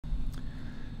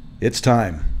It's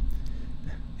time.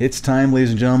 It's time, ladies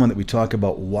and gentlemen, that we talk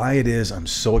about why it is I'm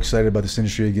so excited about this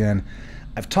industry again.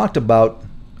 I've talked about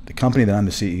the company that I'm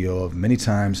the CEO of many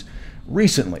times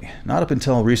recently, not up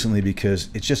until recently, because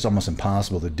it's just almost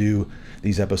impossible to do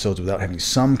these episodes without having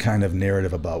some kind of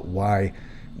narrative about why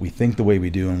we think the way we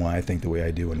do and why I think the way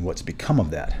I do and what's become of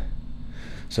that.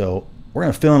 So we're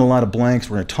going to fill in a lot of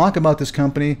blanks. We're going to talk about this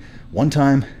company one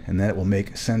time, and then it will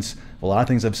make sense of a lot of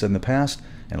things I've said in the past,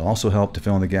 and it'll also help to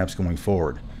fill in the gaps going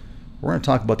forward. We're going to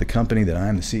talk about the company that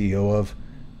I'm the CEO of,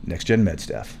 NextGen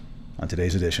MedStaff, on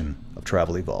today's edition of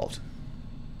Travel Evolved.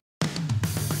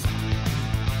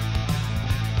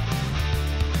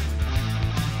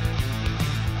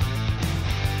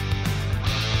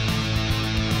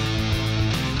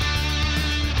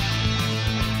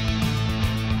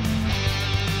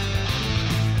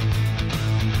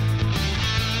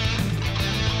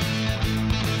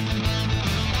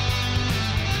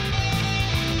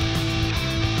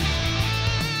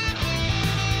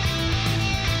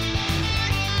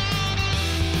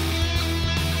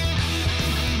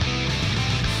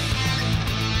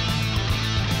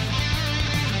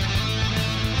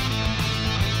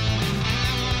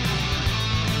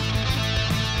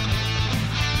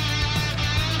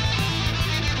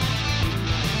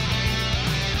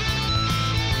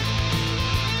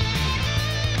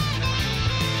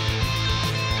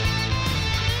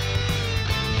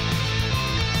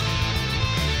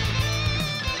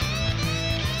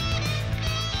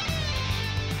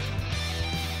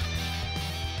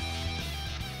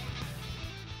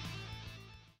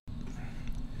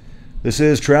 This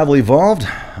is Travel Evolved.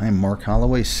 I am Mark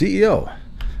Holloway, CEO,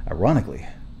 ironically,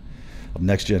 of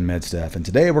NextGen MedStaff. And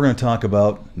today we're going to talk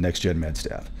about NextGen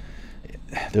MedStaff.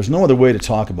 There's no other way to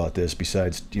talk about this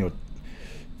besides,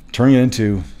 turning it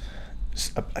into,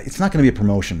 it's not going to be a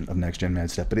promotion of NextGen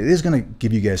MedStaff, but it is going to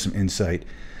give you guys some insight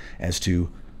as to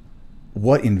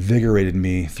what invigorated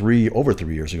me over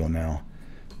 3 years ago now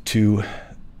to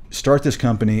start this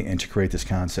company and to create this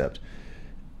concept.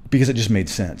 Because it just made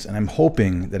sense. And I'm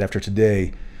hoping that after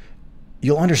today,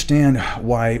 you'll understand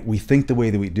why we think the way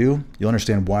that we do. You'll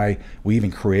understand why we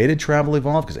even created Travel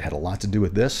Evolved, because it had a lot to do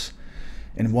with this.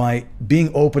 And why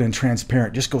being open and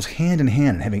transparent just goes hand in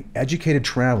hand. And having educated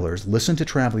travelers listen to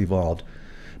Travel Evolved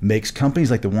makes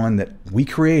companies like the one that we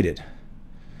created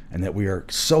and that we are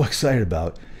so excited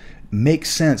about make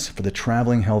sense for the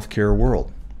traveling healthcare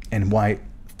world. And why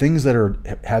things that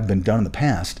have been done in the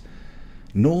past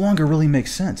no longer really makes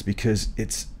sense, because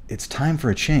it's time for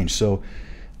a change. So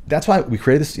that's why we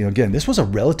created this. Again, this was a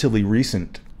relatively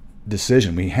recent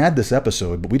decision. We had this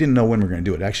episode, but we didn't know when we were going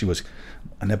to do it. It actually was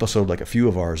an episode like a few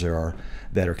of ours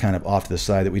that are kind of off to the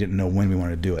side that we didn't know when we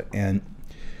wanted to do it. And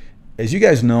as you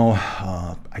guys know,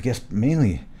 I guess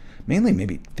mainly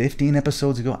maybe 15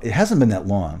 episodes ago, it hasn't been that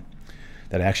long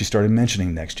that I actually started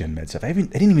mentioning NextGen MedStaff. I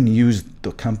didn't even use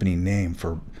the company name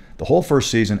for the whole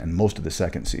first season and most of the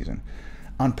second season,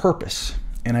 on purpose.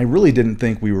 And I really didn't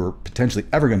think we were potentially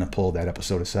ever going to pull that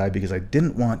episode aside, because I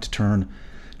didn't want to turn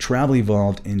Travel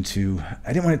Evolved into,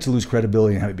 I didn't want it to lose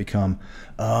credibility and have it become,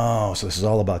 oh, so this is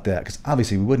all about that. Because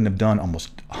obviously we wouldn't have done almost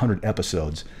 100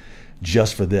 episodes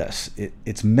just for this.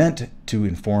 It's meant to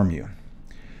inform you.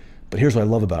 But here's what I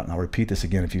love about it, and I'll repeat this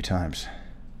again a few times.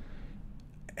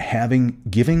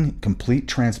 Giving complete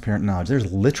transparent knowledge.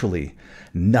 There's literally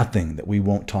nothing that we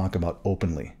won't talk about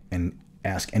openly. And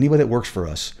ask anybody that works for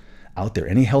us out there,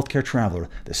 any healthcare traveler,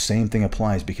 the same thing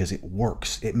applies, because it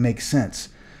works. It makes sense.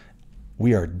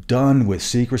 We are done with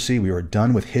secrecy. We are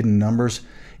done with hidden numbers.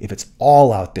 If it's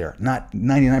all out there, not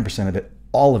 99% of it,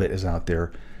 all of it is out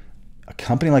there. A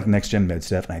company like NextGen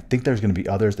MedStaff, and I think there's going to be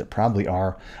others that probably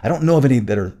are. I don't know of any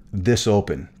that are this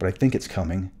open, but I think it's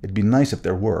coming. It'd be nice if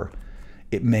there were.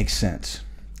 It makes sense.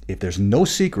 If there's no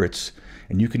secrets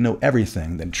and you can know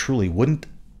everything, then truly wouldn't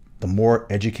the more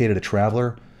educated a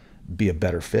traveler be a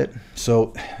better fit?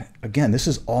 So again, this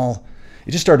is all,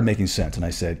 it just started making sense. And I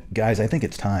said, guys, I think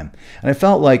it's time. And I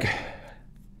felt like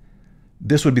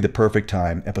this would be the perfect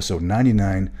time, episode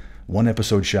 99, one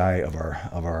episode shy of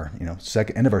our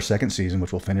end of our second season,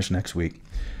 which we'll finish next week.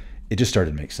 It just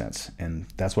started to make sense. And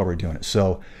that's why we're doing it.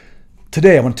 So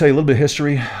today, I want to tell you a little bit of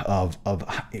history of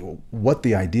what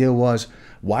the idea was,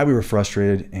 why we were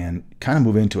frustrated, and kind of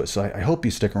move into it. So I hope you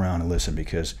stick around and listen,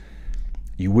 because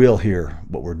you will hear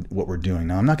what we're doing.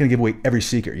 Now, I'm not going to give away every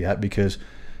secret yet, because,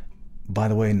 by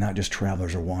the way, not just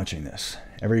travelers are watching this.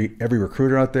 Every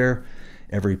recruiter out there,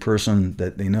 every person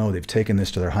that they know, they've taken this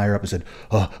to their higher up and said,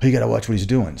 oh, you got to watch what he's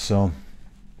doing. So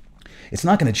it's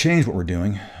not going to change what we're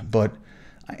doing, but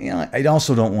I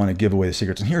also don't want to give away the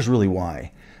secrets. And here's really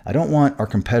why. I don't want our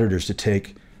competitors to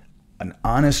take an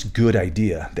honest, good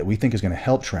idea that we think is going to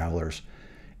help travelers,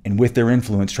 and with their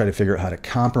influence, try to figure out how to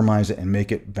compromise it and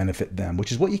make it benefit them,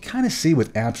 which is what you kind of see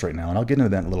with apps right now, and I'll get into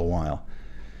that in a little while.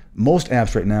 Most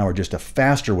apps right now are just a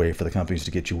faster way for the companies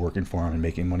to get you working for them and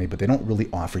making money, but they don't really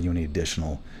offer you any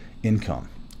additional income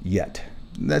yet.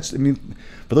 I mean,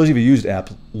 for those of you who used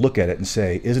apps, look at it and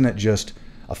say, isn't it just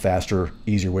a faster,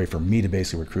 easier way for me to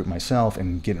basically recruit myself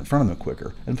and get in front of them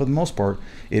quicker? And for the most part,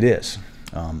 it is.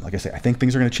 Like I say, I think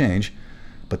things are going to change,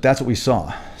 but that's what we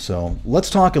saw. So let's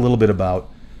talk a little bit about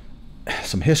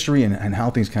some history and how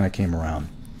things kind of came around.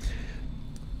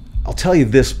 I'll tell you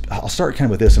this, I'll start kind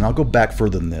of with this, and I'll go back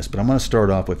further than this, but I'm going to start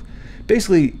off with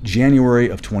basically January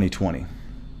of 2020.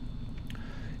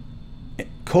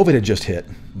 COVID had just hit,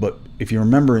 but if you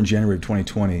remember in January of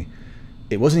 2020,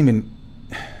 it wasn't even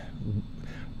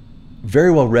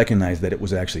very well recognized that it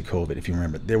was actually COVID, if you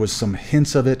remember. There was some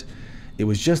hints of it. It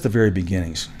was just the very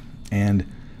beginnings. And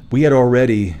we'd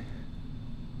already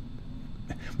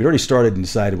started and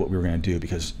decided what we were going to do,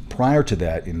 because prior to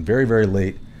that, in very, very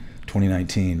late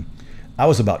 2019, I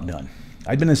was about done.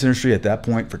 I'd been in this industry at that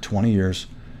point for 20 years,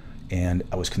 and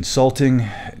I was consulting,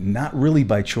 not really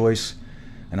by choice.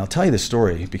 And I'll tell you this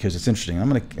story because it's interesting. I'm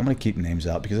gonna keep names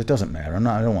out because it doesn't matter.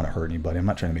 I don't want to hurt anybody. I'm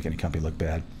not trying to make any company look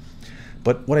bad.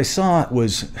 But what I saw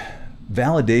was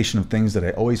validation of things that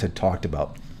I always had talked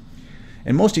about.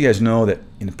 And most of you guys know that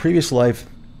in a previous life,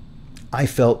 I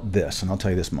felt this, and I'll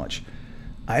tell you this much.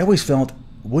 I always felt,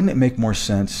 wouldn't it make more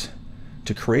sense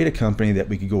to create a company that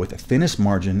we could go with the thinnest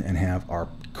margin and have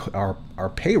our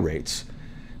pay rates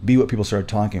be what people started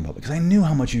talking about? Because I knew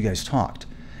how much you guys talked,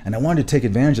 and I wanted to take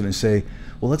advantage of it and say,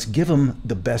 well, let's give them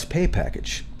the best pay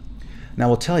package. Now,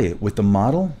 I'll tell you, with the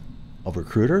model of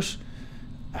recruiters,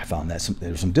 I found that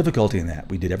there was some difficulty in that.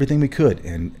 We did everything we could,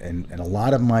 and a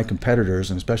lot of my competitors,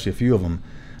 and especially a few of them,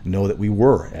 know that we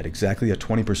were at exactly a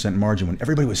 20% margin when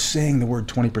everybody was saying the word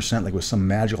 20% like it was some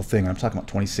magical thing. I'm talking about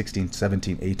 2016,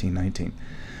 17, 18, 19.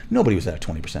 Nobody was at a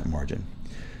 20% margin.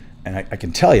 And I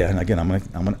can tell you, and again,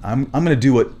 I'm gonna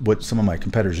do what some of my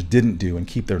competitors didn't do and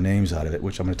keep their names out of it,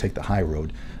 which I'm gonna take the high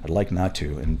road. I'd like not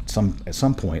to, and at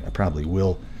some point I probably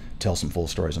will tell some full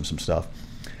stories on some stuff.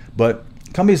 But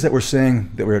companies that were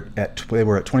saying that they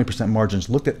were at 20% margins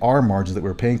looked at our margins that we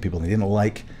were paying people, and they didn't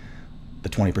like the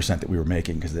 20% that we were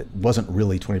making because it wasn't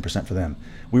really 20% for them.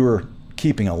 We were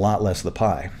keeping a lot less of the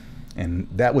pie, and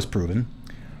that was proven,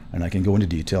 and I can go into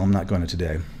detail. I'm not going to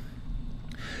today.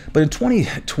 But in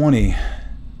 2020,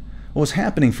 what was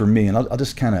happening for me, and I'll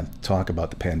just kind of talk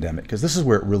about the pandemic, because this is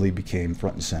where it really became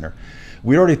front and center.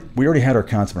 We already had our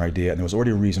consumer idea, and there was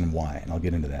already a reason why, and I'll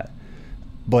get into that.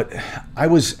 But I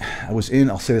was in,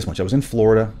 I'll say this much, I was in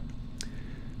Florida.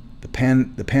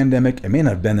 The pandemic, I may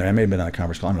not have been there, I may have been on a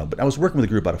conference call, I don't know, but I was working with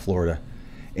a group out of Florida,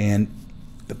 and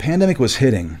the pandemic was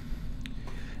hitting.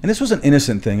 And this was an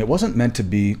innocent thing. It wasn't meant to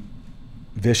be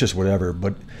vicious, whatever,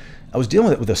 but I was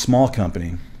dealing with a small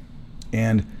company,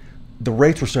 and the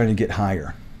rates were starting to get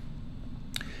higher.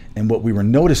 And what we were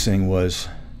noticing was,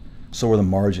 so were the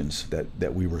margins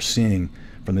that we were seeing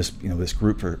from this, this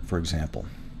group, for example.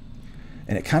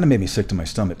 And it kind of made me sick to my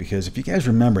stomach, because if you guys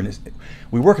remember,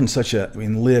 we live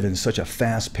in such a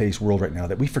fast-paced world right now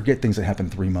that we forget things that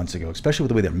happened 3 months ago, especially with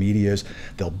the way their media is.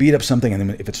 They'll beat up something, and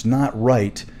then if it's not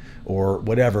right or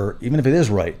whatever, even if it is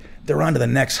right, they're on to the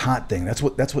next hot thing. That's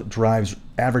what drives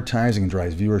advertising and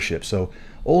drives viewership. So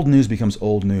old news becomes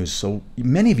old news. So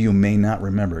many of you may not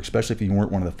remember, especially if you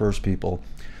weren't one of the first people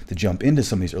to jump into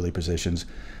some of these early positions,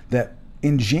 that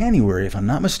in January, if I'm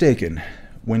not mistaken,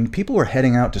 when people were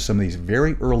heading out to some of these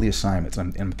very early assignments,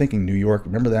 and I'm thinking New York,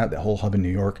 remember that whole hub in New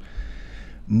York?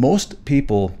 Most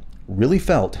people really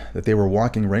felt that they were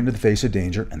walking right into the face of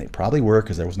danger, and they probably were,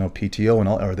 because there was no PTO and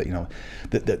all, or that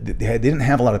they didn't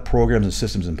have a lot of programs and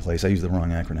systems in place. I used the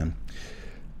wrong acronym.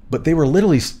 But they were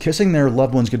literally kissing their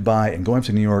loved ones goodbye and going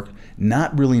to New York,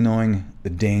 not really knowing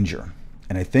the danger.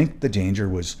 And I think the danger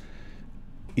was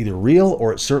either real,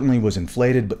 or it certainly was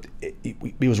inflated, but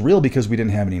it was real because we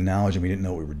didn't have any knowledge and we didn't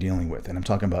know what we were dealing with. And I'm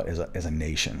talking about as a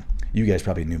nation. You guys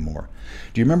probably knew more.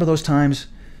 Do you remember those times?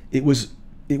 It was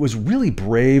really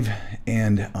brave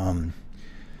and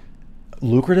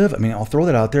lucrative. I mean, I'll throw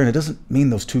that out there, and it doesn't mean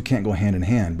those two can't go hand in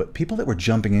hand, but people that were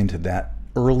jumping into that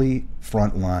early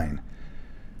front line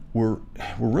were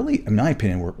really, in my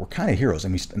opinion, were kind of heroes.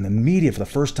 And the media for the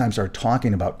first time started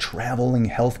talking about traveling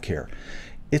healthcare.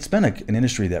 It's been an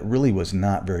industry that really was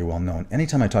not very well known.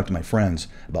 Anytime I talked to my friends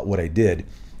about what I did,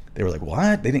 they were like,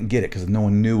 what? They didn't get it because no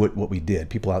one knew what we did,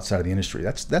 people outside of the industry.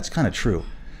 That's kind of true.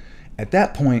 At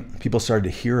that point, people started to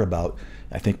hear about,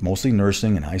 I think mostly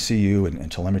nursing and ICU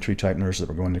and telemetry type nurses that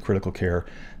were going into critical care,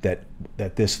 that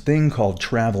this thing called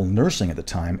travel nursing at the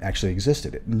time actually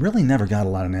existed. It really never got a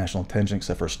lot of national attention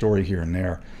except for a story here and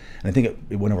there. And I think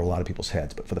it went over a lot of people's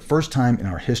heads. But for the first time in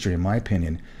our history, in my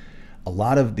opinion, a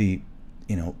lot of the,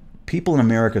 people in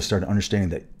America started understanding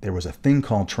that there was a thing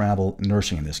called travel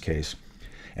nursing in this case,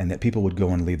 and that people would go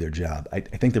and leave their job. I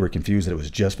think they were confused that it was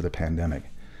just for the pandemic.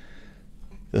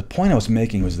 The point I was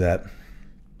making was that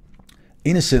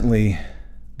innocently,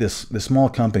 this small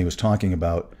company was talking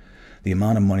about the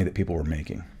amount of money that people were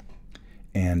making.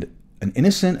 And an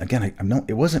innocent, again,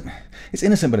 it wasn't, it's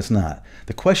innocent, but it's not.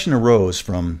 The question arose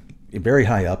from very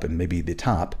high up and maybe the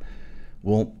top,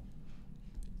 well,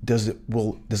 does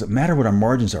it matter what our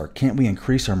margins are? Can't we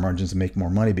increase our margins and make more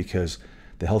money because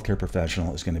the healthcare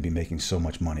professional is going to be making so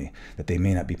much money that they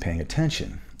may not be paying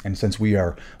attention? And since we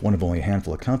are one of only a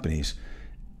handful of companies,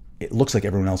 it looks like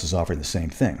everyone else is offering the same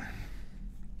thing.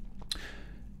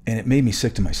 And it made me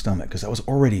sick to my stomach because I was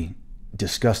already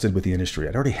disgusted with the industry.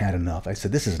 I'd already had enough. I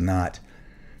said, this is not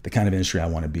the kind of industry I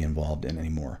want to be involved in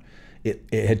anymore. It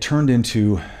had turned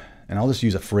into, and I'll just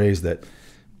use a phrase that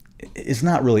is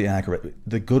not really accurate,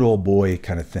 the good old boy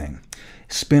kind of thing.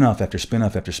 Spin-off after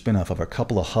spin-off after spin-off of a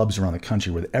couple of hubs around the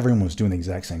country where everyone was doing the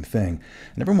exact same thing.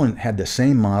 And everyone had the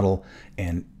same model,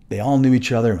 and they all knew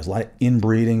each other. It was like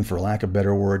inbreeding, for lack of a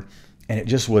better word. And it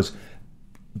just was,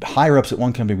 higher ups at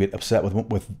one company would get upset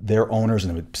with their owners,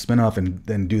 and they would spin off and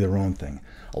then do their own thing.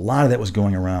 A lot of that was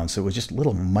going around. So it was just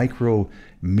little micro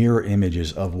mirror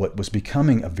images of what was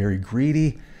becoming a very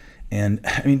greedy, and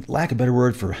I mean, lack of a better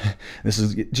word for, this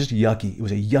is just yucky. It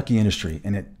was a yucky industry,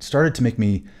 and it started to make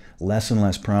me less and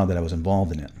less proud that I was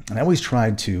involved in it. And I always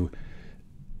tried to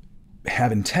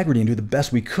have integrity and do the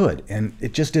best we could. And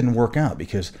it just didn't work out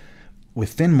because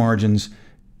with thin margins,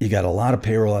 you got a lot of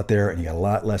payroll out there and you got a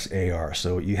lot less AR.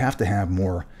 So you have to have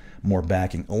more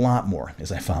backing, a lot more,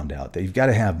 as I found out. That you've got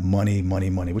to have money,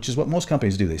 which is what most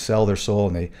companies do. They sell their soul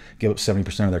and they give up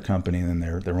 70% of their company, and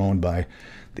then they're owned by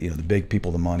the big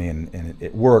people, the money, and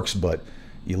it works, but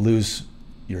you lose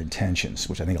your intentions,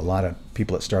 which I think a lot of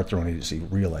people that start their own agency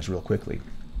realize real quickly.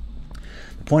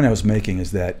 The point I was making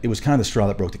is that it was kind of the straw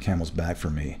that broke the camel's back for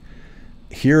me.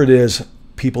 Here it is,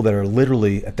 people that are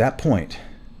literally at that point,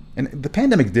 and the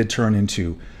pandemic did turn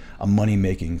into a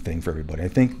money-making thing for everybody. I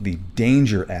think the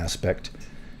danger aspect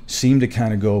seemed to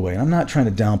kind of go away. And I'm not trying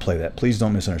to downplay that. Please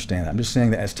don't misunderstand that. I'm just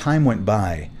saying that as time went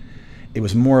by, it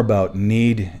was more about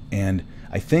need. And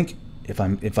I think if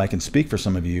I can speak for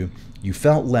some of you, you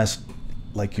felt less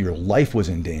like your life was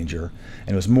in danger, and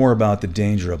it was more about the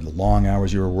danger of the long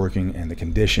hours you were working and the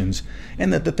conditions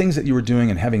and the things that you were doing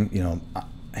and having,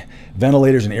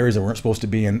 ventilators in areas that weren't supposed to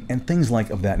be in, and things like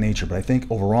of that nature. But I think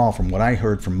overall, from what I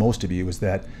heard from most of you, was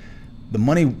that the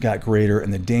money got greater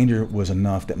and the danger was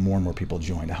enough that more and more people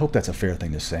joined. I hope that's a fair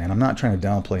thing to say, and I'm not trying to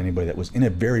downplay anybody that was in a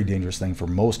very dangerous thing for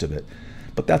most of it,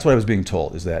 but that's what I was being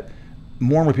told, is that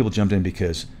more and more people jumped in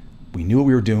because we knew what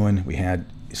we were doing, we had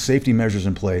safety measures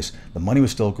in place, the money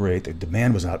was still great, the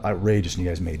demand was outrageous, and you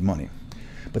guys made money.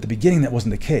 But at the beginning, that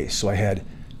wasn't the case. So I had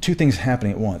two things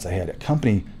happening at once. I had a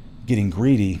company getting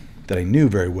greedy that I knew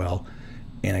very well,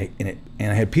 and I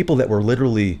had people that were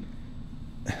literally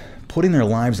putting their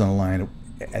lives on the line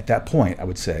at that point, I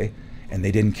would say, and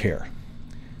they didn't care.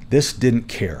 This didn't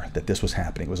care that this was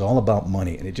happening. It was all about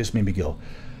money, and it just made me go,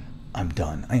 I'm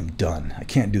done. I am done. I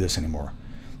can't do this anymore.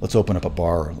 Let's open up a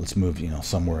bar, or let's move,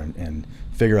 somewhere and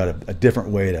figure out a different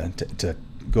way to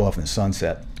go off in the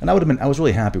sunset. And I was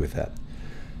really happy with that.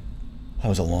 That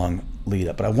was a long lead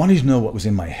up, but I wanted to know what was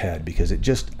in my head, because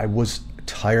I was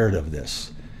tired of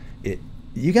this.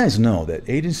 You guys know that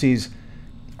agencies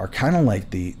are kind of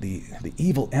like the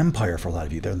evil empire for a lot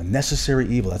of you. They're the necessary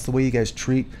evil. That's the way you guys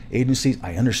treat agencies.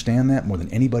 I understand that more than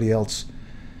anybody else.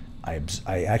 I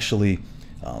actually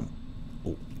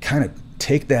kind of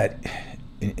take that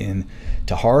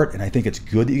to heart, and I think it's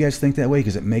good that you guys think that way,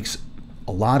 because it makes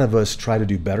a lot of us try to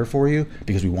do better for you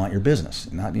because we want your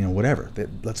business, not whatever.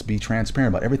 Let's be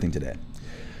transparent about everything today.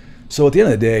 So at the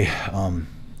end of the day,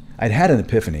 I'd had an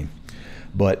epiphany,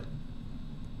 but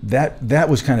that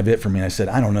was kind of it for me. And I said,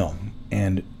 I don't know,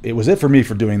 and it was it for me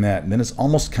for doing that. And then it's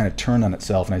almost kind of turned on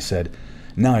itself, and I said,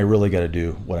 now I really got to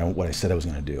do what I said I was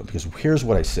going to do, because here's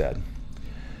what I said.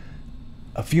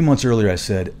 A few months earlier, I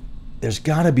said, there's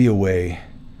got to be a way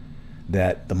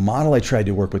that the model I tried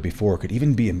to work with before could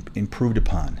even be improved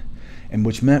upon, and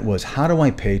which meant was, how do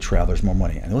I pay travelers more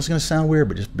money? I know it's going to sound weird,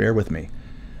 but just bear with me.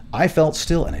 I felt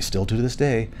still, and I still do to this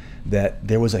day, that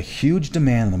there was a huge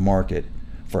demand in the market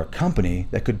for a company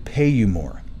that could pay you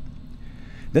more.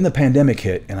 Then the pandemic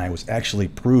hit, and I was actually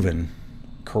proven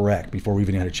correct before we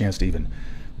even had a chance to even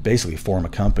basically form a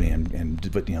company and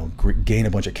gain a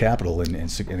bunch of capital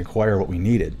and acquire what we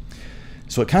needed.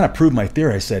 So it kind of proved my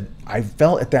theory. I said, I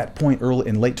felt at that point early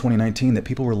in late 2019 that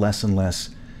people were less and less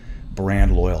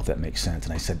brand loyal, if that makes sense.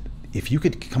 And I said, if you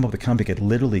could come up with a company that could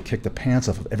literally kick the pants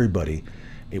off of everybody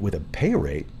with a pay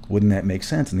rate, wouldn't that make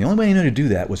sense? And the only way I knew to do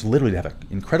that was literally to have an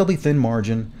incredibly thin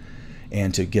margin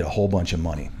and to get a whole bunch of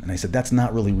money. And I said, that's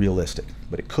not really realistic,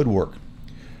 but it could work.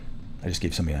 I just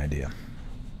gave somebody an idea.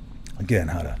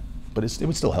 Again, but it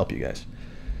would still help you guys.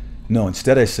 No,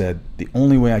 instead I said, the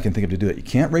only way I can think of to do it, you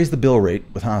can't raise the bill rate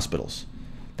with hospitals.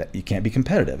 That you can't be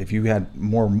competitive. If you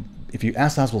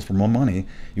asked hospitals for more money,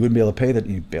 you wouldn't be able to pay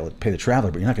you'd be able to pay the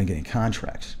traveler, but you're not going to get any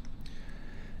contracts.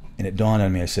 And it dawned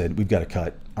on me, I said, we've got to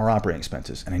cut our operating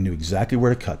expenses. And I knew exactly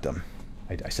where to cut them.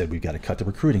 I said, we've got to cut the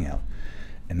recruiting out.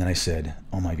 And then I said,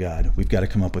 oh my God, we've got to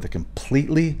come up with a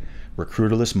completely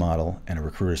recruiterless model and a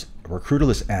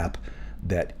recruiterless app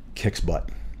that kicks butt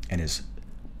and is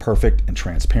perfect and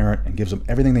transparent and gives them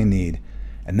everything they need.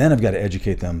 And then I've got to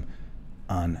educate them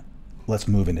on, let's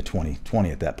move into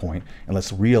 2020 at that point, and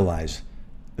let's realize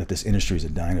that this industry is a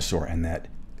dinosaur, and that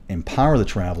empower the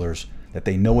travelers, that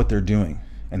they know what they're doing,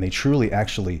 and they truly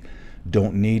actually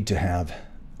don't need to have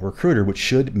a recruiter, which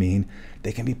should mean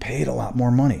they can be paid a lot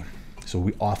more money. So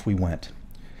off we went.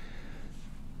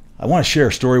 I want to share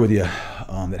a story with you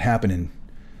that happened in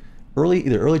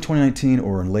either early 2019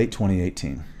 or in late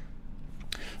 2018.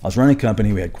 I was running a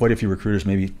company. We had quite a few recruiters,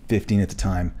 maybe 15 at the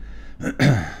time.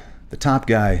 The top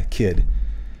guy, kid,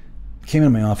 came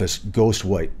into my office ghost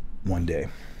white one day.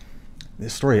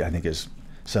 This story, I think,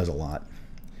 says a lot.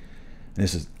 And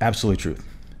this is absolutely truth.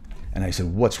 And I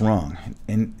said, what's wrong?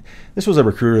 And this was a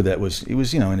recruiter that he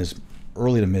was in his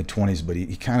early to mid 20s, but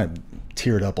he kind of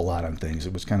teared up a lot on things.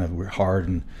 It was kind of hard,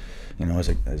 and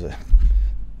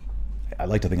I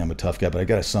like to think I'm a tough guy, but I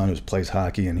got a son who plays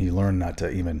hockey, and he learned not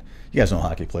to even. You guys know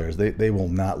hockey players; they will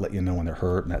not let you know when they're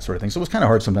hurt and that sort of thing. So it was kind of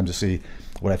hard sometimes to see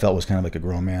what I felt was kind of like a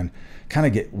grown man kind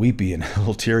of get weepy and a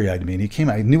little teary-eyed to me. And he came.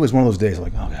 I knew it was one of those days. I'm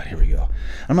like, oh God, here we go.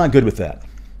 I'm not good with that.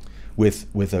 With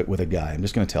a guy, I'm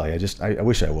just going to tell you. I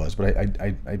wish I was, but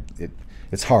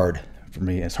it's hard for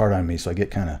me. It's hard on me, so I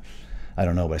get kind of, I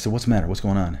don't know. But I said, what's the matter? What's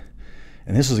going on?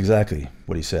 And this is exactly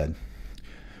what he said.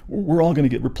 We're all going to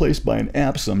get replaced by an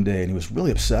app someday. And he was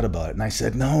really upset about it. And I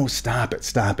said, no, stop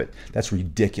it. That's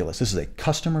ridiculous. This is a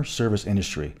customer service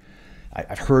industry.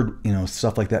 I've heard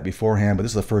stuff like that beforehand, but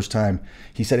this is the first time.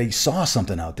 He said he saw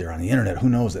something out there on the internet. Who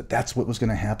knows that's what was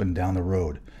going to happen down the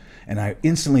road. And I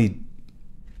instantly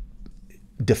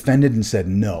defended and said,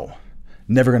 no,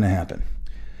 never going to happen.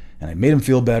 And I made him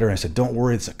feel better. I said, don't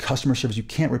worry, it's a customer service. You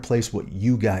can't replace what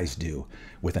you guys do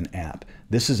with an app.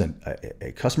 This is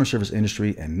a customer service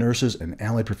industry, and nurses and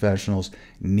allied professionals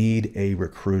need a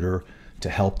recruiter to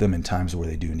help them in times where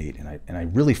they do need. And I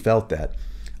really felt that.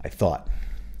 I thought.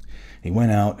 He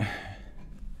went out,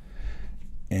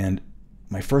 and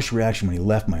my first reaction when he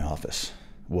left my office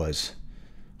was,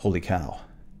 holy cow.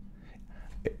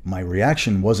 My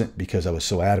reaction wasn't because I was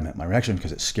so adamant. My reaction was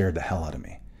because it scared the hell out of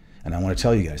me. And I want to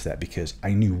tell you guys that because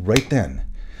I knew right then,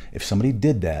 if somebody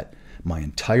did that, my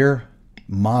entire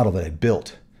model that I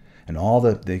built and all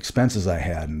the expenses I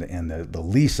had and the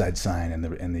lease I'd sign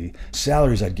and the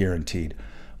salaries I'd guaranteed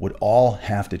would all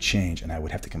have to change. And I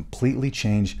would have to completely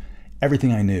change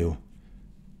everything I knew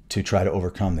to try to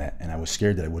overcome that. And I was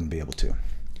scared that I wouldn't be able to.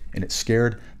 And it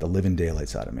scared the living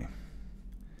daylights out of me.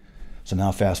 So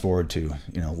now fast forward to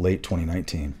late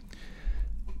 2019.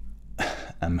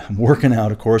 I'm working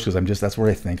out, of course, because that's where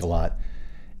I think a lot.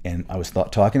 And I was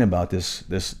talking about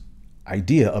this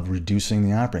idea of reducing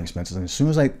the operating expenses. And as soon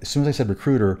as I said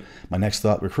recruiter, my next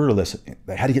thought, recruiterless,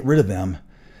 I had to get rid of them.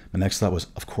 My next thought was,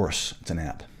 of course, it's an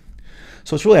app.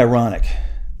 So it's really ironic.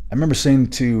 I remember saying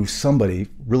to somebody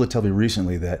relatively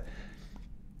recently that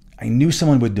I knew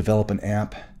someone would develop an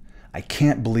app. I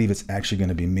can't believe it's actually going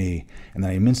to be me. And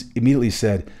then I immediately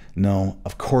said, no,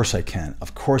 of course I can.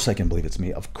 Of course I can believe it's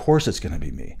me. Of course it's going to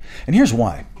be me. And here's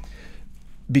why.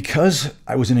 Because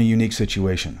I was in a unique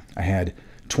situation. I had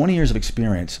 20 years of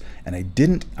experience, and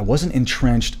I wasn't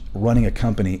entrenched running a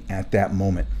company at that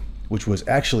moment, which was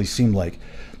actually seemed like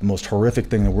the most horrific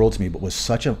thing in the world to me, but was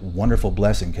such a wonderful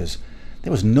blessing because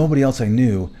there was nobody else I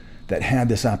knew that had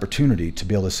this opportunity to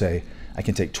be able to say, I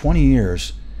can take 20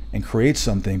 years and create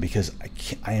something because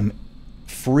I am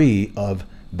free of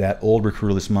that old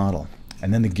recruiterless model.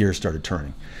 And then the gears started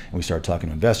turning. And we started talking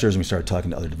to investors, and we started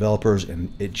talking to other developers,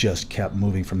 and it just kept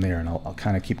moving from there. And I'll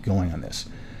kind of keep going on this.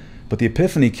 But the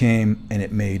epiphany came, and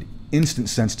it made instant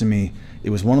sense to me. it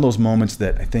was one of those moments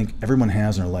that I think everyone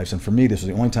has in their lives, and for me, this was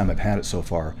the only time I've had it so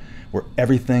far, where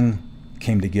everything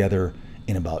came together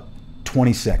in about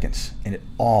 20 seconds, and it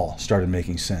all started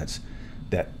making sense.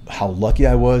 That how lucky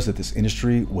I was that this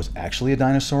industry was actually a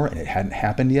dinosaur and it hadn't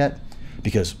happened yet,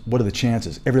 because what are the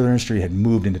chances? Every other industry had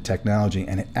moved into technology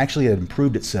and it actually had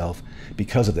improved itself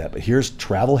because of that. But here's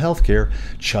travel healthcare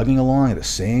chugging along at the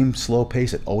same slow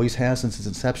pace it always has since its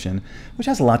inception, which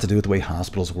has a lot to do with the way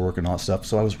hospitals work and all that stuff.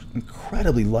 So I was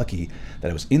incredibly lucky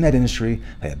that I was in that industry,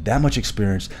 I had that much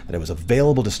experience, that I was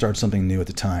available to start something new at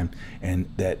the time, and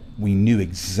that we knew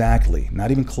exactly,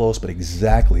 not even close, but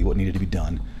exactly what needed to be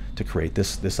done to create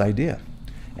this idea.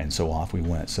 And so off we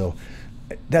went. So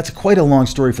that's quite a long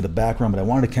story for the background, but I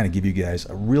wanted to kind of give you guys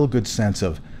a real good sense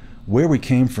of where we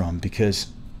came from, because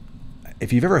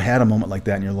if you've ever had a moment like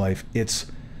that in your life, it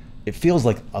feels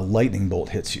like a lightning bolt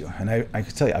hits you. And I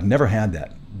can tell you, I've never had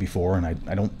that before, and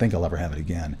I don't think I'll ever have it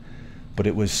again. But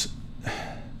it was,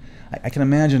 I can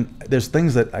imagine, there's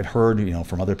things that I've heard,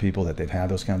 from other people that they've had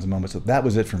those kinds of moments. So that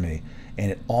was it for me. And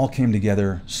it all came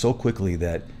together so quickly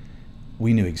that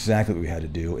we knew exactly what we had to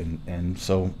do. And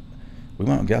so we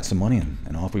went and got some money,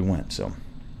 and off we went. So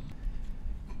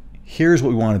here's what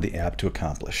we wanted the app to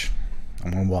accomplish.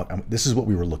 This is what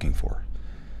we were looking for.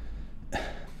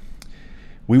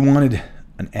 We wanted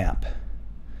an app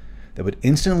that would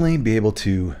instantly be able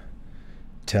to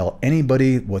tell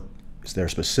anybody what is their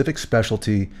specific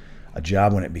specialty, a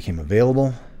job when it became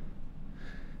available,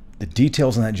 the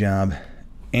details on that job,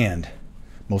 and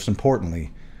most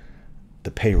importantly,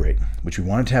 the pay rate, which we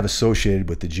wanted to have associated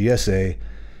with the GSA.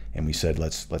 And we said,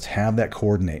 let's have that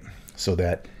coordinate so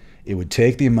that it would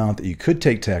take the amount that you could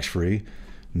take tax-free,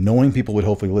 knowing people would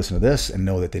hopefully listen to this and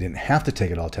know that they didn't have to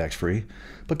take it all tax-free,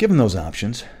 but give them those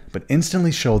options, but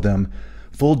instantly show them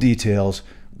full details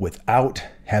without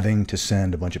having to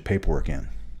send a bunch of paperwork in.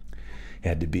 It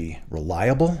had to be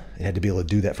reliable. It had to be able to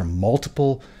do that from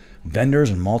multiple vendors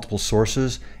and multiple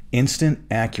sources, instant,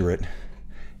 accurate,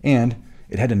 and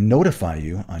it had to notify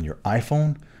you on your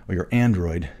iPhone or your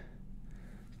Android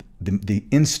the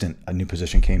instant a new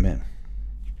position came in.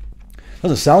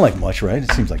 Doesn't sound like much, right?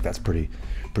 It seems like that's pretty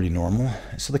normal.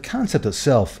 So the concept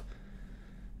itself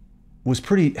was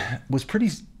pretty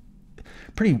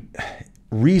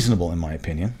reasonable in my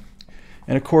opinion.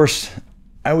 And of course,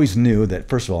 I always knew that,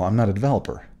 first of all, I'm not a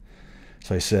developer.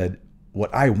 So I said,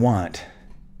 what I want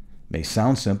may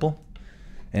sound simple,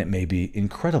 and it may be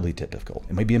incredibly difficult.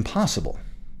 It may be impossible.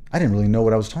 I didn't really know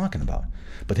what I was talking about.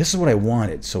 But this is what I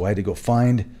wanted, so I had to go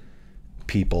find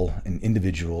people and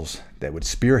individuals that would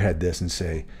spearhead this and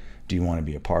say, do you want to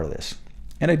be a part of this?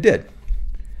 And I did.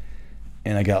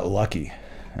 And I got lucky.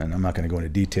 And I'm not going to go into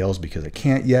details because I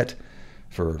can't yet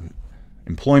for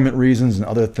employment reasons and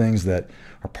other things that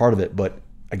are part of it, but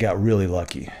I got really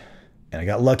lucky. And I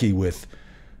got lucky with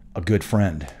a good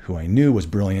friend who I knew was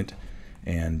brilliant,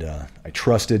 and I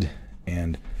trusted,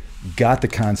 and got the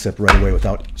concept right away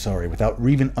without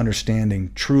even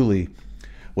understanding truly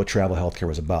what travel healthcare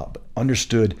was about, but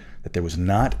understood that there was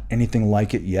not anything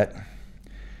like it yet,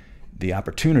 the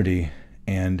opportunity,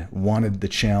 and wanted the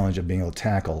challenge of being able to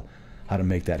tackle how to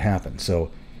make that happen.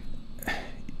 So,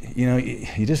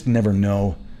 you just never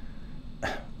know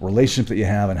relationships that you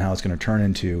have and how it's going to turn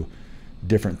into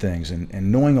different things.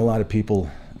 And knowing a lot of people,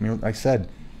 I said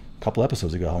a couple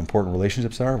episodes ago how important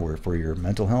relationships are for your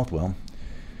mental health. Well,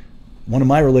 one of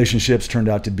my relationships turned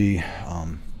out to be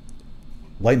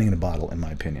lightning in a bottle, in my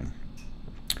opinion.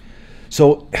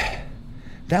 So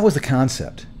that was the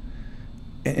concept.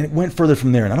 And it went further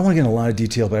from there. And I don't want to get into a lot of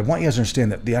detail, but I want you guys to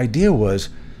understand that the idea was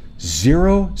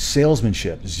zero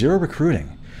salesmanship, zero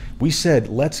recruiting. We said,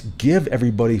 let's give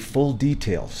everybody full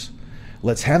details.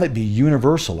 Let's have it be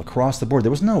universal across the board. There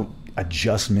was no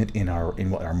adjustment in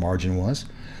what our margin was.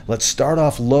 Let's start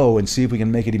off low and see if we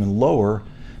can make it even lower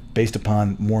based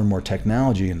upon more and more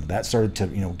technology. And that started to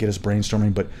get us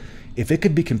brainstorming. But if it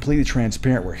could be completely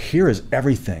transparent, where here is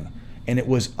everything, and it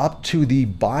was up to the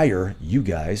buyer, you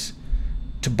guys,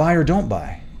 to buy or don't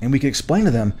buy. And we could explain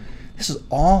to them, this is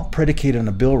all predicated on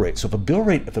a bill rate. So if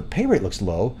a pay rate looks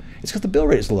low, it's because the bill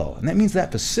rate is low. And that means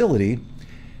that facility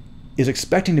is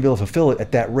expecting to be able to fulfill it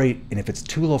at that rate. And if it's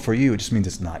too low for you, it just means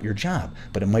it's not your job,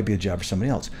 but it might be a job for somebody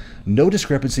else. No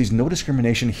discrepancies, no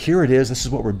discrimination. Here it is. This is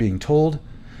what we're being told.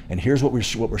 And here's what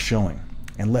we're showing.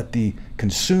 And let the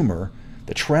consumer,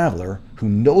 the traveler who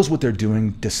knows what they're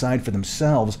doing, decide for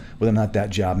themselves whether or not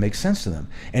that job makes sense to them.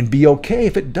 And be okay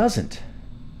if it doesn't.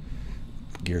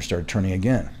 Gears started turning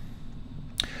again.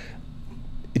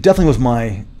 It definitely was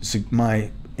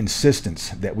my insistence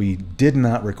that we did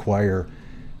not require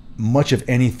much of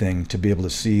anything to be able to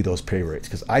see those pay rates.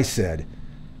 Because I said,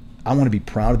 I want to be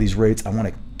proud of these rates. I want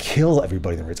to kill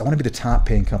everybody in the rates. I want to be the top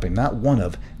paying company, not one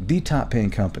of, the top paying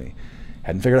company.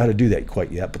 Hadn't figured out how to do that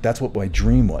quite yet, but that's what my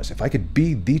dream was. If I could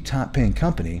be the top paying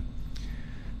company,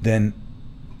 then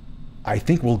I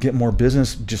think we'll get more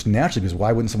business just naturally, because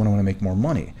why wouldn't someone want to make more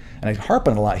money? And I harp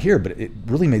on it a lot here, but it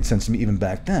really made sense to me even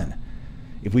back then.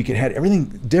 If we could have everything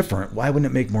different, why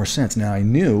wouldn't it make more sense? Now, I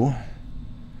knew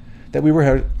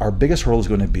that our biggest hurdle is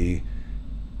going to be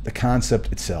the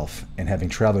concept itself and having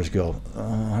travelers go,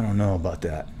 oh, I don't know about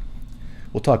that.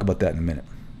 We'll talk about that in a minute.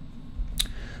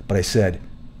 But I said,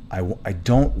 I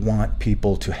don't want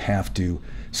people to have to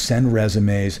send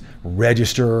resumes,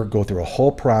 register, go through a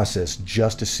whole process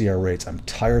just to see our rates. I'm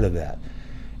tired of that.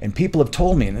 And people have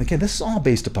told me, and again, this is all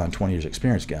based upon 20 years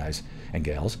experience, guys and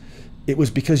gals. It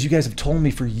was because you guys have told me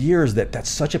for years that that's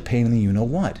such a pain in the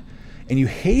you-know-what. And you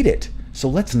hate it. So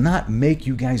let's not make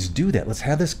you guys do that. Let's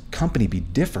have this company be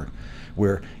different,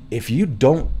 where if you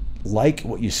don't like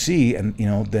what you see, and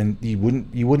then you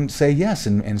wouldn't say yes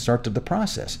and start the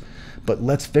process. But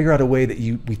let's figure out a way that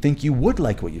we think you would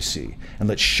like what you see, and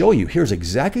let's show you here's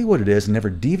exactly what it is, and never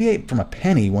deviate from a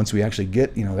penny once we actually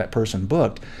get that person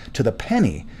booked to the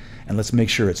penny. And let's make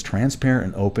sure it's transparent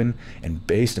and open and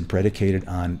based and predicated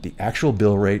on the actual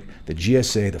bill rate, the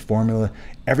GSA, the formula.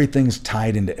 Everything's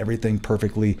tied into everything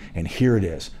perfectly, and here it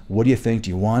is. What do you think? Do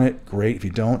you want it? Great. If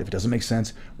you don't, if it doesn't make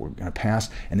sense, we're going to pass.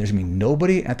 And there's going to be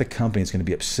nobody at the company that's going to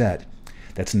be upset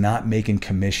that's not making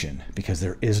commission, because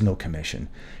there is no commission.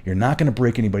 You're not going to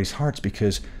break anybody's hearts,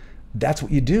 because that's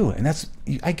what you do. And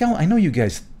I know you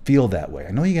guys feel that way.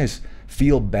 I know you guys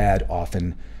feel bad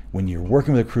often when you're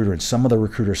working with a recruiter and some other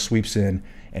recruiter sweeps in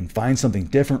and finds something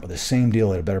different or the same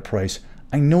deal at a better price.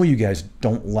 I know you guys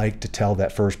don't like to tell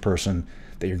that first person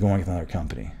that you're going with another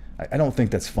company. I don't think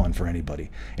that's fun for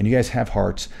anybody. And you guys have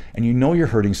hearts, and you know you're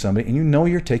hurting somebody, and you know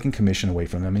you're taking commission away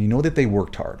from them, and you know that they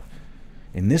worked hard.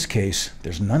 In this case,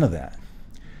 there's none of that.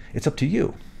 It's up to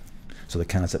you. So the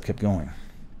concept kept going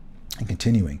and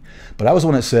continuing. But I was the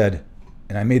one that said,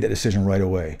 and I made that decision right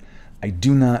away, I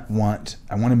want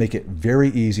to make it very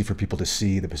easy for people to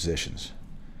see the positions.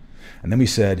 And then we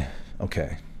said,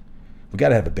 okay, we got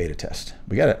to have a beta test.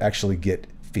 We got to actually get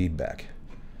feedback.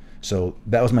 So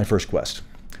that was my first quest.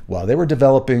 While they were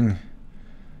developing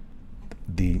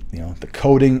the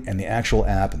coding and the actual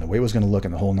app and the way it was going to look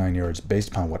and the whole 9 yards based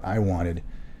upon what I wanted,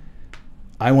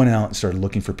 I went out and started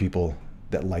looking for people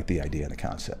that liked the idea and the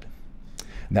concept.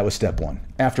 And that was step one.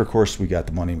 After, of course, we got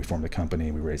the money, we formed the company,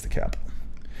 and we raised the capital.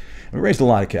 We raised a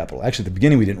lot of capital. Actually, at the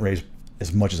beginning, we didn't raise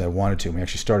as much as I wanted to. We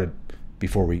actually started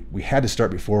before we had to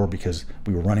start before, because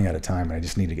we were running out of time and I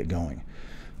just needed to get going.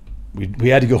 We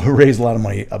had to go raise a lot of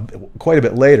money quite a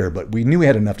bit later, but we knew we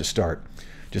had enough to start,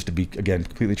 just to be, again,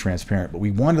 completely transparent. But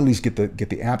we wanted to at least get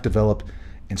the app developed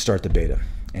and start the beta.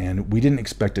 And we didn't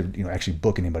expect to actually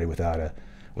book anybody without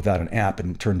an app,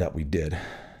 and it turned out we did.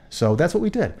 So that's what we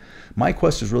did. My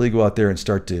quest is really go out there and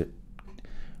start to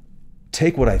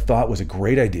take what I thought was a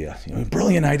great idea,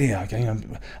 brilliant idea. Okay,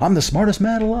 I'm the smartest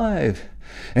man alive,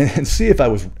 and see if I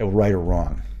was right or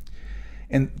wrong.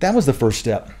 And that was the first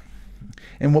step.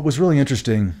 And what was really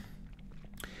interesting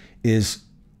is,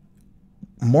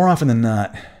 more often than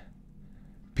not,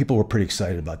 people were pretty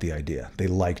excited about the idea. They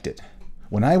liked it.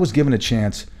 When I was given a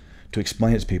chance to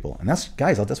explain it to people, and that's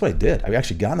what I did. I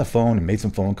actually got on the phone and made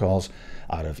some phone calls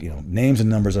out of names and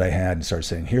numbers that I had, and started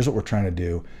saying, here's what we're trying to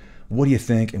do. What do you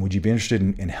think? And would you be interested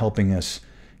in helping us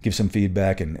give some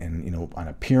feedback and on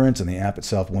appearance and the app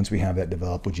itself? Once we have that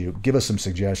developed, would you give us some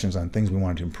suggestions on things we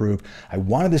wanted to improve? I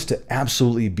wanted this to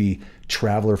absolutely be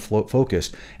traveler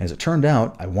focused. And as it turned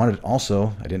out, I wanted it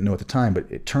also, I didn't know at the time, but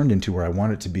it turned into where I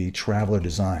wanted it to be traveler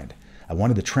designed. I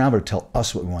wanted the traveler to tell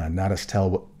us what we wanted, not us tell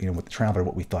what the traveler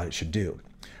what we thought it should do.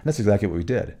 And that's exactly what we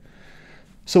did.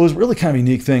 So it was really kind of a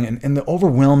unique thing, and the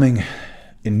overwhelming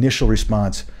initial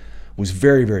response was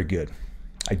very, very good.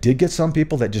 I did get some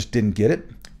people that just didn't get it,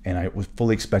 and I was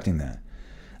fully expecting that.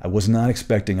 I was not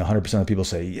expecting 100% of people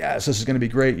say, yes, this is going to be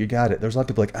great, you got it. There's a lot of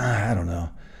people like, I don't know.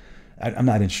 I'm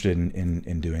not interested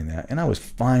in doing that. And I was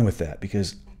fine with that,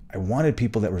 because I wanted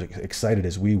people that were excited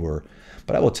as we were.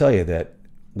 But I will tell you that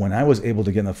when I was able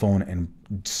to get on the phone and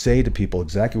say to people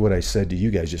exactly what I said to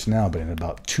you guys just now, but in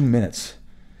about 2 minutes,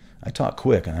 I talk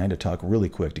quick, and I had to talk really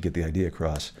quick to get the idea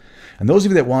across. And those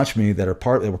of you that watch me that were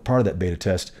part of that beta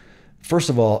test, first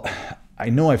of all,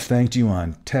 I know I've thanked you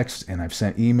on text, and I've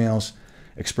sent emails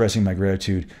expressing my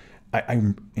gratitude.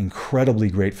 I'm incredibly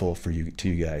grateful to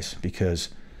you guys, because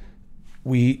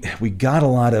we got a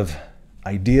lot of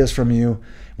ideas from you.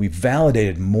 We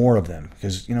validated more of them,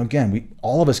 because again,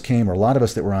 all of us came, or a lot of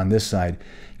us that were on this side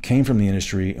came from the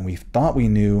industry, and we thought we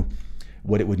knew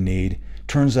what it would need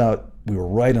turns out we were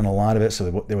right on a lot of it.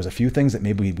 So there was a few things that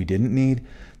maybe we didn't need.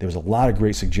 There was a lot of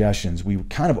great suggestions. We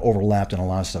kind of overlapped on a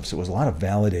lot of stuff. So it was a lot of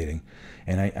validating.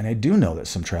 And I do know that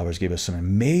some travelers gave us some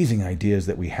amazing ideas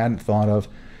that we hadn't thought of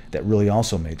that really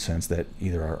also made sense, that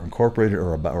either are incorporated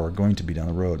or are going to be down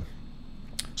the road.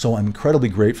 So I'm incredibly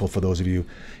grateful for those of you.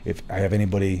 If I have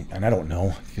anybody, and I don't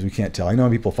know because we can't tell. I know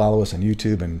people follow us on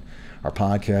YouTube and our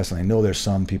podcast, and I know there's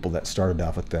some people that started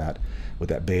off with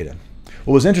that beta.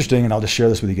 What was interesting, and I'll just share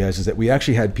this with you guys, is that we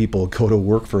actually had people go to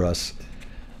work for us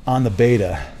on the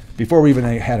beta before we even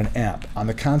had an app, on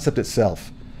the concept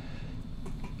itself.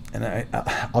 And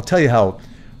I'll tell you how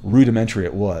rudimentary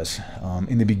it was.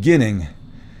 In the beginning,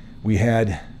 we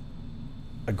had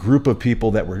a group of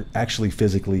people that were actually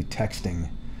physically texting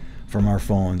from our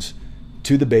phones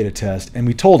to the beta test, and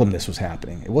we told them this was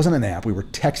happening. It wasn't an app. We were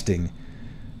texting.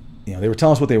 You know, they were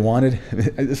telling us what they wanted.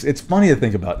 It's funny to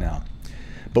think about now,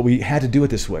 but we had to do it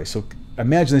this way. So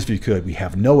imagine this if you could. We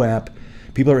have no app.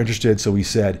 People are interested, so we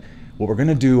said, what we're going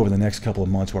to do over the next couple of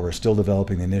months while we're still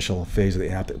developing the initial phase of the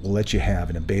app that we'll let you have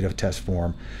in a beta test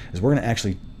form is we're going to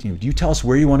actually, you tell us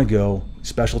where you want to go,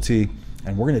 specialty,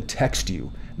 and we're going to text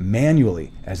you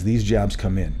manually as these jobs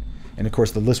come in. And of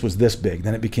course, the list was this big.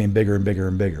 Then it became bigger and bigger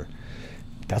and bigger.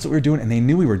 That's what we were doing, and they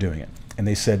knew we were doing it. And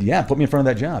they said, yeah, put me in front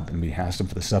of that job. And we asked them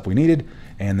for the stuff we needed,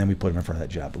 and then we put them in front of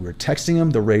that job. But we were texting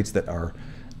them the rates that are,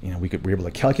 we were able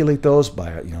to calculate those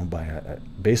by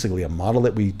basically a model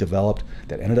that we developed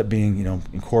that ended up being,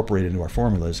 incorporated into our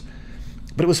formulas.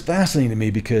 But it was fascinating to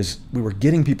me because we were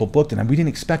getting people booked, and we didn't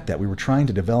expect that. We were trying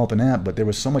to develop an app, but there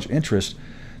was so much interest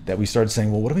that we started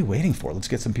saying, well, what are we waiting for? Let's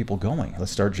get some people going.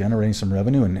 Let's start generating some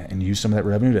revenue and use some of that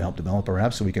revenue to help develop our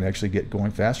app so we can actually get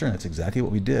going faster. And that's exactly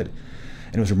what we did.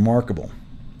 And it was remarkable.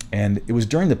 And it was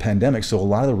during the pandemic, so a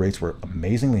lot of the rates were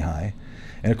amazingly high.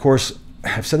 And of course,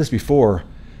 I've said this before,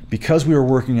 because we were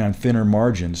working on thinner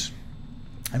margins,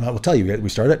 and I will tell you, we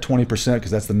started at 20%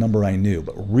 because that's the number I knew,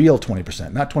 but real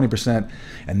 20%, not 20%,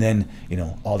 and then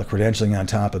all the credentialing on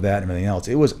top of that and everything else.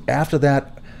 It was after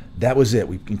that. That was it.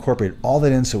 We incorporated all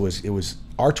that in, so it was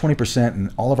our 20%,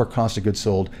 and all of our cost of goods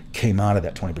sold came out of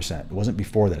that 20%. It wasn't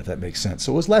before that, if that makes sense.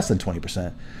 So it was less than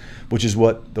 20%, which is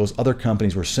what those other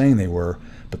companies were saying they were,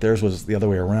 but theirs was the other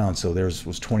way around. So theirs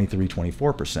was 23,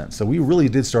 24%. So we really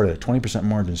did start at a 20%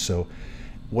 margin. So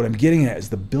what I'm getting at is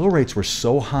the bill rates were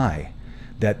so high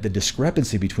that the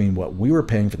discrepancy between what we were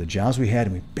paying for the jobs we had,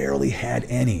 and we barely had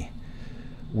any,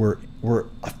 were $1,000,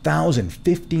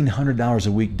 $1,500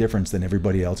 a week difference than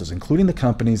everybody else's, including the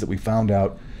companies that we found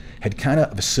out had kind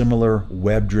of a similar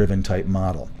web-driven type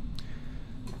model.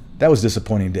 That was a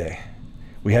disappointing day.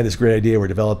 We had this great idea, we're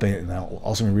developing it, and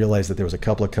also we realized that there was a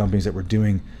couple of companies that were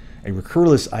doing a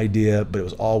recruiterless idea, but it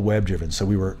was all web-driven. So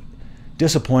we were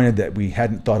disappointed that we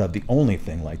hadn't thought of the only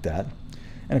thing like that.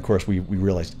 And of course, we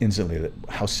realized instantly that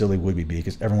how silly would we be,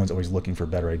 because everyone's always looking for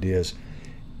better ideas.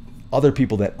 Other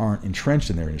people that aren't entrenched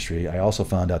in their industry, I also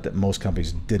found out that most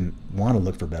companies didn't want to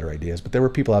look for better ideas, but there were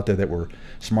people out there that were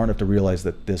smart enough to realize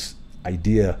that this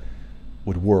idea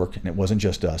would work, and it wasn't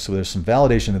just us. So there's some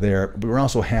validation there, but we were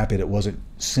also happy that it wasn't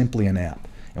simply an app.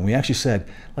 And we actually said,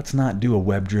 let's not do a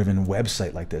web-driven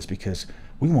website like this, because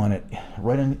we want it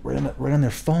right on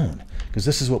their phone, because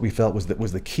this is what we felt was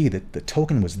the key. That the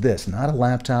token was this, not a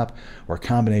laptop or a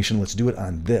combination. Let's do it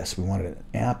on this. We wanted an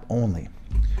app only.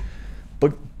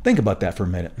 But think about that for a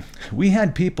minute. We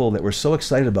had people that were so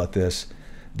excited about this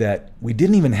that we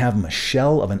didn't even have them a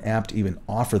shell of an app to even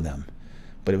offer them,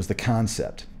 but it was the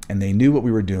concept. And they knew what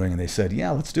we were doing, and they said,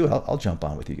 yeah, let's do it. I'll jump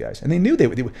on with you guys. And they knew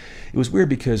it was weird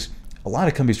because a lot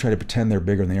of companies try to pretend they're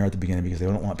bigger than they are at the beginning because they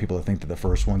don't want people to think they're the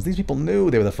first ones. These people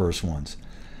knew they were the first ones.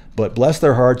 But bless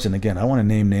their hearts, and again, I don't want to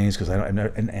name names because I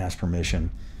didn't ask permission.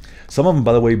 Some of them,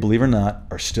 by the way, believe it or not,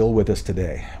 are still with us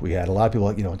today. We had a lot of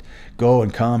people, go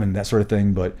and come and that sort of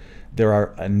thing, but there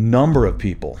are a number of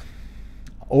people,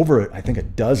 over I think a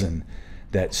dozen,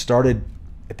 that started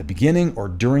at the beginning or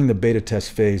during the beta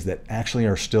test phase that actually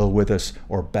are still with us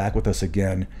or back with us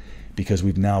again because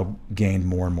we've now gained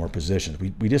more and more positions.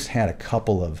 We just had a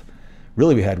couple of,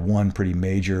 really we had one pretty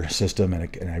major system,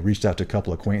 and I reached out to a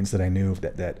couple of acquaintances that I knew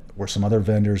that were some other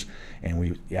vendors, and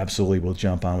we absolutely will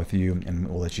jump on with you and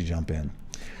we'll let you jump in.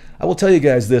 I will tell you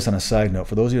guys this on a side note,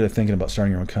 for those of you that are thinking about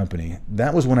starting your own company,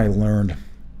 that was when I learned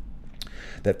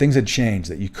that things had changed,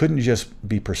 that you couldn't just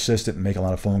be persistent and make a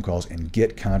lot of phone calls and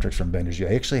get contracts from vendors. You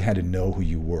actually had to know who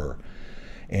you were.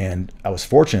 And I was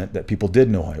fortunate that people did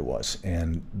know who I was,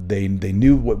 and they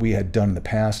knew what we had done in the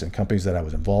past, and companies that I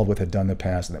was involved with had done in the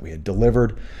past, and that we had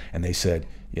delivered, and they said,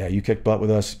 yeah, you kicked butt with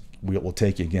us, we'll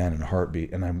take you again in a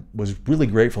heartbeat. And I was really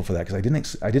grateful for that, because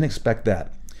I didn't expect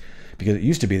that. because it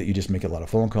used to be that you just make a lot of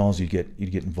phone calls, you'd get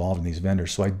involved in these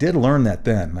vendors. So I did learn that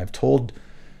then. And I've told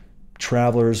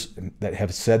travelers that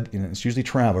have said, it's usually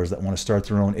travelers that want to start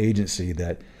their own agency,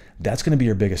 that's going to be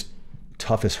your biggest,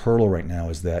 toughest hurdle right now,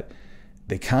 is that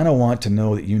they kind of want to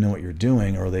know that you know what you're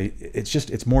doing, or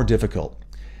it's more difficult.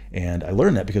 And I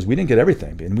learned that because we didn't get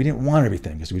everything, and we didn't want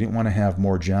everything, because we didn't want to have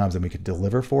more jobs than we could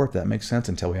deliver for, if that makes sense,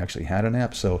 until we actually had an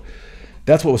app. So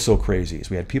that's what was so crazy, is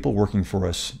we had people working for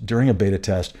us during a beta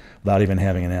test without even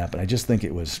having an app. And I just think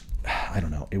it was, I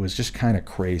don't know, it was just kind of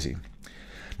crazy.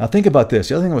 Now think about this.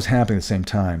 The other thing that was happening at the same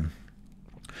time,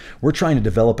 we're trying to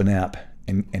develop an app,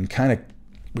 and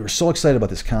we were so excited about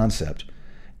this concept.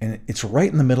 And it's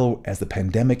right in the middle as the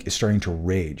pandemic is starting to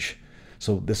rage.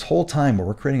 So this whole time where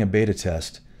we're creating a beta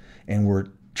test and we're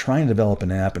trying to develop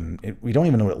an app, and we don't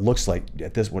even know what it looks like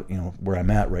at this, where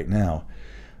I'm at right now.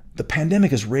 The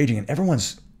pandemic is raging, and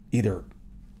everyone's either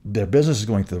their business is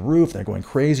going through the roof, they're going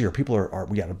crazy, or people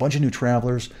we got a bunch of new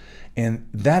travelers. And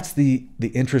that's the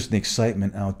interest and the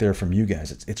excitement out there from you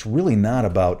guys. It's really not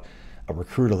about a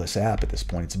recruiterless app at this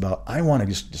point. It's about, I want to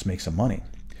just make some money.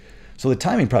 So the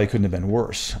timing probably couldn't have been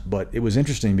worse, but it was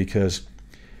interesting because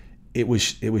it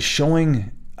was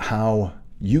showing how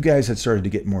you guys had started to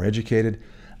get more educated.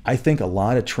 I think a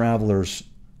lot of travelers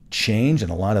changed,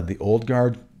 and a lot of the old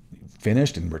guard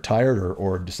finished and retired,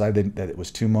 or decided that it was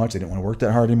too much. They didn't want to work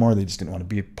that hard anymore. They just didn't want to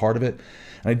be a part of it.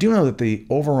 And I do know that the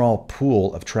overall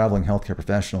pool of traveling healthcare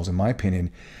professionals, in my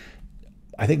opinion,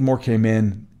 I think more came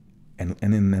in and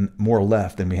then more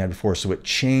left than we had before. So it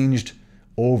changed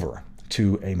over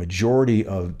to a majority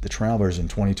of the travelers in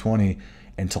 2020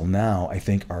 until now, I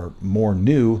think, are more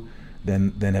new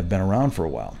than have been around for a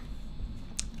while.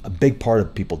 A big part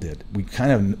of people did. We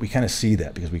kind of see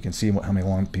that because we can see how many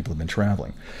long people have been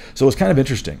traveling. So it was kind of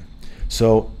interesting.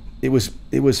 So it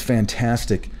was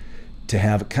fantastic to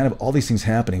have kind of all these things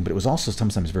happening, but it was also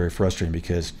sometimes very frustrating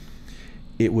because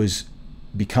it was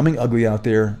becoming ugly out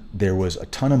there. There was a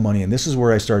ton of money, and this is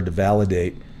where I started to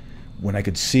validate when I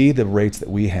could see the rates that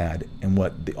we had and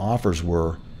what the offers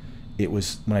were. It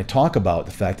was when I talk about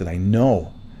the fact that I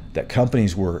know that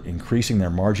companies were increasing their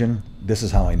margin. This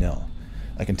is how I know.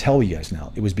 I can tell you guys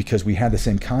now, it was because we had the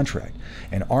same contract,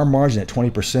 and our margin at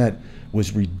 20%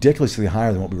 was ridiculously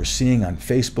higher than what we were seeing on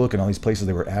Facebook and all these places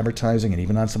they were advertising, and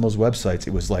even on some of those websites.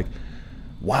 It was like,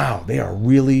 wow, they are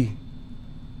really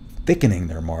thickening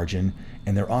their margin,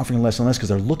 and they're offering less and less because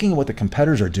they're looking at what the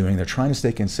competitors are doing. They're trying to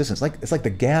stay consistent. It's like the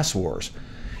gas wars.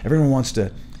 Everyone wants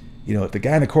to, if the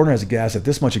guy in the corner has a gas at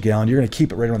this much a gallon, you're going to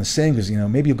keep it right around the same because,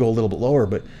 maybe you'll go a little bit lower.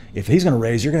 But if he's going to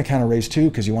raise, you're going to kind of raise too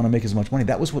because you want to make as much money.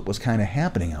 That was what was kind of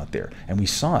happening out there, and we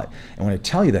saw it. And when I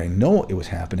tell you that I know it was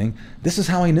happening, this is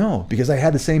how I know, because I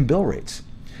had the same bill rates.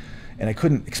 And I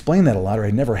couldn't explain that a lot, or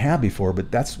I never have before. But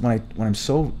that's when I'm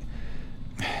so,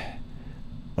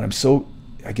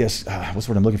 I guess, what's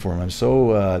the word I'm looking for? When I'm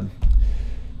so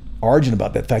argent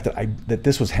about that fact that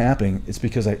this was happening, it's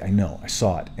because I know, I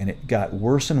saw it, and it got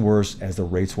worse and worse as the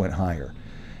rates went higher.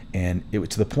 And it was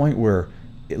to the point where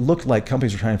it looked like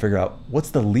companies were trying to figure out what's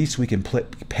the least we can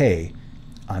pay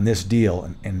on this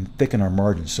deal and thicken our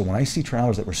margins. So when I see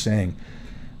travelers that were saying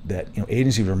that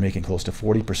agencies were making close to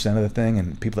 40% of the thing,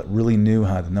 and people that really knew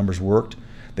how the numbers worked,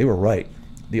 they were right.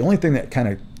 The only thing that kind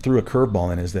of threw a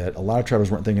curveball in is that a lot of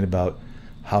travelers weren't thinking about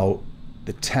how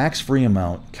the tax-free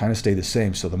amount kind of stayed the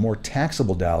same. So the more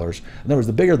taxable dollars, in other words,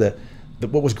 the bigger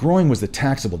what was growing was the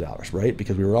taxable dollars, right?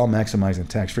 Because we were all maximizing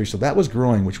tax-free. So that was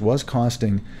growing, which was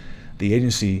costing the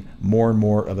agency more and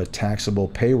more of a taxable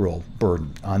payroll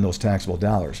burden on those taxable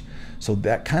dollars. So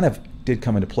that kind of did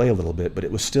come into play a little bit, but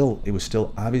it was still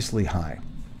obviously high.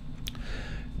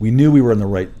 We knew we were in the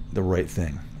right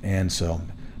thing. And so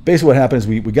basically what happened is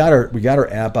we got our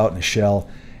app out in a shell.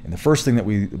 And the first thing that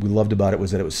we loved about it was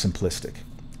that it was simplistic.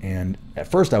 And at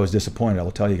first I was disappointed, I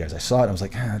will tell you guys. I saw it and I was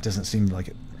like, it doesn't seem like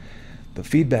it. The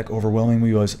feedback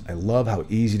overwhelmingly was, I love how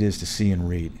easy it is to see and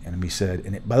read. And we said,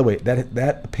 and by the way,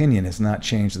 that opinion has not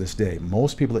changed to this day.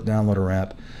 Most people that download our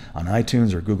app on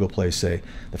iTunes or Google Play say,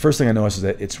 the first thing I noticed is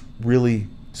that it's really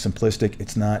simplistic.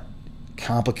 It's not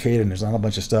complicated and there's not a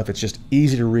bunch of stuff. It's just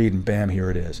easy to read, and bam,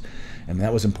 here it is. And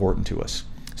that was important to us.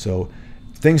 So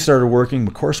things started working.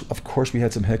 Of course, we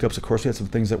had some hiccups. Of course, we had some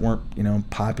things that weren't,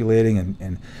 populating,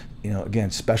 and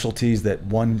again, specialties that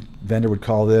one vendor would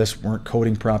call this weren't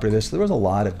coding properly. So there was a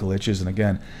lot of glitches. And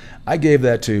again, I gave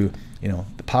that to,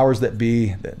 the powers that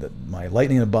be, my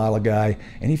lightning in a bottle guy,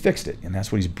 and he fixed it. And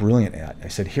that's what he's brilliant at. I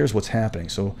said, here's what's happening.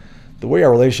 So the way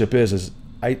our relationship is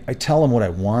I tell him what I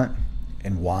want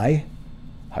and why.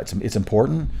 It's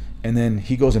important. And then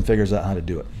he goes and figures out how to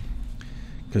do it.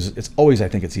 Because it's always, I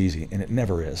think it's easy, and it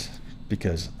never is,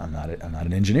 because I'm not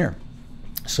an engineer.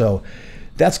 So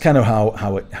that's kind of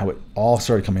how it all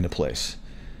started coming into place.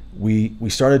 We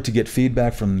started to get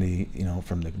feedback from the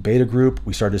beta group.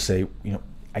 We started to say,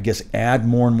 I guess add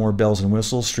more and more bells and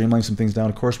whistles, streamline some things down.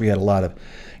 Of course, we had a lot of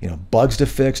bugs to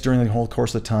fix during the whole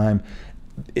course of the time.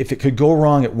 If it could go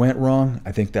wrong, it went wrong.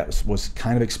 I think that was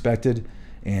kind of expected,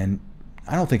 and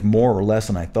I don't think more or less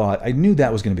than I thought. I knew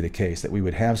that was going to be the case, that we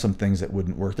would have some things that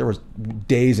wouldn't work. There was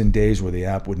days and days where the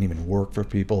app wouldn't even work for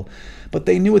people, but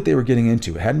they knew what they were getting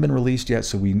into. It hadn't been released yet,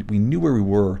 so we knew where we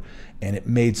were, and it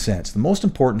made sense. The most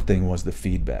important thing was the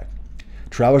feedback.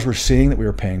 Travelers were seeing that we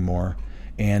were paying more,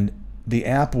 and the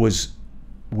app was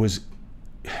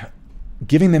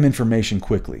giving them information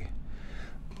quickly.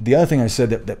 The other thing I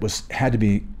said that had to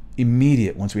be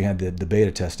immediate once we had the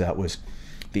beta test out was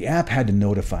the app had to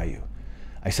notify you.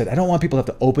 I said, I don't want people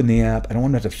to have to open the app. I don't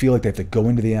want them to have to feel like they have to go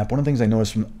into the app. One of the things I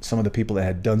noticed from some of the people that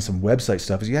had done some website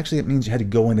stuff is it means you had to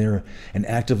go in there and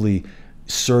actively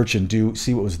search and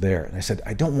see what was there. And I said,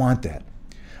 I don't want that.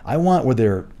 I want where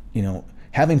they're,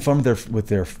 having fun with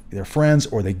their friends,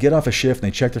 or they get off a shift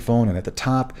and they check their phone, and at the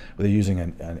top, where they're using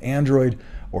an Android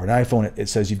or an iPhone, it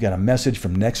says you've got a message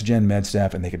from NextGen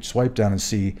MedStaff, and they can swipe down and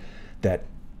see that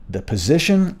the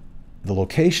position, the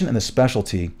location, and the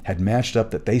specialty had matched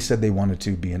up, that they said they wanted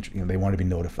to be, they wanted to be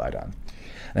notified on.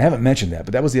 And I haven't mentioned that,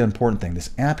 but that was the important thing. This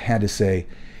app had to say,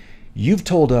 you've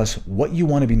told us what you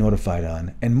want to be notified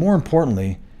on, and more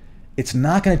importantly, it's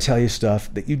not going to tell you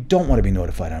stuff that you don't want to be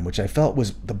notified on, which I felt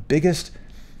was the biggest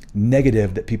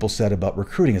negative that people said about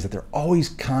recruiting, is that they're always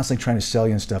constantly trying to sell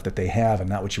you on stuff that they have and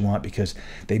not what you want, because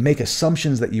they make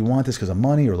assumptions that you want this because of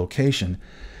money or location.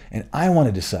 And I want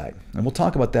to decide, and we'll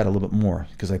talk about that a little bit more,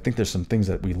 because I think there's some things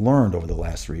that we learned over the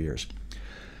last 3 years.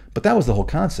 But that was the whole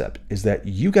concept, is that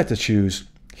you got to choose,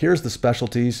 here's the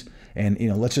specialties, and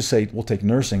let's just say we'll take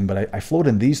nursing, but I float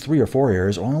in these 3 or 4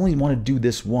 areas, or I only want to do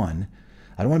this one.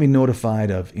 I don't want to be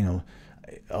notified of,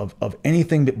 of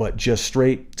anything but just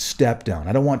straight step down.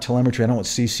 I don't want telemetry. I don't want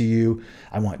CCU.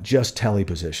 I want just tele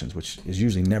positions, which is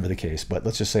usually never the case, but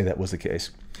let's just say that was the case.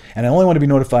 And I only want to be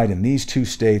notified in these 2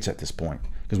 states at this point,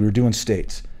 because we were doing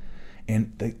states.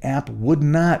 And the app would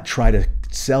not try to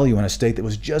sell you in a state that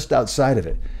was just outside of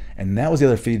it. And that was the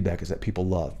other feedback, is that people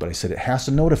love. But I said it has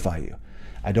to notify you.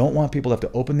 I don't want people to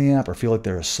have to open the app or feel like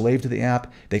they're a slave to the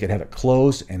app. They could have it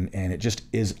closed and it just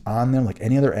is on them like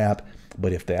any other app.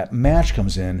 But if that match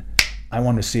comes in, I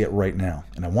want to see it right now.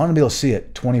 And I want to be able to see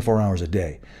it 24 hours a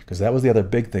day, because that was the other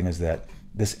big thing, is that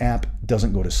this app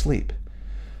doesn't go to sleep.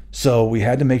 So we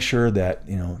had to make sure that,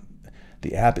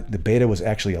 the beta was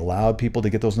actually allowed people to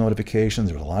get those notifications.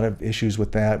 There was a lot of issues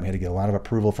with that. We had to get a lot of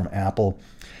approval from Apple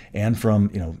and from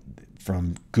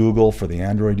Google for the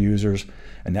Android users.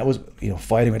 And that was,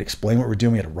 fighting. We had to explain what we're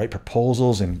doing. We had to write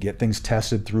proposals and get things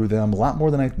tested through them, a lot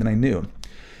more than I knew.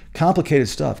 Complicated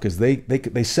stuff, because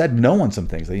they said no on some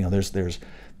things.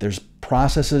 There's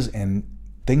processes and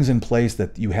things in place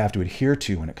that you have to adhere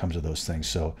to when it comes to those things.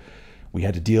 So we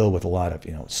had to deal with a lot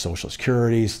of social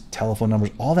securities, telephone numbers,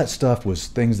 all that stuff was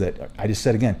things that I just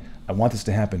said, again, I want this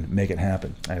to happen, make it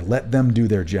happen. I let them do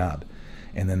their job.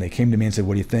 And then they came to me and said,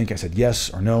 what do you think? I said yes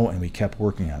or no, and we kept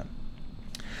working on it.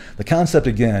 The concept,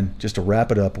 again, just to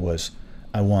wrap it up, was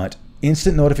I want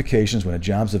instant notifications when a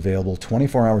job's available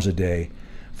 24 hours a day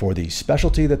for the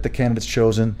specialty that the candidate's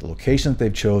chosen, the location that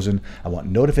they've chosen. I want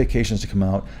notifications to come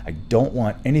out. I don't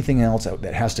want anything else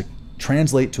that has to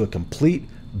translate to a complete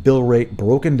bill rate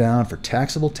broken down for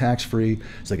taxable, tax-free,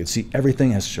 so I could see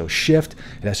everything. It has to show shift.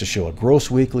 It has to show a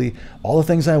gross weekly, all the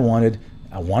things I wanted.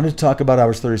 I wanted to talk about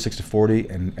hours 36 to 40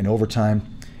 and overtime,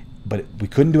 but we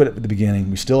couldn't do it at the beginning.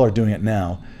 We still are doing it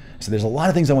now. So there's a lot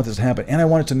of things I want this to happen, and I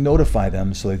want it to notify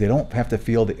them so that they don't have to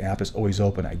feel the app is always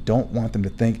open. I don't want them to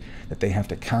think that they have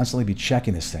to constantly be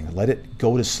checking this thing. Let it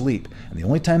go to sleep. And the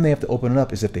only time they have to open it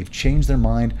up is if they've changed their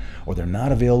mind, or they're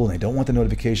not available and they don't want the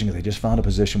notification because they just found a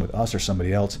position with us or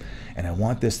somebody else. And I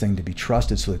want this thing to be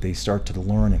trusted so that they start to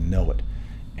learn and know it.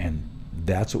 And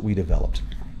that's what we developed.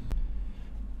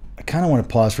 I kind of want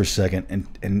to pause for a second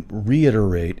and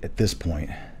reiterate at this point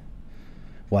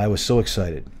why I was so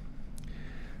excited.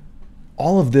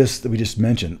 All of this that we just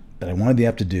mentioned, that I wanted the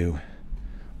app to do,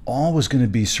 all was going to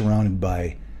be surrounded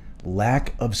by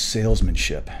lack of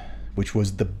salesmanship, which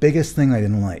was the biggest thing I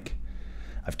didn't like.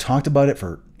 I've talked about it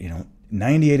for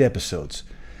 98 episodes.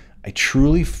 I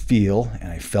truly feel,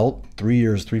 and I felt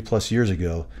 3+ years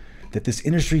ago, that this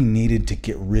industry needed to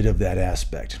get rid of that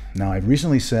aspect. Now, I've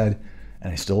recently said,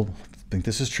 and I still think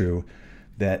this is true,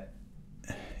 that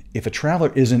if a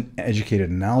traveler isn't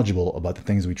educated and knowledgeable about the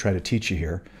things we try to teach you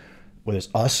here, whether it's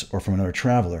us or from another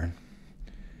traveler,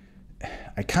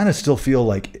 I kind of still feel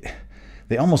like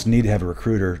they almost need to have a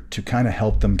recruiter to kind of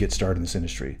help them get started in this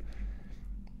industry.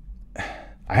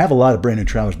 I have a lot of brand new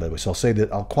travelers, by the way, so I'll say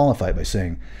that I'll qualify it by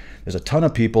saying there's a ton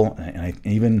of people, and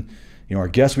even our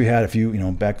guests we had a few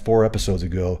back 4 episodes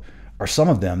ago are some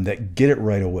of them that get it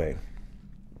right away.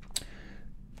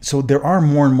 So there are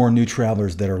more and more new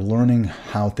travelers that are learning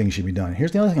how things should be done.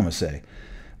 Here's the other thing I'm going to say.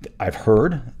 I've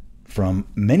heard from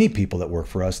many people that work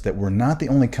for us that we're not the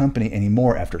only company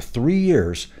anymore after 3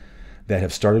 years that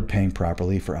have started paying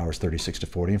properly for hours 36 to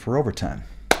 40 and for overtime.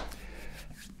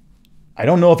 I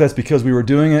don't know if that's because we were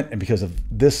doing it and because of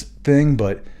this thing,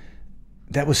 but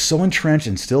that was so entrenched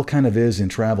and still kind of is in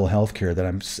travel healthcare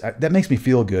that makes me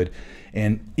feel good.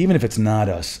 And even if it's not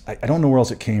us, I don't know where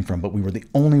else it came from, but we were the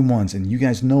only ones, and you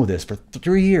guys know this, for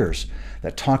 3 years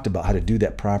that talked about how to do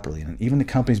that properly, and even the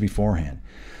companies beforehand.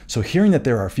 So hearing that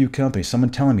there are a few companies, someone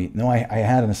telling me, no, I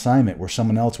had an assignment where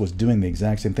someone else was doing the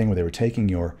exact same thing, where they were taking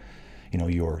your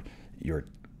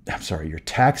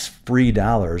tax-free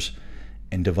dollars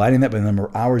and dividing that by the number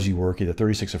of hours you work, either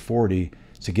 36 or 40,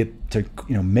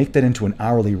 to make that into an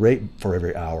hourly rate for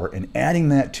every hour, and adding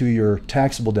that to your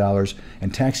taxable dollars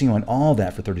and taxing on all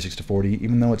that for 36 to 40,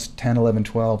 even though it's 10, 11,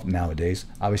 12 nowadays,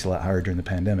 obviously a lot higher during the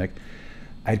pandemic.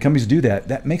 I had companies do that.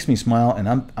 That makes me smile, and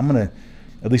I'm going to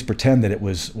at least pretend that it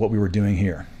was what we were doing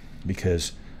here,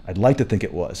 because I'd like to think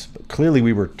it was. But clearly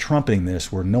we were trumpeting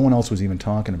this where no one else was even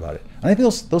talking about it. And I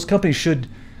think those companies should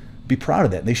be proud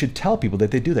of that. They should tell people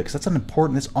that they do that, because that's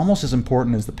important. It's almost as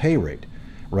important as the pay rate,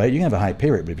 right? You can have a high pay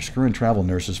rate, but if you're screwing travel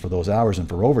nurses for those hours and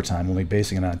for overtime, only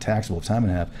basing it on taxable time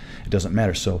and a half, it doesn't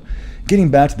matter. So getting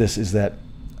back to this is that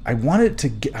I wanted to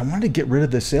get rid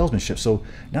of the salesmanship. So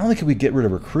not only could we get rid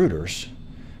of recruiters,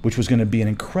 which was going to be an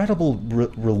incredible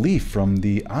relief from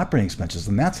the operating expenses,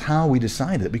 and that's how we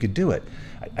decided that we could do it.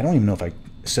 I don't even know if I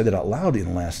said it out loud in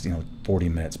the last 40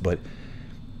 minutes, but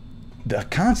the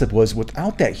concept was,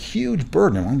 without that huge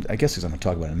burden, and I guess I'm going to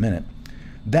talk about it in a minute,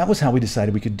 that was how we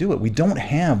decided we could do it. We don't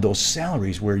have those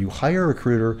salaries where you hire a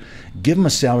recruiter, give them a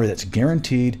salary that's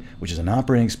guaranteed, which is an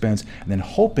operating expense, and then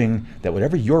hoping that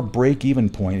whatever your break-even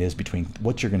point is between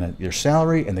what your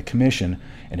salary and the commission,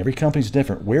 and every company's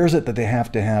different, where is it that they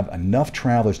have to have enough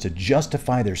travelers to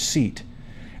justify their seat?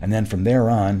 And then from there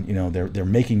on, they're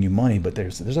making you money, but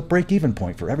there's a break-even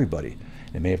point for everybody.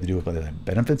 It may have to do with whether they have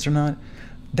benefits or not.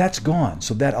 That's gone.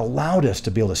 So that allowed us to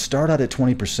be able to start out at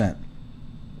 20%.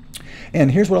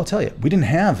 And here's what I'll tell you. We didn't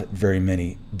have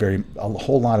a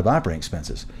whole lot of operating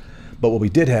expenses. But what we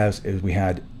did have is we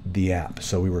had the app.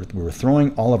 So we were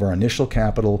throwing all of our initial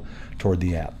capital toward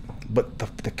the app. But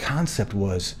the concept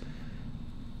was,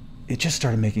 it just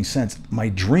started making sense. My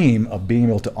dream of being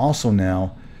able to also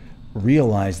now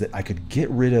realize that I could get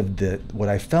rid of what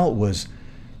I felt was,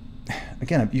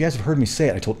 again, you guys have heard me say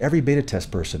it. I told every beta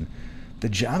test person, the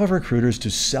job of recruiters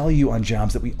to sell you on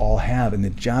jobs that we all have, and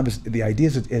the idea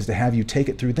is to have you take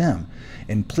it through them.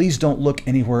 And please don't look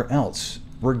anywhere else,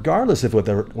 regardless of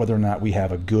whether or not we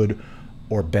have a good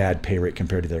or bad pay rate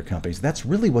compared to their companies. That's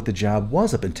really what the job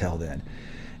was up until then.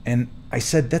 And I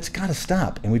said, that's got to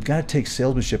stop, and we've got to take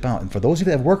salesmanship out. And for those of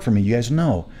you that have worked for me, you guys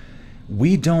know,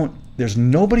 there's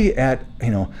nobody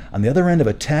on the other end of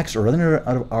a text or on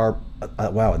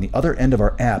the other end of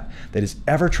our app that is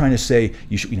ever trying to say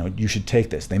you should take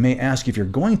this. They may ask if you're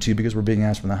going to, because we're being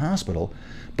asked from the hospital,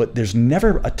 but there's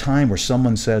never a time where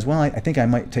someone says, well, I think I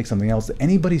might take something else. That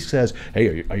anybody says,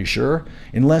 hey, are you sure?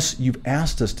 Unless you've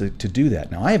asked us to do that.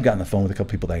 Now, I have gotten on the phone with a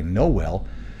couple people that I know well,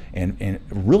 and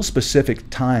real specific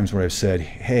times where I've said,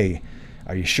 hey,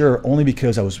 are you sure? Only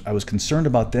because I was concerned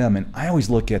about them. And I always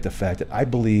look at the fact that I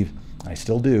believe, I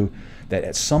still do, that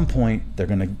at some point they're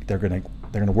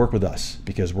gonna work with us,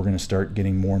 because we're gonna start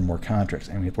getting more and more contracts.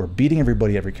 I mean, if we're beating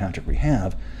every contract we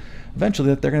have,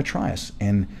 eventually they're gonna try us.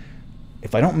 And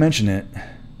if I don't mention it,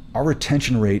 our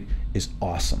retention rate is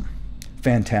awesome,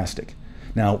 fantastic.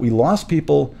 Now, we lost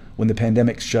people when the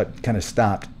pandemic kind of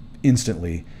stopped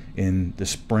instantly in the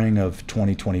spring of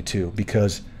 2022,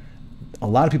 because a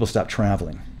lot of people stopped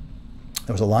traveling.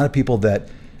 There was a lot of people that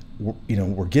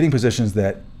were getting positions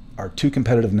that are too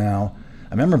competitive now.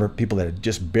 I remember people that had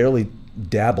just barely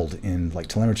dabbled in like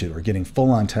telemetry that were getting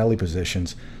full-on tele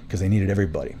positions because they needed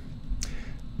everybody.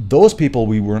 Those people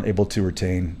we weren't able to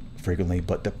retain frequently,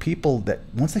 but the people that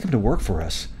once they come to work for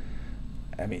us,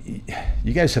 I mean,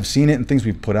 you guys have seen it in things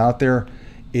we've put out there.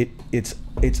 It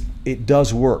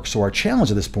does work. So our challenge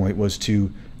at this point was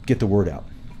to get the word out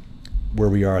where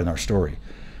we are in our story.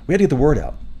 We had to get the word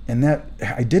out, and that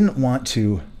I didn't want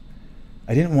to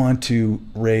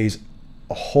raise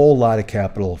a whole lot of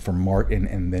capital for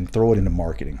and then throw it into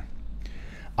marketing.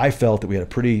 I felt that we had a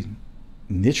pretty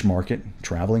niche market,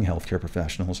 traveling healthcare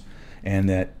professionals, and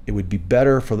that it would be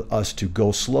better for us to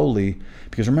go slowly,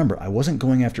 because remember, I wasn't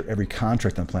going after every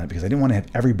contract on the planet because I didn't want to have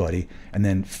everybody and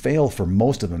then fail for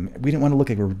most of them. We didn't want to look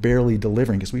like we were barely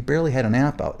delivering because we barely had an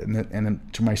app out, and then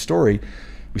to my story,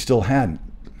 we still hadn't.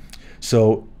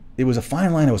 So it was a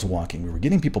fine line I was walking. We were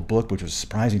getting people booked, which was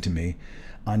surprising to me,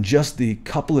 on just the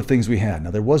couple of things we had.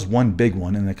 Now, there was one big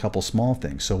one and a couple small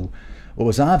things. So what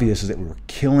was obvious is that we were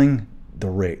killing the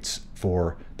rates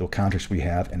for the contracts we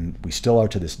have, and we still are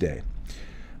to this day.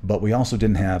 But we also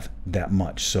didn't have that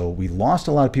much. So we lost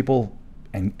a lot of people,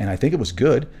 and I think it was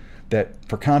good that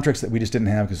for contracts that we just didn't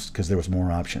have because there was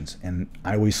more options. And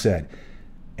I always said,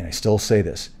 and I still say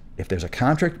this, if there's a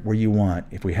contract where you want,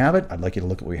 if we have it, I'd like you to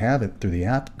look at what we have through the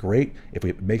app, great. If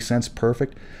it makes sense,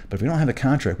 perfect. But if we don't have the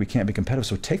contract, we can't be competitive.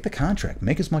 So take the contract,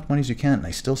 make as much money as you can. And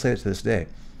I still say it to this day.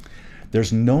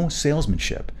 There's no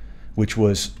salesmanship, which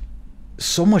was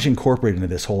so much incorporated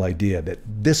into this whole idea that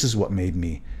this is what made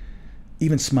me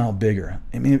even smile bigger.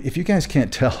 I mean, if you guys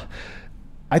can't tell,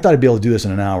 I thought I'd be able to do this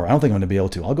in an hour. I don't think I'm going to be able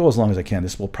to. I'll go as long as I can.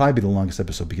 This will probably be the longest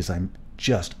episode because I'm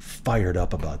just fired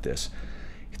up about this.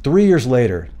 3 years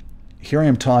later, here I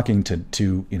am talking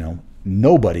to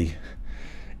nobody,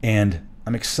 and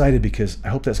I'm excited because I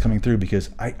hope that's coming through, because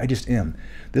I just am.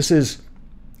 This is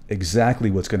exactly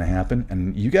what's going to happen,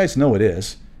 and you guys know it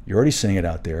is. You're already seeing it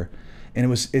out there.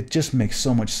 And it just makes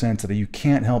so much sense that you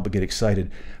can't help but get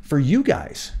excited for you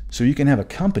guys. So you can have a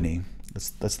company.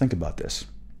 Let's think about this.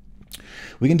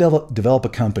 We can develop a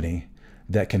company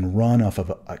that can run off of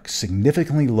a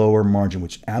significantly lower margin,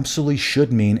 which absolutely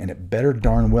should mean, and it better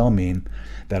darn well mean,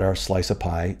 that our slice of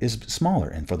pie is smaller.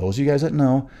 And for those of you guys that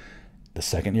know, the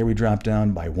second year we dropped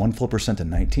down by 1 full percent to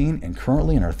 19, and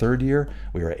currently in our third year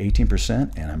we are at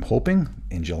 18%. And I'm hoping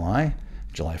in July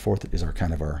 4th is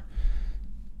our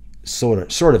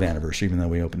sort of anniversary, even though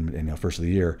we opened first of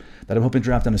the year, that I'm hoping to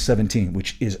drop down to 17,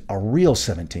 which is a real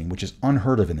 17, which is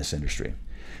unheard of in this industry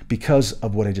because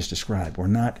of what I just described. We're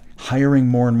not hiring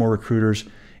more and more recruiters,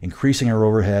 increasing our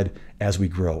overhead as we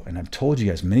grow. And I've told you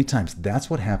guys many times, that's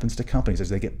what happens to companies. As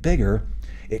they get bigger,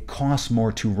 it costs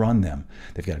more to run them.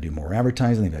 They've got to do more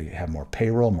advertising, they've got to have more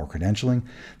payroll, more credentialing.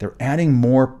 They're adding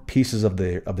more pieces of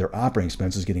their operating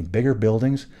expenses, getting bigger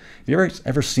buildings. Have you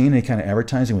ever seen any kind of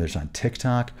advertising, whether it's on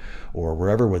TikTok or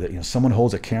wherever, where someone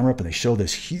holds a camera up and they show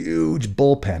this huge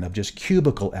bullpen of just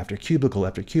cubicle after cubicle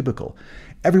after cubicle?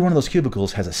 Every one of those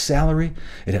cubicles has a salary,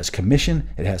 it has commission,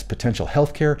 it has potential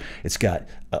health care, it's got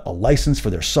a license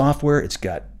for their software, it's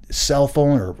got cell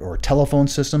phone or telephone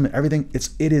system, everything.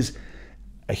 It is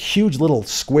a huge little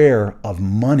square of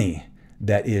money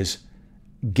that is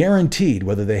guaranteed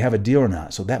whether they have a deal or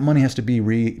not. So that money has to be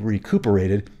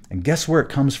recuperated, and guess where it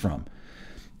comes from?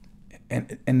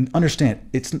 And understand,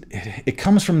 it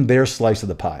comes from their slice of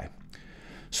the pie.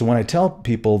 So when I tell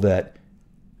people that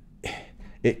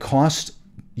it costs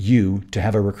you to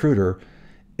have a recruiter,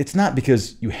 it's not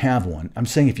because you have one. I'm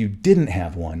saying if you didn't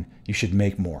have one, you should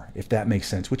make more, if that makes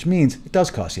sense, which means it does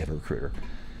cost you to have a recruiter.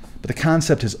 But the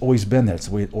concept has always been that. It's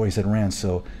the way it always had ran.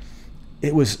 So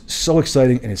it was so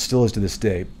exciting, and it still is to this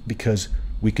day, because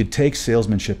we could take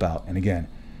salesmanship out. And again,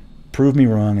 prove me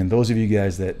wrong. And those of you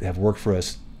guys that have worked for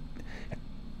us,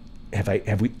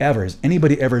 has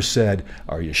anybody ever said,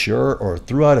 "Are you sure?" or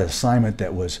threw out an assignment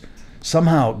that was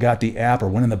somehow got the app or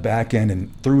went in the back end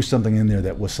and threw something in there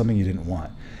that was something you didn't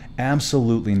want?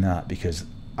 Absolutely not, because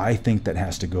I think that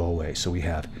has to go away. So we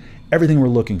have everything we're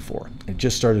looking for. It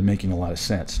just started making a lot of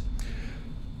sense.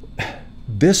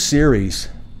 This series,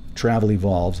 Travel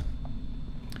Evolved,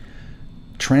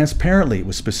 transparently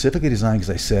was specifically designed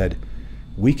because I said,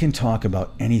 we can talk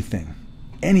about anything,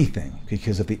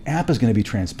 because if the app is going to be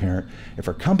transparent, if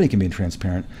our company can be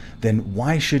transparent, then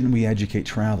why shouldn't we educate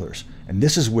travelers? And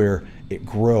this is where it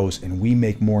grows and we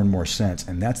make more and more sense,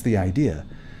 and that's the idea.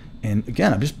 And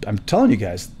again, I'm telling you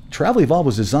guys, Travel Evolved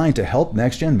was designed to help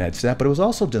NextGen MedStaff, but it was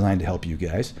also designed to help you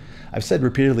guys. I've said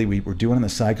repeatedly we were doing it on the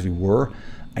side because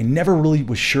I never really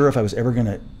was sure if I was ever going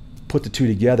to put the two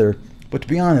together, but to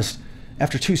be honest,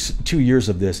 after two years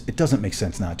of this, it doesn't make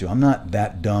sense not to. I'm not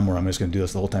that dumb where I'm just going to do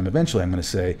this the whole time. Eventually, I'm going to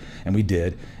say, and we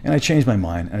did, and I changed my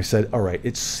mind, and I said, all right,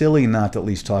 it's silly not to at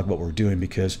least talk about what we're doing,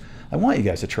 because I want you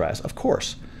guys to try us, of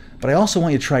course. But I also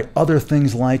want you to try other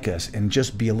things like us and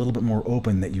just be a little bit more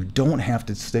open, that you don't have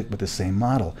to stick with the same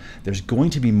model. There's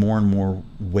going to be more and more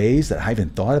ways that I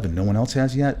haven't thought of and no one else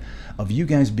has yet, of you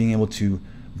guys being able to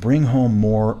bring home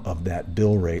more of that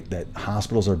bill rate that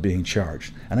hospitals are being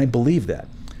charged. And I believe that.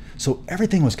 So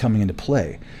everything was coming into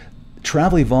play.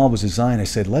 Travel Evolved was designed, I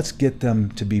said, let's get them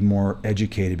to be more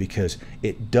educated, because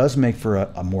it does make for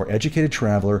a more educated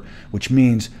traveler, which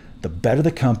means the better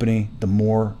the company, the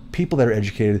more people that are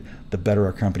educated, the better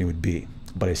our company would be.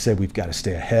 But I said we've got to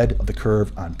stay ahead of the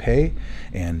curve on pay,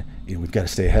 and we've got to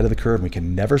stay ahead of the curve. We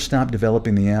can never stop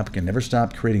developing the app. We can never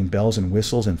stop creating bells and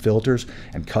whistles and filters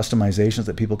and customizations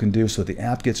that people can do so that the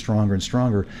app gets stronger and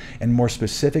stronger and more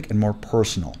specific and more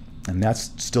personal. And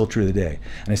that's still true today.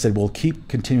 And I said we'll keep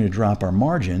continuing to drop our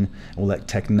margin, and we'll let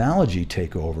technology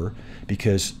take over,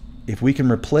 because if we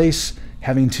can replace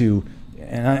having to,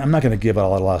 and I'm not going to give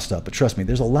out a lot of stuff, but trust me,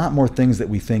 there's a lot more things that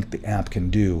we think the app can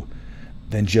do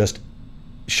than just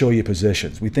show you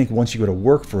positions. We think once you go to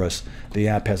work for us, the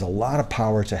app has a lot of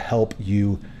power to help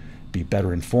you be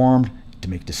better informed, to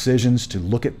make decisions, to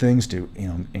look at things, to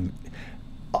and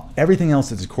everything else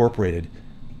that's incorporated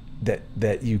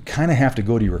that you kind of have to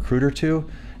go to your recruiter to.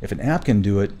 If an app can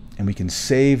do it and we can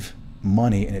save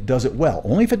money and it does it well,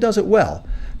 only if it does it well,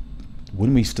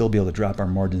 wouldn't we still be able to drop our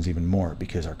margins even more,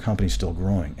 because our company's still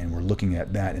growing and we're looking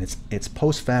at that, and it's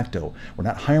post facto. We're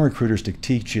not hiring recruiters to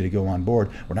teach you to go on board.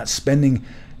 We're not spending,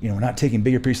 we're not taking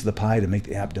bigger piece of the pie to make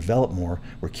the app develop more.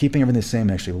 We're keeping everything the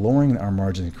same, actually lowering our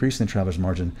margin, increasing the traveler's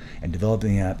margin, and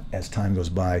developing the app as time goes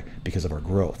by because of our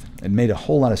growth. It made a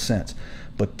whole lot of sense.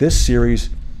 But this series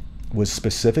was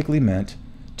specifically meant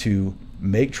to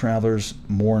make travelers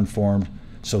more informed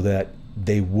so that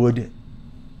they would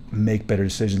make better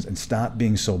decisions and stop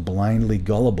being so blindly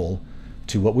gullible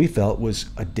to what we felt was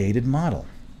a dated model.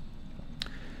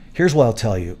 Here's what I'll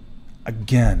tell you.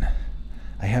 Again,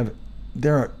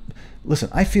 listen,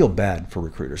 I feel bad for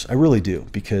recruiters. I really do,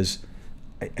 because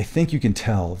I think you can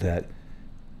tell that,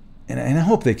 and I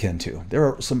hope they can too. There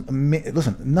are some,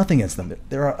 listen, nothing against them.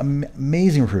 There are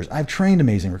amazing recruiters. I've trained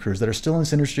amazing recruiters that are still in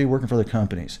this industry working for other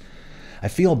companies. I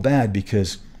feel bad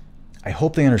because I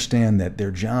hope they understand that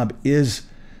their job is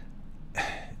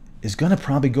going to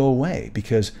probably go away,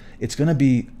 because it's going to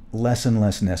be less and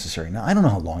less necessary. Now, I don't know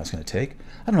how long it's going to take.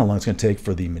 I don't know how long it's going to take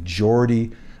for the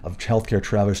majority of healthcare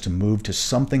travelers to move to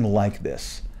something like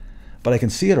this, but I can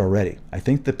see it already. I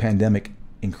think the pandemic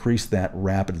increased that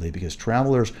rapidly because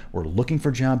travelers were looking for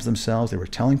jobs themselves. They were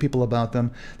telling people about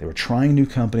them. They were trying new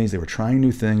companies. They were trying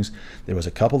new things. There was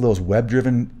a couple of those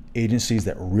web-driven agencies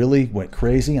that really went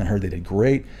crazy, and I heard they did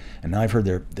great. And now I've heard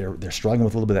they're struggling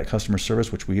with a little bit of that customer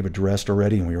service, which we've addressed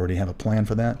already, and we already have a plan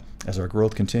for that as our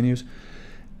growth continues.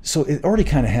 So it already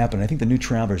kind of happened. I think the new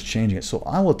traveler is changing it. So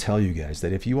I will tell you guys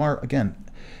that if you're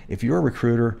a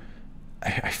recruiter,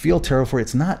 I feel terrible for you.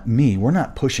 It's not me. We're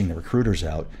not pushing the recruiters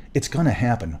out. It's going to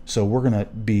happen. So we're going to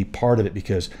be part of it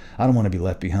because I don't want to be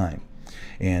left behind.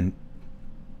 And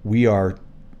we are,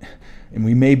 and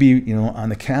we may be, on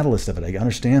the catalyst of it. I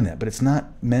understand that, but it's not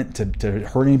meant to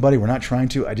hurt anybody. We're not trying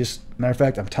to. Matter of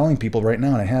fact, I'm telling people right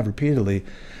now, and I have repeatedly,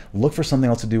 look for something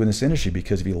else to do in this industry,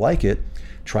 because if you like it,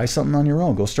 try something on your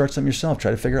own. Go start something yourself.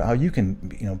 Try to figure out how you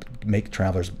can, make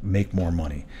travelers make more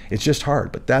money. It's just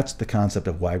hard, but that's the concept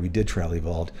of why we did Travel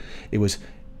Evolved. It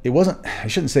wasn't, I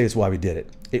shouldn't say it's why we did it.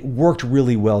 It worked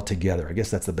really well together. I guess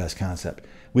that's the best concept.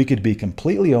 We could be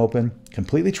completely open,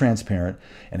 completely transparent.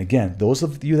 And again, those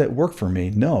of you that work for me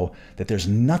know that there's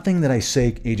nothing that I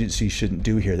say agencies shouldn't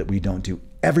do here that we don't do.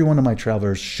 Every one of my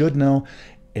travelers should know.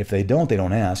 If they don't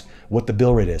ask what the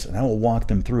bill rate is, and I will walk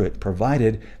them through it,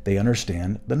 provided they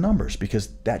understand the numbers, because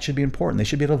that should be important. They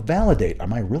should be able to validate,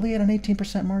 am I really at an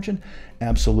 18% margin?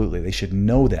 Absolutely, they should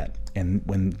know that. And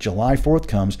when July 4th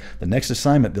comes, the next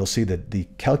assignment, they'll see that the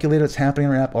calculator that's happening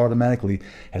in our app automatically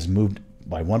has moved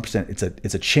by 1%.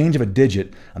 It's a change of a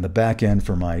digit on the back end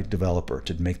for my developer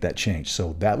to make that change.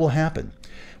 So that will happen.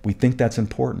 We think that's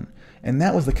important. And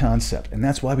that was the concept. And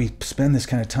that's why we spend this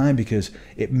kind of time, because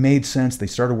it made sense. They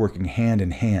started working hand in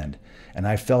hand. And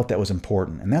I felt that was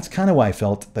important. And that's kind of why I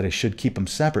felt that I should keep them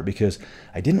separate, because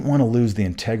I didn't want to lose the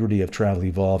integrity of Travel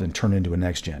Evolved and turn it into a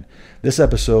NextGen. This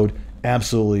episode,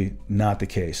 absolutely not the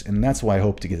case. And that's why I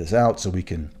hope to get this out so we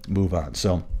can move on.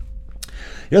 So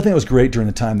the other thing that was great during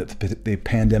the time that the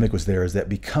pandemic was there is that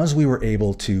because we were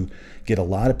able to get a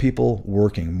lot of people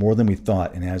working more than we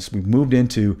thought, and as we moved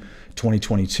into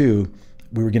 2022,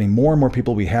 we were getting more and more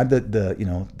people. We had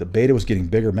the beta was getting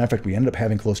bigger. Matter of fact, we ended up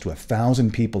having close to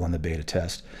 1,000 people on the beta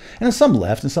test, and then some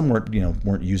left and some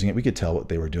weren't using it. We could tell what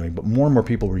they were doing, but more and more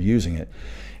people were using it.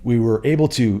 We were able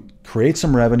to create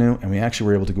some revenue, and we actually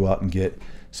were able to go out and get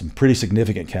some pretty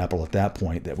significant capital at that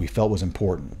point that we felt was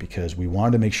important, because we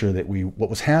wanted to make sure that what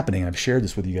was happening, and I've shared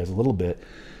this with you guys a little bit,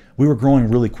 we were growing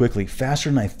really quickly, faster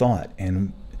than I thought.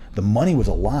 And the money was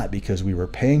a lot because we were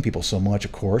paying people so much,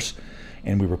 of course,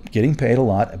 and we were getting paid a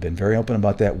lot. I've been very open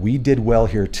about that. We did well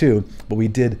here too, but we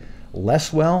did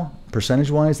less well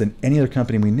percentage-wise than any other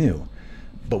company we knew.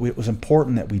 But it was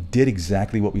important that we did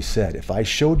exactly what we said. If I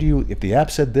showed you, if the app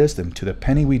said this, then to the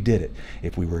penny we did it.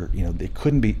 If we were, there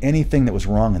couldn't be anything that was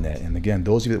wrong in that. And again,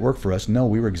 those of you that work for us know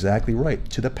we were exactly right,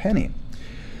 to the penny.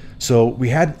 So we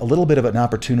had a little bit of an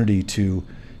opportunity to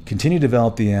continue to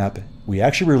develop the app. We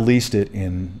actually released it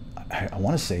in, I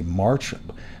want to say March.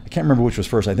 I can't remember which was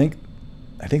first. I think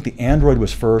the Android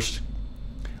was first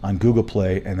on Google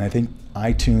Play, and I think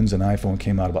iTunes and iPhone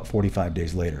came out about 45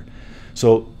 days later.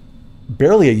 So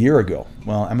barely a year ago.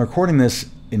 Well, I'm recording this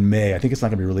in May. I think it's not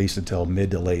going to be released until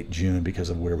mid to late June because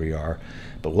of where we are,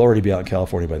 but we'll already be out in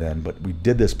California by then. But we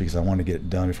did this because I wanted to get it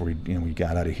done before we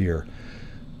got out of here.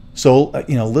 So a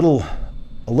little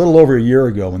over a year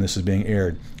ago when this is being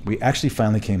aired, we actually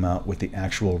finally came out with the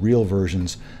actual real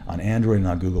versions on Android and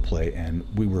on Google Play, and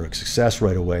we were a success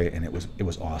right away, and it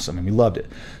was awesome, and we loved it.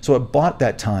 So it bought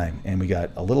that time, and we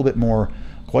got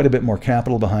quite a bit more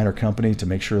capital behind our company to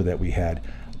make sure that we had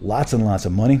lots and lots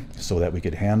of money so that we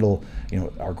could handle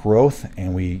our growth,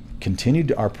 and we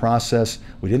continued our process.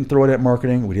 We didn't throw it at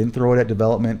marketing, we didn't throw it at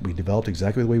development. We developed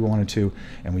exactly the way we wanted to,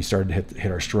 and we started to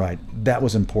hit our stride. That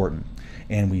was important,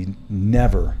 and we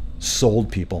never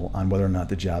sold people on whether or not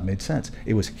the job made sense.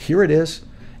 It was, here it is,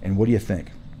 and what do you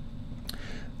think?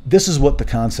 This is what the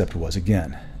concept was.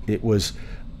 Again, it was,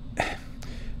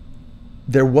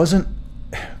 there wasn't,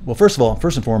 well, first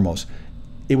and foremost,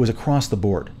 it was across the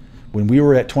board. When we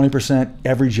were at 20%,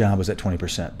 every job was at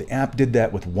 20%. The app did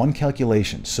that with one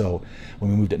calculation. So when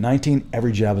we moved at 19,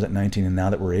 every job was at 19, and now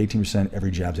that we're at 18%,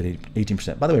 every job's at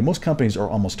 18%. By the way, most companies are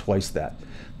almost twice that,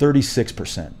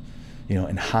 36%,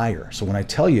 and higher. So when I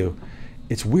tell you,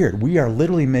 it's weird. We are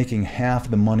literally making half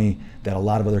the money that a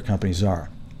lot of other companies are.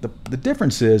 The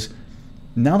difference is,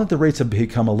 now that the rates have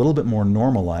become a little bit more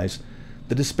normalized,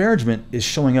 the disparagement is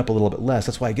showing up a little bit less.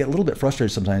 That's why I get a little bit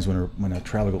frustrated sometimes when a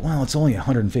traveler goes, well, it's only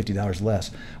 $150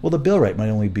 less. Well, the bill rate might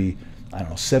only be, I don't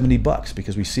know, $70,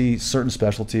 because we see certain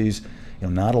specialties,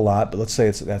 not a lot, but let's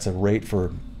say that's a rate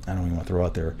for, I don't even want to throw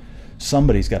out there,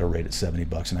 somebody's got a rate at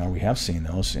 $70 an hour. We have seen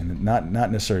those, and not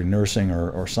necessarily nursing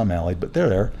or some allied, but they're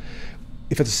there.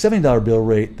 If it's a $70 bill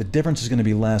rate, the difference is going to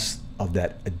be less of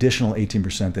that additional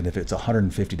 18% than if it's a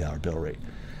 $150 bill rate.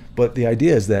 But the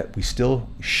idea is that we still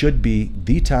should be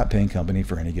the top paying company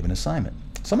for any given assignment.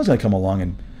 Someone's going to come along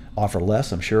and offer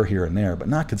less, I'm sure, here and there, but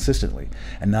not consistently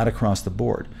and not across the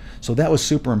board. So that was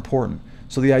super important.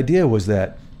 So the idea was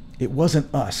that it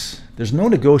wasn't us. There's no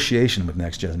negotiation with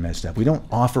NextGen MedStaff. We don't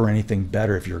offer anything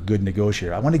better if you're a good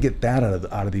negotiator. I want to get that out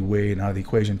of the way and out of the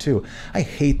equation too. I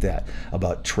hate that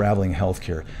about traveling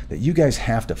healthcare, that you guys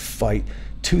have to fight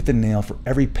tooth and nail for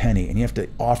every penny, and you have to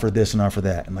offer this and offer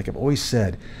that. And like I've always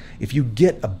said, if you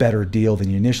get a better deal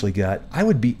than you initially got, I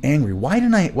would be angry. Why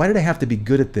did I have to be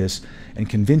good at this and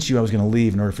convince you I was going to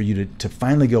leave in order for you to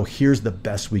finally go, here's the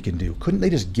best we can do? Couldn't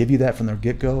they just give you that from the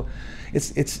get-go?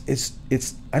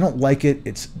 I don't like it.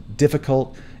 It's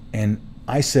difficult. And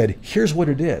I said, here's what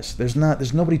it is. There's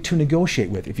nobody to negotiate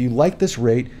with. If you like this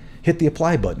rate, hit the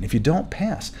apply button. If you don't,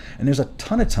 pass. And there's a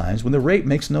ton of times when the rate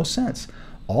makes no sense.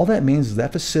 All that means is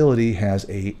that facility has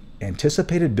a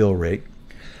anticipated bill rate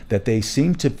that they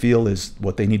seem to feel is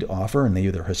what they need to offer, and they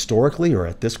either historically or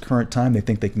at this current time they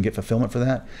think they can get fulfillment for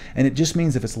that. And it just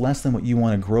means if it's less than what you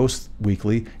want to gross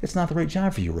weekly, it's not the right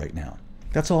job for you right now.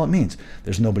 That's all it means.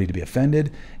 There's nobody to be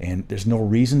offended, and there's no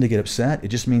reason to get upset. It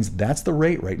just means that's the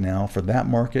rate right now for that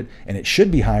market, and it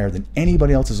should be higher than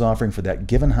anybody else is offering for that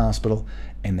given hospital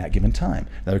and that given time.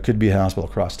 Now, there could be a hospital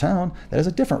across town that has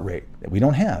a different rate that we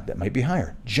don't have that might be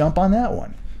higher. Jump on that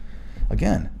one.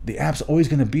 Again, the app's always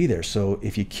going to be there, so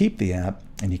if you keep the app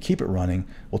and you keep it running,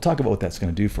 we'll talk about what that's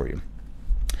going to do for you.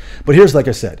 But here's, like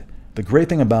I said, the great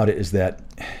thing about it is that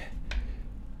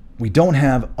we don't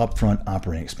have upfront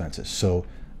operating expenses. So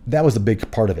that was the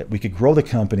big part of it. We could grow the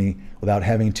company without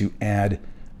having to add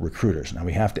recruiters. Now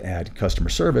we have to add customer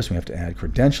service, we have to add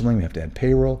credentialing, we have to add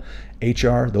payroll,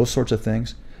 HR, those sorts of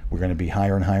things. We're going to be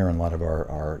higher and higher in a lot of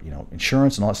our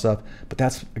insurance and all that stuff. But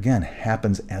that's, again,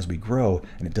 happens as we grow,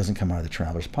 and it doesn't come out of the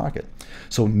traveler's pocket.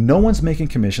 So no one's making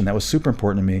commission. That was super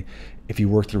important to me if you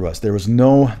work through us. There's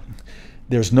no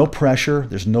pressure.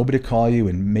 There's nobody to call you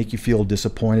and make you feel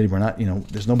disappointed. We're not,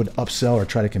 there's nobody to upsell or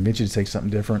try to convince you to take something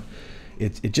different.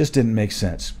 It just didn't make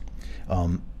sense.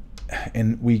 I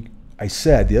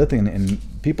said, the other thing,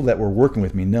 and people that were working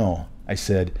with me know, I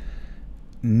said,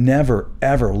 never,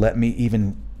 ever let me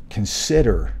even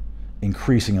consider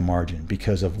increasing a margin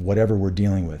because of whatever we're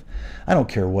dealing with. I don't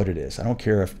care what it is. I don't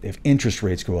care if interest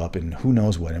rates go up and who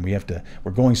knows what, and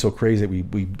we're going so crazy that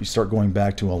we start going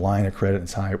back to a line of credit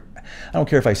that's higher. I don't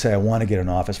care if I say I want to get an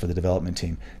office for the development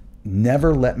team.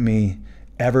 Never let me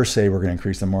ever say we're going to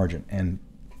increase the margin. And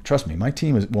Trust me, my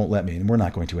team won't let me, and we're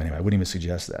not going to anyway. I wouldn't even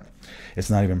suggest that. It's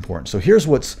not even important. So here's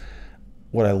what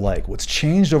I like. What's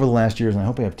changed over the last years, and I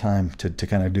hope I have time to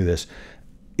kind of do this,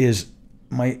 is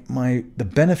the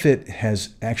benefit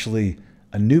has actually,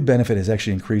 a new benefit has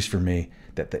actually increased for me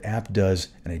that the app does,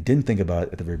 and I didn't think about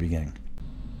it at the very beginning.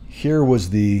 Here was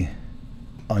the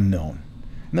unknown.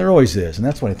 And there always is, and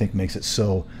that's what I think makes it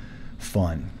so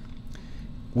fun.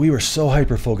 We were so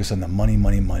hyper-focused on the money,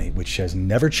 money, money, which has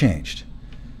never changed.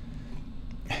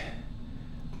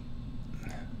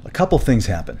 A couple things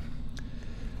happened.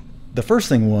 The first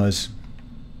thing was,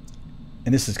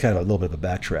 and this is kind of a little bit of a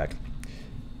backtrack,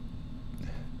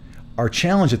 our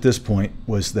challenge at this point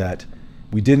was that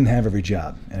we didn't have every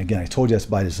job. And again, I told you that's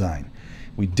by design.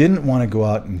 We didn't want to go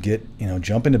out and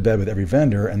jump into bed with every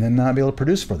vendor and then not be able to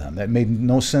produce for them. That made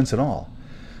no sense at all.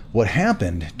 What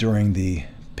happened during the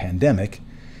pandemic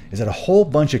is that a whole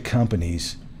bunch of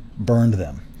companies burned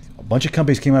them. A bunch of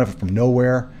companies came out of it from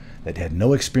nowhere that had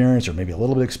no experience, or maybe a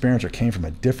little bit of experience, or came from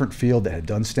a different field that had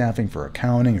done staffing for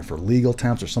accounting or for legal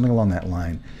temps or something along that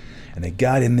line. And they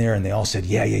got in there and they all said,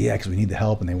 yeah, because we need the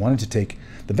help. And the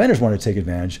vendors wanted to take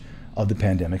advantage of the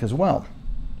pandemic as well.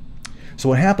 So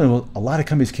what happened was a lot of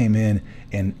companies came in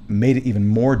and made it even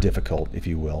more difficult, if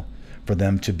you will, for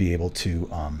them to be able to,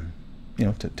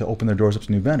 to open their doors up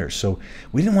to new vendors. So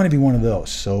we didn't want to be one of those.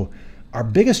 So our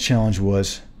biggest challenge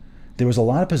was there was a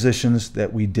lot of positions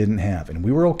that we didn't have, and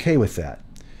we were okay with that.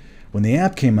 When the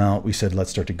app came out, we said, let's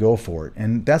start to go for it.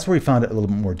 And that's where we found it a little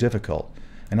bit more difficult.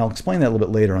 And I'll explain that a little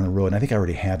bit later on the road. And I think I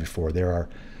already have before.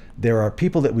 There are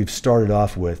people that we've started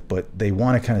off with, but they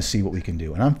want to kind of see what we can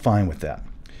do. And I'm fine with that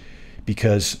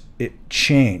because it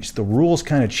changed. The rules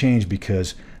kind of changed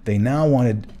because they now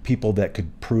wanted people that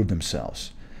could prove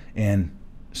themselves. And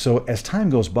so as time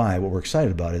goes by, what we're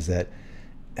excited about is that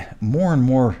more and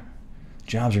more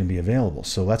jobs are going to be available.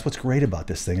 So that's what's great about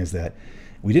this thing, is that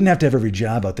we didn't have to have every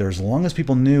job out there, as long as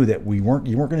people knew that you weren't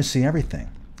going to see everything.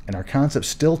 And our concept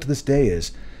still to this day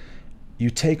is you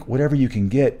take whatever you can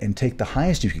get and take the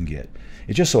highest you can get.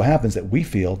 It just so happens that we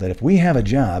feel that if we have a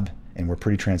job, and we're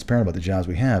pretty transparent about the jobs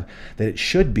we have, that it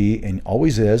should be, and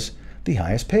always is, the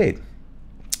highest paid,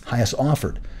 highest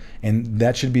offered. And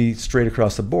that should be straight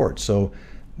across the board. So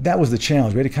that was the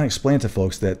challenge. We had to kind of explain to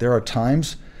folks that there are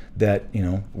times that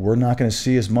we're not going to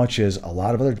see as much as a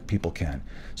lot of other people can.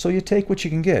 So you take what you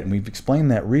can get, and we've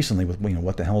explained that recently with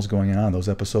what the hell is going on, those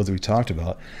episodes that we talked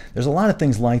about. There's a lot of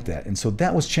things like that, and so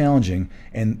that was challenging,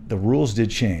 and the rules did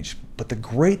change. But the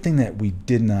great thing that we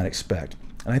did not expect,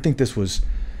 and I think this was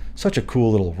such a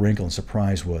cool little wrinkle and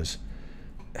surprise, was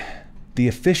the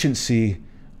efficiency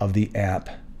of the app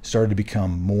started to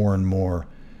become more and more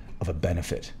of a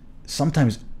benefit.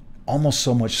 Sometimes almost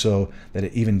so much so that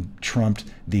it even trumped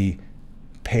the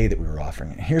pay that we were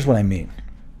offering. And here's what I mean.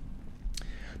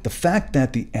 The fact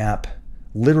that the app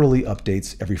literally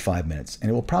updates every 5 minutes, and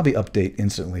it will probably update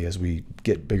instantly as we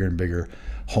get bigger and bigger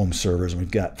home servers, and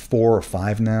we've got 4 or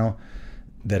 5 now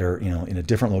that are in a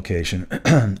different location.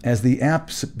 As the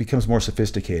app becomes more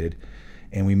sophisticated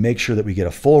and we make sure that we get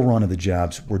a full run of the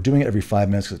jobs, we're doing it every 5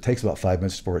 minutes because it takes about 5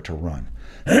 minutes for it to run,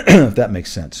 if that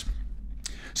makes sense.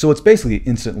 So it's basically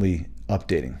instantly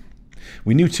updating.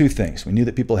 We knew 2 things. We knew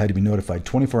that people had to be notified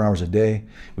 24 hours a day.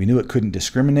 We knew it couldn't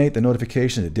discriminate the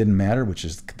notifications. It didn't matter, which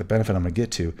is the benefit I'm going to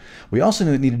get to. We also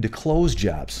knew it needed to close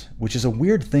jobs, which is a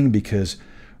weird thing because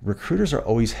recruiters are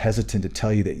always hesitant to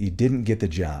tell you that you didn't get the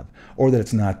job or that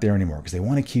it's not there anymore because they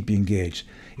want to keep you engaged.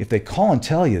 If they call and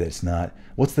tell you that it's not,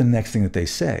 what's the next thing that they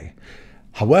say?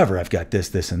 However, I've got this,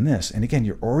 this, and this. And again,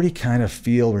 you already kind of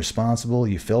feel responsible.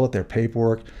 You fill out their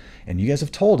paperwork. And you guys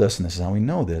have told us, and this is how we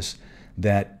know this,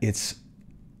 that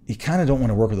you kind of don't want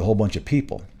to work with a whole bunch of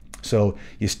people. So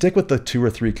you stick with the 2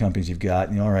 or 3 companies you've got,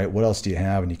 and all right, what else do you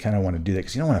have? And you kind of want to do that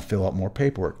because you don't want to fill out more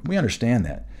paperwork. We understand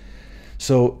that.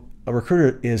 So a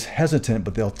recruiter is hesitant,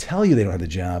 but they'll tell you they don't have the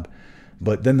job,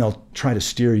 but then they'll try to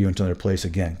steer you into another place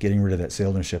again, getting rid of that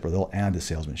salesmanship, or they'll add the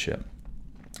salesmanship.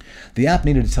 The app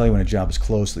needed to tell you when a job was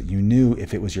closed so that you knew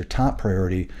if it was your top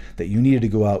priority that you needed to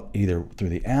go out either through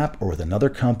the app or with another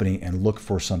company and look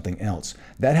for something else.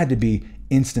 That had to be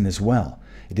instant as well.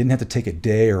 It didn't have to take a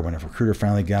day or when a recruiter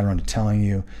finally got around to telling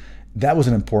you. That was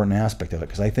an important aspect of it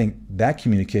because I think that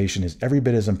communication is every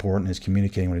bit as important as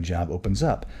communicating when a job opens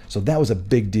up. So that was a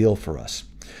big deal for us.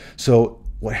 So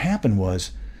what happened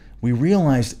was we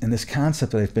realized in this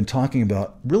concept that I've been talking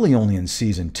about really only in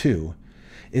season 2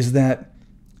 is that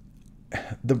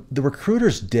the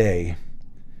recruiter's day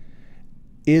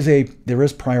there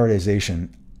is prioritization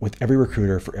with every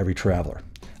recruiter for every traveler.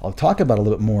 I'll talk about it a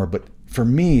little bit more, but for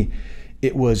me,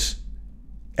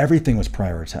 everything was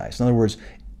prioritized. In other words,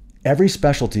 Every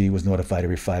specialty was notified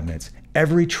every 5 minutes.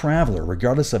 Every traveler,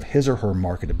 regardless of his or her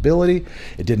marketability,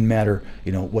 it didn't matter,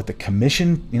 what the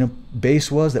commission, base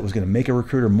was that was going to make a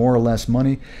recruiter more or less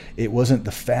money. It wasn't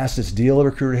the fastest deal a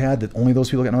recruiter had that only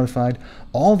those people got notified.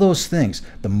 All those things,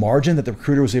 the margin that the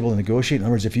recruiter was able to negotiate. In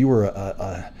other words, if you were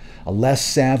a less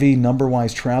savvy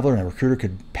number-wise traveler and a recruiter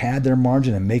could pad their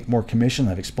margin and make more commission,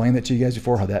 I've explained that to you guys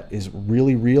before, how that is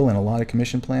really real in a lot of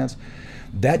commission plans.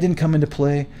 That didn't come into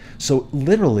play. So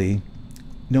literally,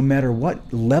 no matter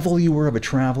what level you were of a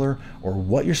traveler or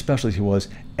what your specialty was,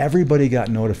 everybody got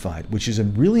notified, which is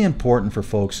really important for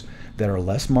folks that are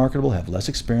less marketable, have less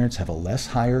experience, have a less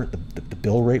higher, the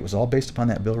bill rate was all based upon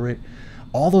that bill rate.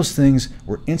 All those things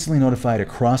were instantly notified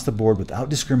across the board without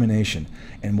discrimination.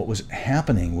 And what was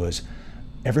happening was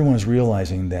everyone was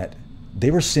realizing that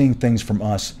they were seeing things from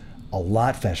us a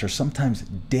lot faster, sometimes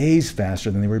days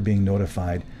faster than they were being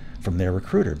notified from their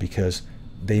recruiter, because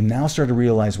they now started to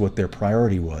realize what their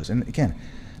priority was. And again,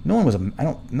 no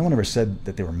one ever said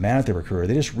that they were mad at their recruiter.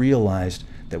 They just realized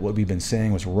that what we've been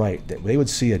saying was right, that they would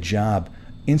see a job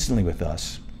instantly with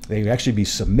us. They would actually be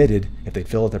submitted if they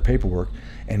fill out their paperwork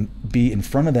and be in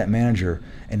front of that manager.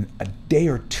 And a day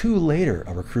or two later,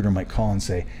 a recruiter might call and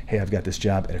say, hey, I've got this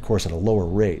job, and of course at a lower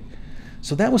rate.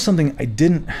 So that was something I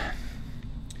didn't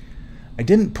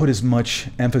put as much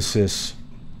emphasis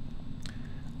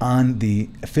on the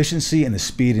efficiency and the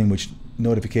speed in which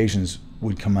notifications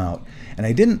would come out. And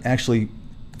I didn't actually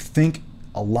think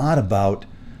a lot about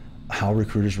how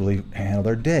recruiters really handle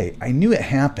their day. I knew it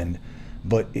happened,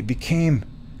 but it became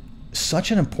such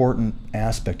an important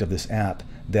aspect of this app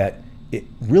that it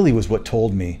really was what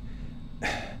told me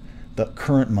the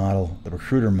current model, the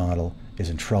recruiter model, is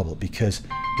in trouble, because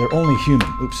they're only human.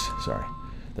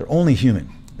 They're only human.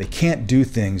 They can't do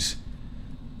things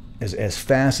as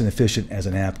fast and efficient as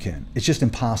an app can. It's just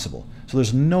impossible. So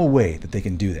there's no way that they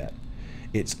can do that.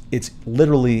 It's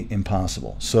literally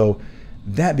impossible. So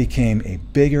that became a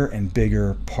bigger and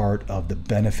bigger part of the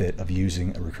benefit of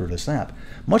using a recruiterless app.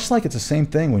 Much like it's the same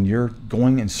thing when you're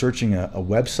going and searching a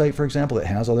website, for example, that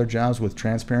has other jobs with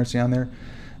transparency on there.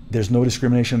 There's no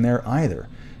discrimination there either.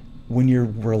 When you're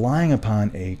relying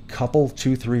upon a couple,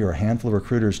 2, 3, or a handful of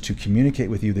recruiters to communicate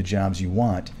with you the jobs you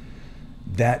want,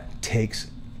 that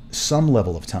takes some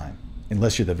level of time,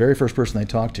 unless you're the very first person they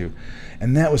talk to.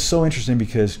 And that was so interesting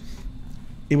because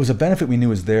it was a benefit we knew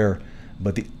was there,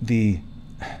 but the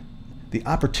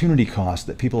opportunity cost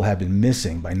that people have been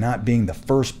missing by not being the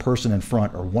first person in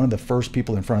front or one of the first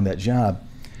people in front of that job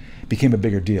became a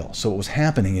bigger deal. So what was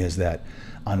happening is that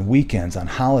on weekends, on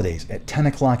holidays, at 10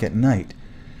 o'clock at night,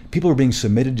 people were being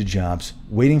submitted to jobs,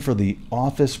 waiting for the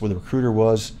office where the recruiter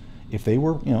was. If they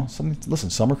were, some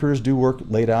recruiters do work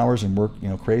late hours and work,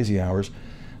 crazy hours,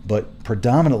 but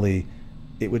predominantly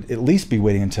it would at least be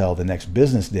waiting until the next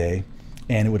business day,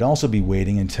 and it would also be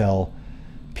waiting until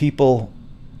people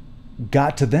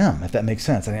got to them, if that makes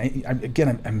sense.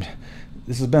 And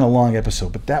this has been a long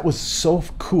episode, but that was so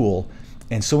cool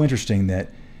and so interesting that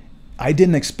I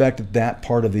didn't expect that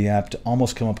part of the app to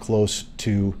almost come up close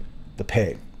to the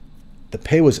pay. The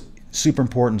pay was super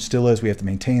important, still is. We have to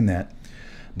maintain that.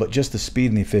 But just the speed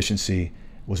and the efficiency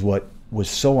was what was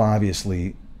so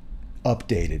obviously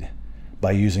updated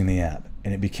by using the app,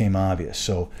 and it became obvious.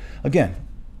 So again,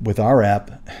 with our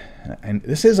app, and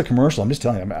this is a commercial, I'm just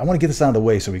telling you, I want to get this out of the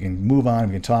way so we can move on,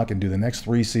 we can talk and do the next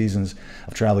 3 seasons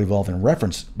of Travel Evolved and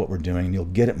reference what we're doing, and you'll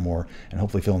get it more and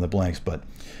hopefully fill in the blanks. But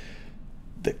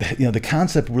the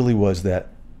concept really was that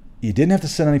you didn't have to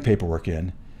send any paperwork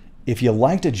in. If you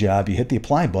liked a job, you hit the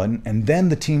apply button, and then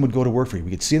the team would go to work for you.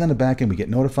 We could see it on the back end. We get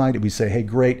notified. We'd say, hey,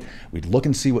 great. We'd look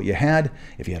and see what you had.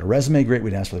 If you had a resume, great.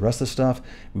 We'd ask for the rest of the stuff.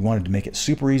 We wanted to make it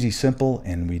super easy, simple,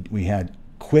 and we had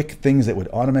quick things that would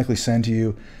automatically send to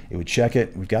you. It would check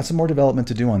it. We've got some more development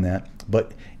to do on that.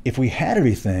 But if we had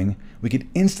everything, we could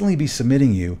instantly be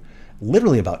submitting you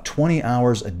literally about 20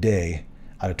 hours a day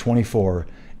out of 24,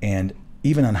 and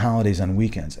even on holidays, on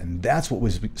weekends. And that's what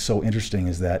was so interesting,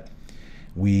 is that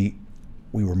we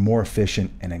were more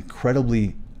efficient and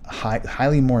incredibly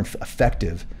highly more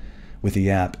effective with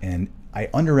the app, and I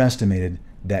underestimated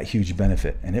that huge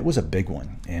benefit, and it was a big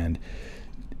one. And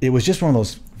it was just one of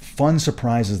those fun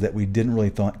surprises that we didn't really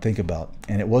think about.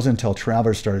 And it wasn't until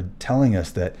travelers started telling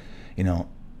us that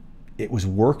it was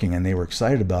working and they were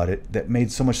excited about it that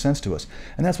made so much sense to us.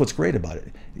 And that's what's great about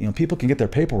it. People can get their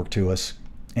paperwork to us,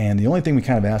 and the only thing we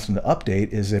kind of ask them to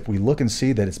update is if we look and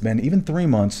see that it's been even 3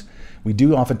 months. We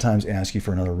do oftentimes ask you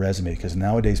for another resume, because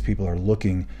nowadays people are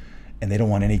looking and they don't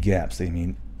want any gaps.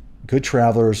 Good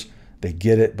travelers, They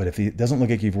get it, but if it doesn't look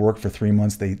like you've worked for 3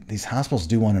 months, these hospitals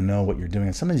do want to know what you're doing.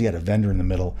 And sometimes you got a vendor in the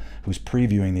middle who's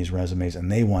previewing these resumes,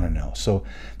 and they want to know. So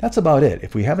that's about it.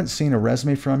 If we haven't seen a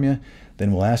resume from you,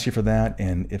 then we'll ask you for that.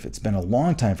 And if it's been a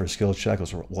long time for a skills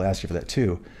checklist, we'll ask you for that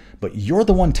too. But you're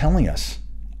the one telling us,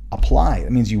 apply.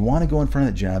 It means you want to go in front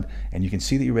of the job, and you can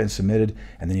see that you've been submitted,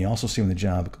 and then you also see when the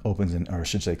job opens, or I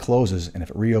should say closes, and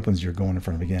if it reopens, you're going in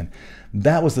front of it again.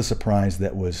 That was the surprise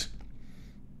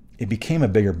it became a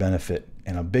bigger benefit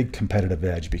and a big competitive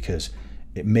edge because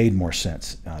it made more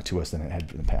sense to us than it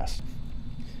had in the past.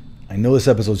 I know this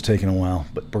episode's taking a while,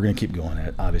 but we're going to keep going at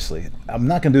it, obviously. I'm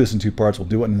not going to do this in 2 parts. We'll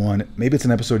do it in one. Maybe it's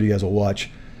an episode you guys will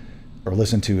watch or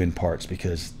listen to in parts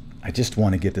because I just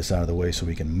want to get this out of the way so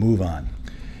we can move on.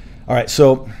 All right,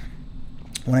 so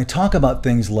when I talk about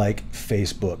things like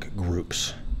Facebook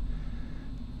groups,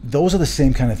 those are the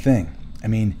same kind of thing. I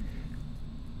mean,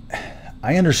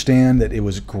 I understand that it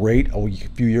was great a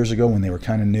few years ago when they were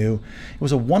kind of new. It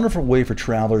was a wonderful way for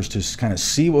travelers to kind of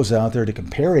see what was out there, to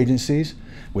compare agencies,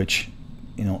 which,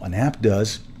 an app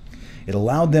does. It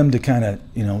allowed them to kind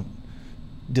of,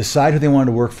 decide who they wanted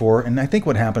to work for. And I think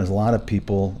what happened is a lot of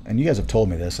people, and you guys have told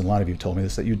me this, and a lot of you have told me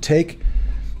this, that you take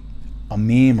a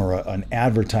meme or an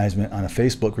advertisement on a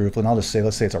Facebook group, and I'll just say,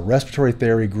 let's say it's a respiratory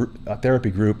therapy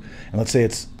group, and let's say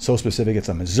it's so specific, it's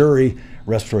a Missouri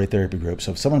respiratory therapy group.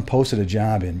 So if someone posted a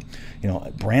job in,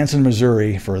 Branson,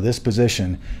 Missouri for this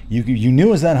position, you knew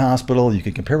it was that hospital, you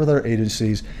could compare with other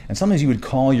agencies, and sometimes you would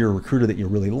call your recruiter that you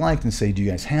really liked and say, do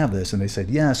you guys have this? And they said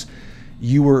yes.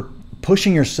 You were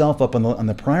pushing yourself up on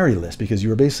the priority list because you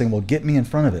were basically saying, well, get me in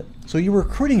front of it. So you were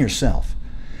recruiting yourself.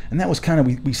 And that was kind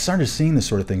of, we started seeing this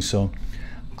sort of thing. So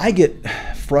I get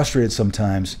frustrated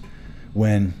sometimes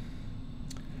when,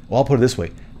 well, I'll put it this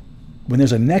way. When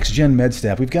there's a NextGen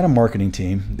MedStaff, we've got a marketing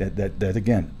team that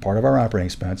again, part of our operating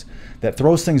expense, that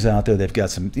throws things out there. They've got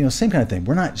some, same kind of thing.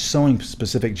 We're not showing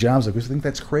specific jobs. Like, we think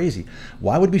that's crazy.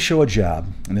 Why would we show a job?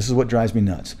 And this is what drives me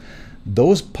nuts.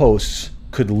 Those posts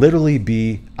could literally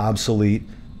be obsolete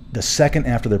the second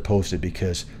after they're posted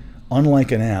because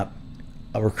unlike an app,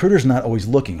 a recruiter's not always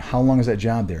looking. How long is that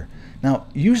job there? Now,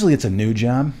 usually it's a new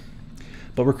job,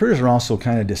 but recruiters are also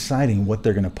kind of deciding what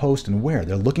they're going to post and where.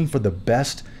 They're looking for the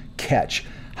best catch.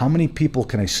 How many people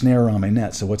can I snare around my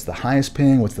net? So what's the highest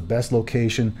paying? What's the best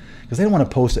location? Because they don't want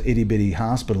to post an itty-bitty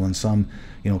hospital in some,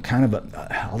 kind of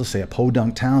I'll just say a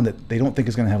podunk town that they don't think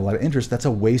is going to have a lot of interest. That's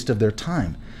a waste of their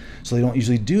time. So they don't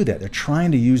usually do that. They're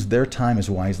trying to use their time as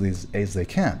wisely as they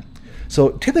can.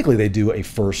 So typically they do a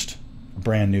first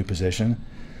brand new position,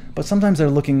 but sometimes they're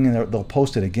looking and they'll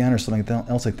post it again or something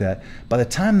else like that. By the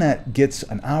time that gets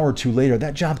an hour or two later,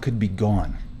 that job could be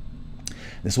gone.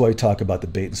 This is why we talk about the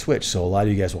bait and switch. So a lot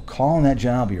of you guys will call on that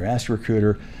job, you ask your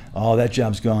recruiter, oh, that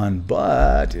job's gone,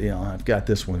 but I've got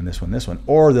this one, this one, this one.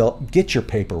 Or they'll get your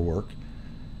paperwork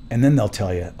and then they'll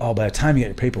tell you, oh, by the time you get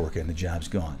your paperwork in, the job's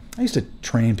gone. I used to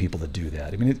train people to do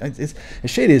that. I mean, it's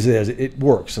as shady as it is, it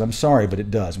works. And I'm sorry, but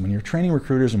it does. When you're training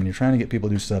recruiters and when you're trying to get people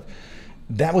to do stuff,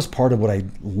 that was part of what I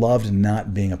loved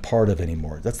not being a part of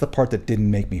anymore. That's the part that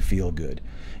didn't make me feel good.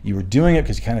 You were doing it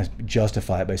because you kind of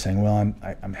justify it by saying, well,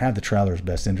 I have the traveler's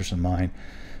best interest in mind.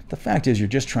 The fact is, you're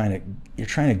trying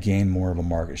to gain more of a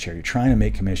market share. You're trying to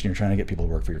make commission. You're trying to get people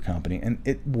to work for your company, and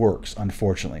it works,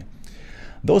 unfortunately.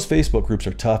 Those Facebook groups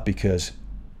are tough because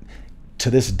to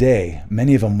this day,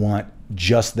 many of them want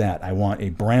just that. I want a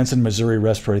Branson, Missouri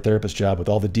respiratory therapist job with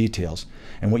all the details.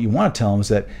 And what you want to tell them is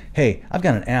that, hey, I've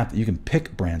got an app that you can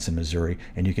pick Branson, Missouri,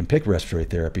 and you can pick respiratory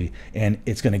therapy, and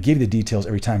it's going to give you the details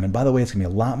every time. And by the way, it's going to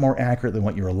be a lot more accurate than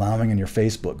what you're allowing in your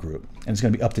Facebook group. And it's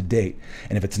going to be up to date.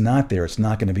 And if it's not there, it's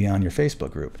not going to be on your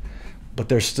Facebook group. But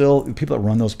there's still, people that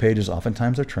run those pages,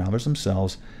 oftentimes they're travelers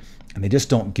themselves, and they just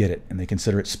don't get it, and they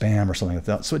consider it spam or something like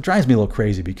that. So it drives me a little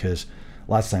crazy because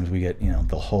lots of times we get,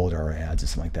 they'll hold our ads and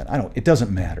something like that. It doesn't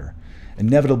matter.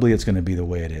 Inevitably, it's going to be the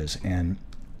way it is. And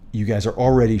you guys are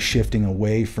already shifting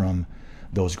away from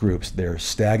those groups. They're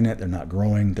stagnant. They're not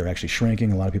growing. They're actually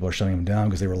shrinking. A lot of people are shutting them down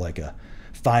because they were like a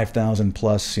 5,000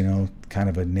 plus, kind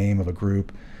of a name of a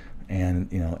group.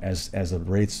 And, as the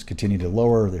rates continue to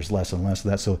lower, there's less and less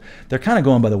of that. So they're kind of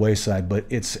going by the wayside, but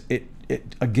it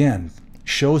again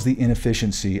shows the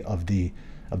inefficiency of the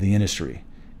industry.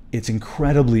 It's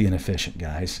incredibly inefficient,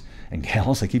 guys and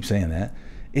gals. I keep saying that.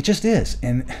 It just is.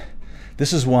 And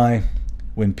this is why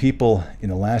when people in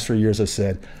the last 3 years have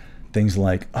said things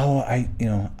like, oh,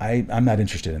 I'm not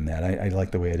interested in that. I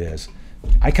like the way it is.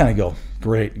 I kind of go,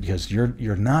 great, because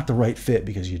you're not the right fit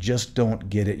because you just don't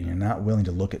get it and you're not willing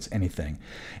to look at anything.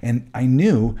 And I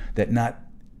knew that not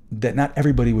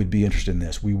everybody would be interested in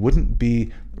this. We wouldn't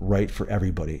be right for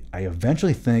everybody. I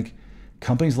eventually think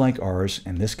companies like ours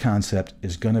and this concept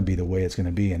is going to be the way it's going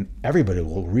to be, and everybody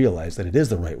will realize that it is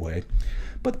the right way.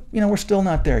 But we're still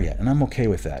not there yet, and I'm okay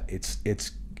with that.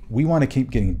 We want to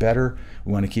keep getting better.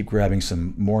 We want to keep grabbing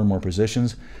some more and more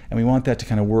positions, and we want that to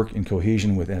kind of work in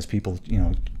cohesion with as people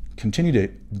continue to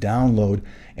download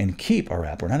and keep our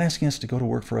app. We're not asking us to go to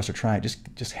work for us or try it.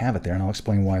 Just have it there, and I'll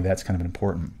explain why that's kind of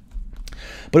important.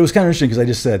 But it was kind of interesting because I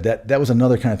just said that was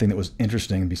another kind of thing that was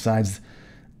interesting. Besides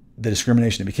the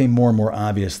discrimination, it became more and more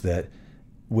obvious that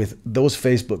with those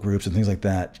Facebook groups and things like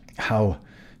that, how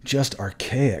just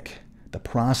archaic the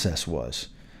process was.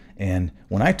 And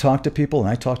when I talk to people, and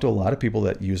I talk to a lot of people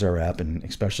that use our app, and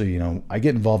especially, I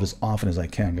get involved as often as I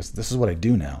can because this is what I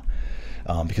do now.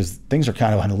 Because things are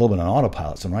kind of on a little bit on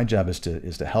autopilot. So my job is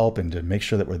to help and to make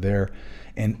sure that we're there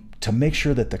and to make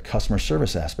sure that the customer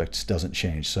service aspect doesn't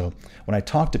change. So when I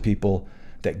talk to people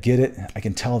that get it, I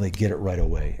can tell they get it right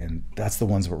away. And that's the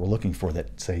ones that we're looking for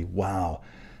that say, wow,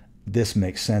 this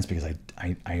makes sense because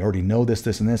I already know this,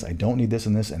 and this. I don't need this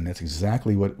and this. And that's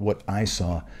exactly what I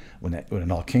saw when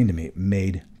it all came to me. It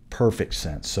made perfect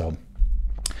sense. So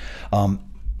I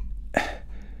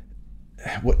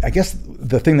guess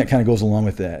the thing that kind of goes along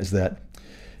with that is that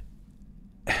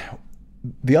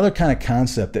the other kind of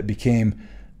concept that became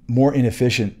more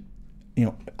inefficient,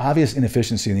 obvious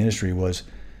inefficiency in the industry was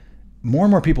more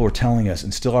and more people were telling us,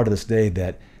 and still are to this day,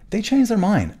 that they change their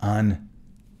mind on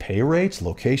pay rates,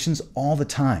 locations all the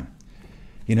time.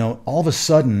 All of a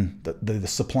sudden the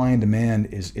supply and demand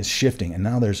is shifting, and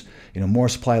now there's more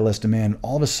supply, less demand.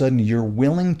 All of a sudden you're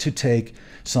willing to take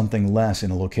something less in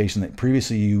a location that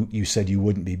previously you said you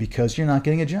wouldn't be because you're not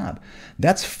getting a job.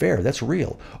 That's fair, that's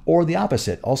real. Or the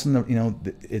opposite. Also,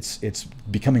 it's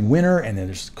becoming winter and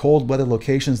there's cold weather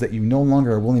locations that you no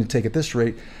longer are willing to take at this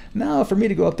rate. Now for me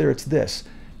to go up there, it's this.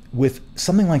 With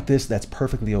something like this, that's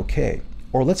perfectly okay.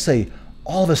 Or let's say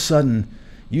all of a sudden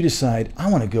you decide, I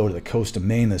want to go to the coast of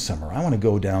Maine this summer. I want to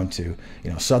go down to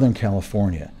Southern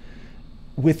California.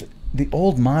 With the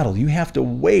old model, you have to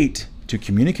wait to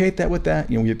communicate that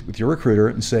with your recruiter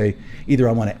and say, either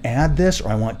I want to add this or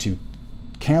I want to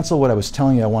cancel what I was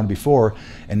telling you I wanted before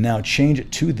and now change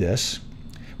it to this,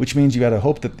 which means you got to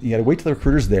hope that you got to wait till the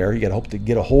recruiter's there. You got to hope to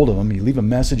get a hold of them. You leave a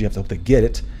message. You have to hope to get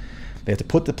it. They have to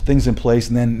put the things in place,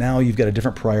 and then now you've got a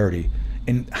different priority.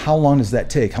 And how long does that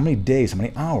take? How many days? How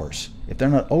many hours? If they're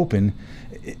not open,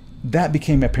 that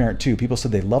became apparent too. People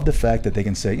said they love the fact that they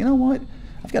can say, you know what,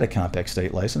 I've got a compact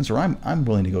state license, or I'm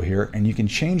willing to go here, and you can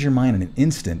change your mind in an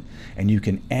instant, and you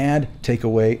can add, take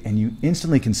away, and you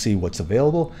instantly can see what's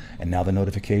available, and now the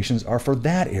notifications are for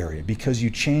that area because you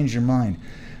changed your mind.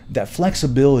 That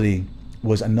flexibility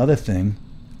was another thing,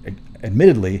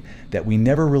 admittedly, that we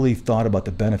never really thought about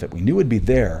the benefit. We knew it'd be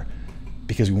there,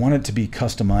 because we wanted it to be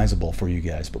customizable for you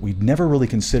guys, but we never really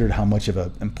considered how much of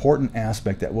an important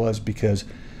aspect that was, because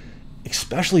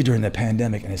especially during the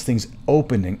pandemic and as things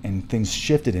opened and things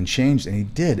shifted and changed,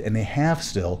 and they have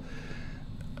still,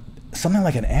 something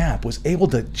like an app was able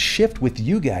to shift with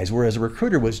you guys, whereas a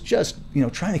recruiter was just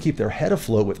trying to keep their head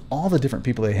afloat with all the different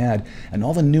people they had and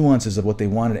all the nuances of what they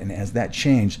wanted. And as that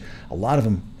changed, a lot of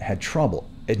them had trouble,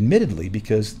 admittedly,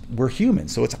 because we're human,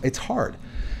 so it's hard.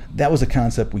 That was a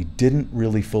concept we didn't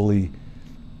really fully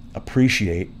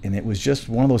appreciate, and it was just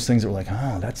one of those things that were like,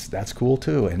 oh, that's cool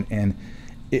too. And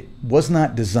it was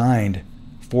not designed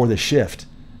for the shift.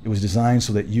 It was designed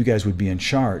so that you guys would be in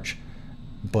charge.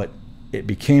 But it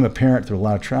became apparent through a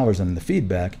lot of travelers and in the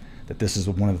feedback that this is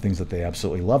one of the things that they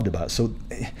absolutely loved about it. So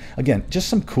again, just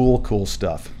some cool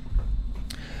stuff.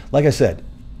 Like I said,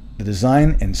 the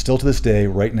design, and still to this day,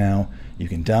 right now, you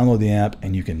can download the app,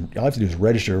 and all you have to do is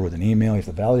register with an email. You have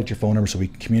to validate your phone number so we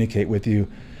can communicate with you,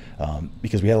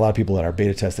 because we had a lot of people at our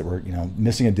beta test that were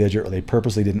missing a digit, or they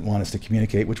purposely didn't want us to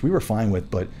communicate, which we were fine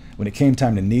with. But when it came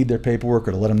time to need their paperwork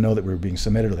or to let them know that we were being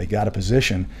submitted or they got a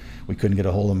position, we couldn't get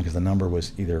a hold of them because the number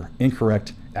was either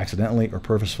incorrect accidentally or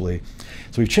purposefully.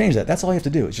 So we've changed that. That's all you have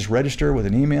to do is just register with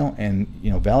an email and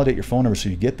validate your phone number so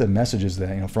you get the messages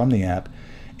that from the app,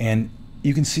 and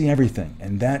you can see everything.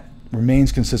 And that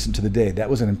remains consistent to the day. That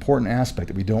was an important aspect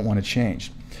that we don't want to change.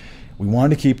 We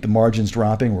wanted to keep the margins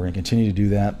dropping. We're going to continue to do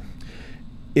that.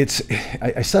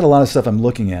 I said a lot of stuff I'm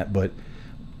looking at, but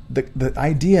the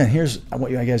idea, and here's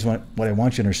what I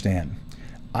want you to understand.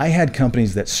 I had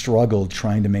companies that struggled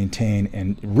trying to maintain,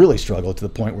 and really struggled to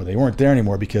the point where they weren't there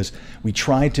anymore, because we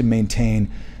tried to maintain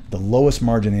the lowest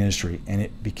margin in the industry, and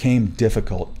it became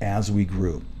difficult as we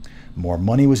grew. More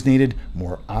money was needed,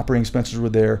 more operating expenses were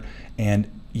there, and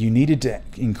you needed to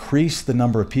increase the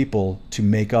number of people to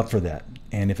make up for that.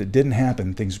 And if it didn't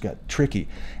happen, things got tricky.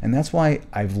 And that's why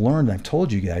I've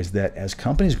told you guys that as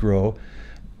companies grow,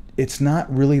 it's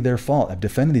not really their fault. I've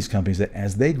defended these companies that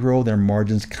as they grow, their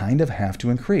margins kind of have to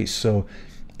increase. So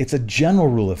it's a general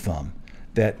rule of thumb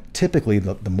that typically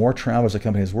the more travelers a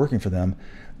company is working for them,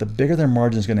 the bigger their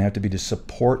margin is going to have to be to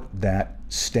support that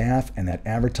staff and that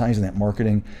advertising, that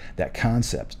marketing, that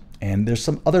concept. And there's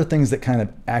some other things that kind of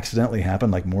accidentally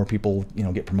happen, like more people,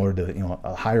 get promoted to,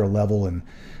 a higher level, and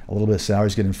a little bit of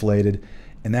salaries get inflated,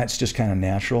 and that's just kind of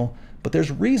natural. But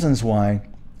there's reasons why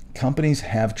companies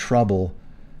have trouble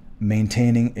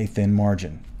maintaining a thin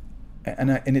margin,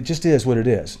 and it just is what it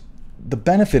is. The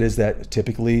benefit is that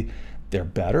typically they're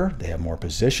better, they have more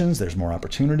positions, there's more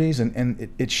opportunities, and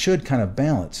it should kind of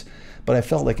balance. But I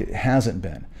felt like it hasn't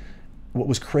been. What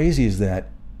was crazy is that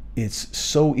it's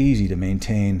so easy to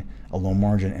maintain a low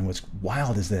margin, and what's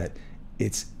wild is that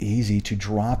it's easy to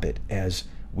drop it as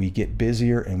we get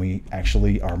busier and we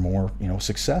actually are more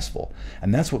successful.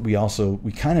 And that's what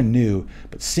we kind of knew,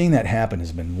 but seeing that happen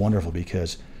has been wonderful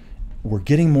because we're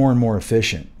getting more and more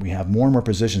efficient. We have more and more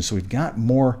positions, so we've got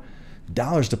more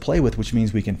dollars to play with, which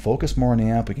means we can focus more on the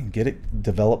app, we can get it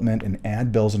development and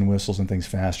add bells and whistles and things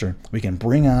faster. We can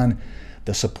bring on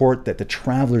the support that the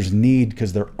travelers need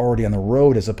because they're already on the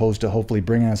road, as opposed to hopefully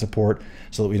bringing on support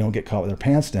so that we don't get caught with our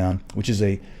pants down, which is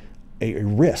a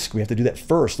risk. We have to do that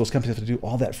first. Those companies have to do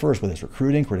all that first, whether it's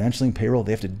recruiting, credentialing, payroll.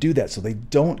 They have to do that so they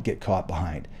don't get caught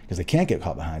behind, because they can't get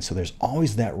caught behind. So there's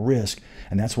always that risk,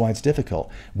 and that's why it's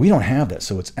difficult. We don't have that,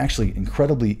 so it's actually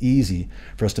incredibly easy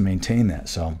for us to maintain that.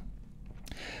 So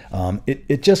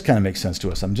it just kind of makes sense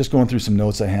to us. I'm just going through some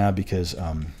notes I have because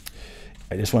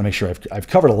I just want to make sure I've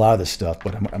covered a lot of this stuff,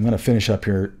 but I'm going to finish up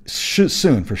here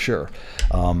soon for sure.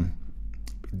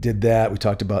 Did that. We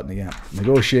talked about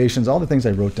negotiations, all the things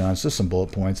I wrote down. It's just some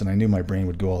bullet points, and I knew my brain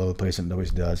would go all over the place, and it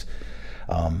always does.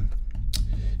 A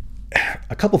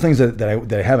couple things that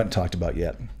I haven't talked about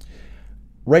yet.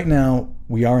 Right now,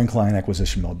 we are in client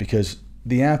acquisition mode because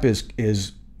the app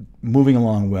is moving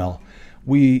along well.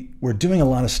 We're doing a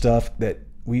lot of stuff that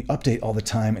we update all the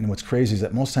time, and what's crazy is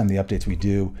that most of the time the updates we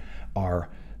do are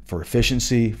for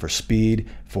efficiency, for speed,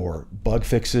 for bug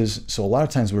fixes. So a lot of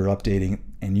times we're updating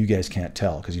and you guys can't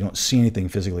tell because you don't see anything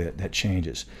physically that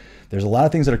changes. There's a lot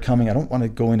of things that are coming. I don't want to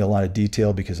go into a lot of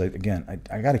detail because I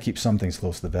got to keep some things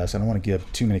close to the vest. I don't want to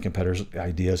give too many competitors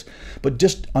ideas, but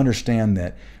just understand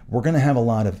that we're going to have a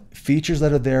lot of features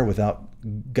that are there without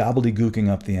gobbledygooking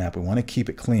up the app. We want to keep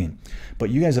it clean, but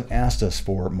you guys have asked us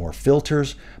for more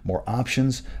filters, more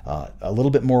options, a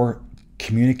little bit more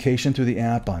communication through the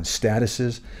app on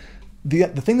statuses. The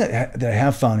thing that I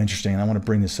have found interesting, and I want to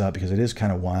bring this up because it is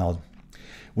kind of wild,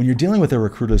 when you're dealing with a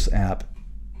recruiterless app,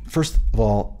 first of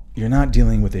all, you're not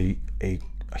dealing with a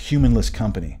humanless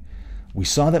company. We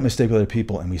saw that mistake with other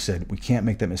people, and we said we can't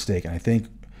make that mistake. And I think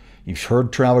you've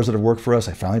heard travelers that have worked for us.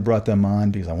 I finally brought them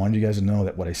on because I wanted you guys to know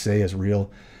that what I say is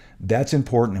real. That's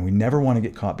important, and we never want to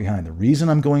get caught behind. The reason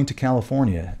I'm going to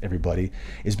California, everybody,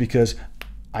 is because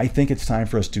I think it's time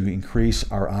for us to increase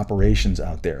our operations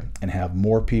out there and have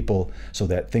more people so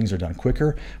that things are done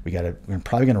quicker. We're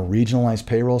probably going to regionalize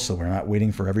payroll so we're not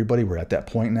waiting for everybody. We're at that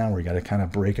point now where we got to kind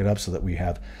of break it up so that we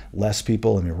have less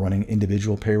people and we're running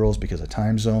individual payrolls because of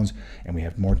time zones, and we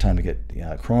have more time to get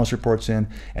Kronos reports in.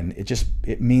 And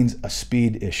it means a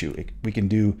speed issue.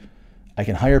 I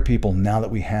can hire people now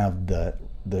that we have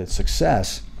the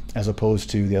success as opposed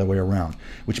to the other way around,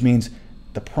 which means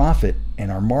the profit and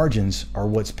our margins are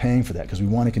what's paying for that because we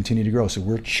want to continue to grow. So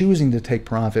we're choosing to take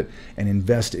profit and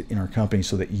invest it in our company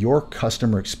so that your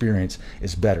customer experience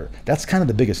is better. That's kind of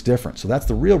the biggest difference. So that's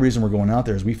the real reason we're going out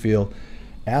there, is we feel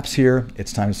apps here,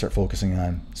 it's time to start focusing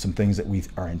on some things that we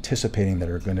are anticipating that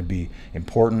are going to be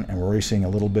important, and we're already seeing a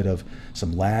little bit of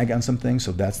some lag on some things.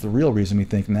 So that's the real reason we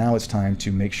think now it's time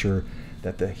to make sure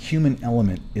that the human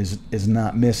element is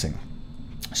not missing.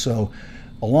 So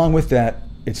along with that,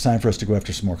 it's time for us to go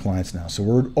after some more clients now. So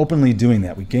we're openly doing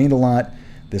that. We gained a lot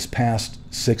this past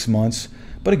 6 months.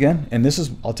 But again, and this is,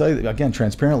 I'll tell you again,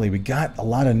 transparently, we got a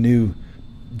lot of new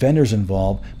vendors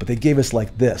involved, but they gave us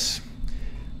like this.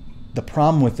 The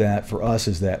problem with that for us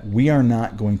is that we are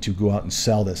not going to go out and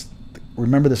sell this.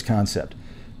 Remember this concept.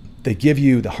 They give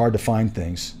you the hard to find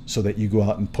things so that you go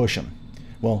out and push them.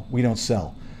 Well, we don't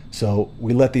sell. So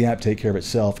we let the app take care of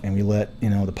itself, and we let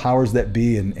the powers that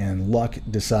be and luck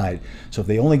decide. So if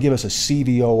they only give us a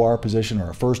CVOR position or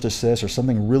a first assist or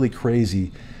something really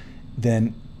crazy,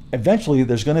 then eventually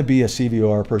there's going to be a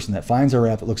CVOR person that finds our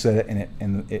app, that looks at it,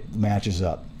 and it matches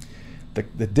up.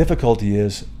 The difficulty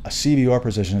is a CVOR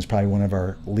position is probably one of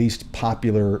our least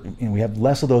popular. We have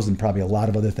less of those than probably a lot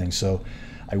of other things. So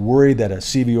I worry that a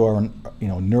CVOR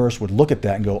nurse would look at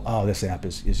that and go, oh, this app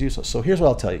is useless. So here's what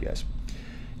I'll tell you guys.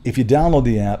 If you download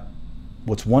the app,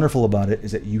 what's wonderful about it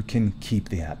is that you can keep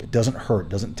the app. It doesn't hurt. It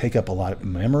doesn't take up a lot of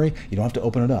memory. You don't have to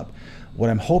open it up. What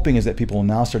I'm hoping is that people will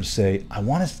now start to say, I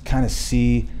want to kind of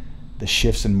see the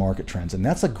shifts in market trends. And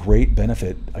that's a great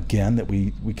benefit, again, that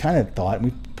we kind of thought, and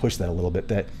we pushed that a little bit,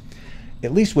 that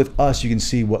at least with us, you can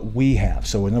see what we have.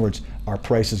 So in other words, are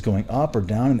prices going up or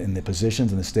down in the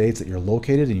positions in the states that you're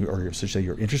located and or say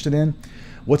you're interested in?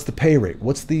 What's the pay rate?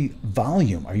 What's the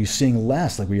volume? Are you seeing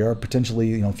less like we are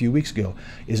potentially a few weeks ago?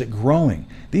 Is it growing?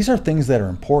 These are things that are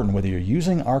important, whether you're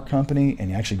using our company and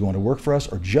you're actually going to work for us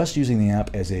or just using the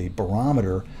app as a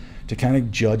barometer to kind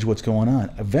of judge what's going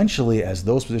on. Eventually, as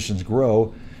those positions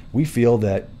grow, we feel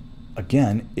that,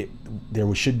 again,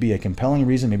 there should be a compelling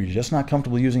reason. Maybe you're just not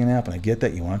comfortable using an app, and I get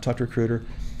that. You want to talk to a recruiter.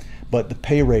 But the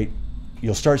pay rate,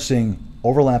 you'll start seeing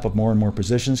overlap of more and more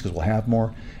positions because we'll have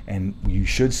more, and you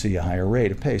should see a higher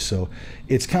rate of pay. So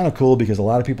it's kind of cool because a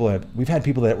lot of people we've had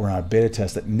people that were on a beta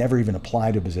test that never even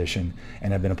applied to a position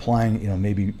and have been applying,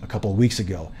 maybe a couple of weeks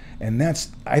ago. And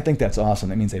I think that's awesome.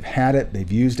 That means they've had it,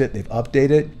 they've used it, they've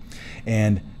updated it,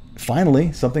 and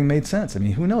finally something made sense. I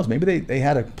mean, who knows? Maybe they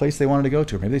had a place they wanted to go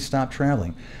to, or maybe they stopped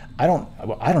traveling. I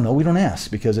don't know. We don't ask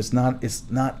because it's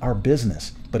not our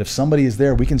business. But if somebody is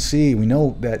there, we can see, we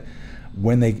know that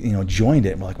when they joined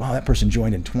it, we're like, wow, that person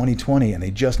joined in 2020 and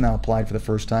they just now applied for the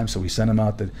first time. So we send them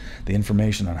out the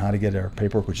information on how to get our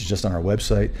paperwork, which is just on our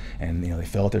website, and they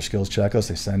fill out their skills checklist,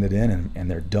 they send it in,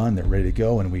 and they're done, they're ready to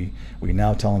go, and we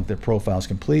now tell them their profile is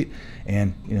complete,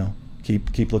 and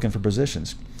keep looking for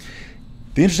positions.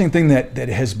 The interesting thing that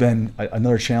has been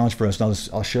another challenge for us, and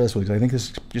I'll share this with you, because I think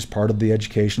this is just part of the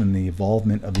education and the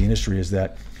involvement of the industry, is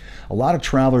that a lot of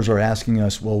travelers are asking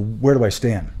us, well, where do I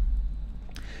stand?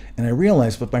 And I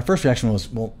realized, but my first reaction was,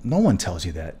 well, no one tells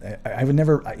you that. I would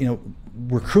never,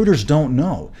 recruiters don't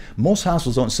know. Most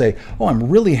hospitals don't say, oh, I'm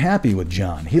really happy with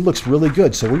John. He looks really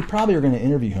good, so we probably are going to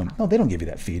interview him. No, they don't give you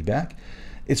that feedback.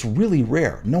 It's really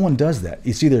rare. No one does that.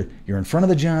 It's either you're in front of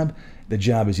the job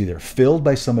is either filled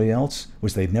by somebody else,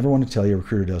 which they'd never want to tell you, a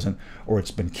recruiter doesn't, or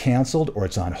it's been canceled, or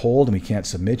it's on hold and we can't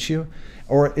submit you,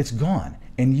 or it's gone.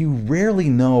 And you rarely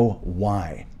know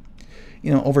why.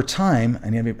 Over time,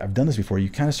 and I've done this before, you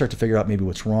kind of start to figure out maybe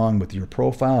what's wrong with your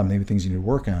profile and maybe things you need to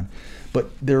work on. But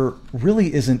there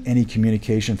really isn't any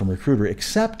communication from a recruiter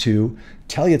except to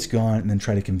tell you it's gone and then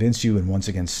try to convince you and once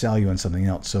again sell you on something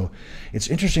else. So it's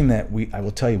interesting that I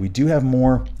will tell you, we do have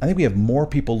more, I think we have more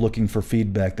people looking for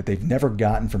feedback that they've never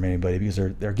gotten from anybody because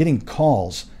they're getting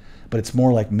calls, but it's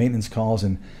more like maintenance calls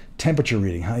and temperature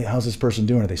reading. How's this person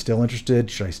doing? Are they still interested?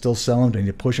 Should I still sell them? Do I need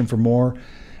to push them for more?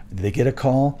 Did they get a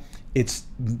call?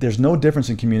 There's no difference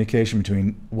in communication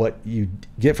between what you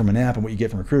get from an app and what you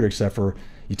get from a recruiter, except for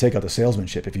you take out the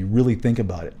salesmanship. If you really think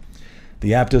about it,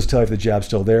 the app does tell you if the job's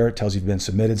still there. It tells you you've been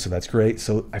submitted, so that's great.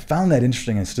 So I found that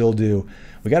interesting and still do.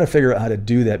 We got to figure out how to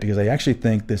do that because I actually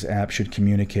think this app should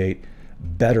communicate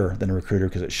better than a recruiter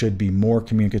because it should be more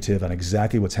communicative on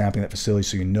exactly what's happening at that facility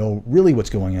so you know really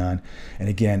what's going on. And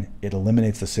again, it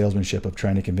eliminates the salesmanship of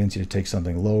trying to convince you to take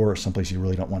something lower or someplace you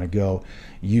really don't want to go.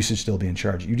 You should still be in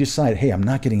charge. You decide, hey, I'm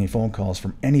not getting any phone calls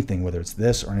from anything, whether it's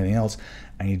this or anything else.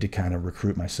 I need to kind of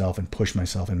recruit myself and push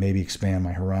myself and maybe expand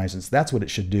my horizons. That's what it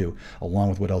should do, along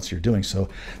with what else you're doing. So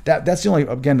that's the only,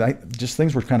 again, just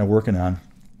things we're kind of working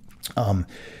on.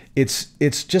 It's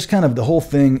just kind of the whole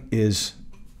thing is,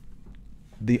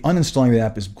 the uninstalling the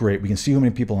app is great. We can see how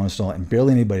many people uninstall it, and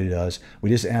barely anybody does.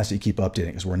 We just ask that you keep updating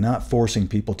because we're not forcing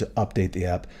people to update the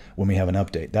app when we have an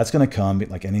update. That's going to come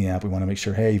like any app. We want to make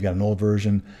sure, hey, you've got an old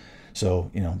version.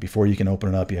 So, before you can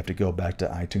open it up, you have to go back to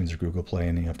iTunes or Google Play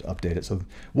and then you have to update it. So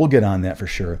we'll get on that for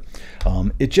sure.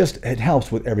 It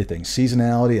helps with everything.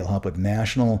 Seasonality, it'll help with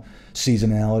national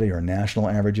seasonality or national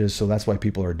averages. So that's why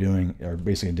people are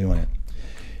basically doing it.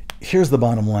 Here's the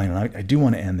bottom line, and I do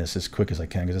want to end this as quick as I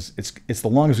can because it's the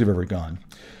longest we've ever gone.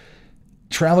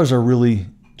 Travelers are really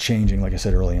changing, like I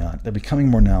said early on. They're becoming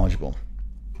more knowledgeable.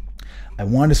 I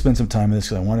wanted to spend some time on this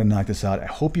because I wanted to knock this out. I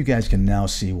hope you guys can now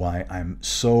see why I'm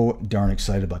so darn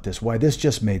excited about this, why this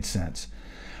just made sense.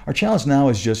 Our challenge now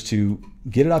is just to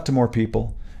get it out to more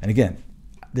people. And again,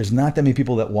 there's not that many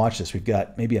people that watch this. We've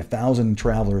got maybe 1,000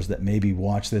 travelers that maybe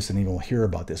watch this and even will hear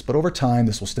about this. But over time,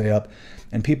 this will stay up,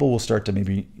 and people will start to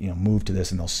maybe move to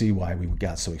this, and they'll see why we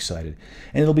got so excited.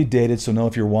 And it'll be dated, so know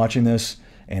if you're watching this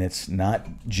and it's not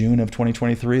June of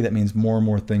 2023, that means more and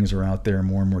more things are out there,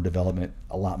 more and more development,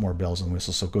 a lot more bells and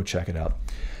whistles. So go check it out.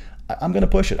 I'm going to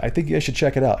push it. I think you guys should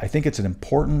check it out. I think it's an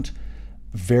important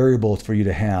variable for you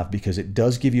to have because it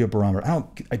does give you a barometer.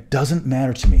 It doesn't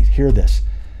matter to me. Hear this.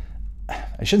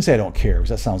 I shouldn't say I don't care because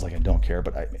that sounds like I don't care,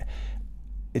 but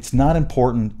it's not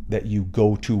important that you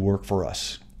go to work for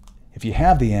us. If you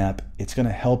have the app, it's going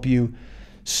to help you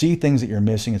see things that you're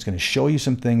missing. It's going to show you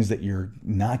some things that you're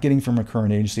not getting from a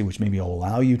current agency, which maybe will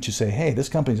allow you to say, hey, this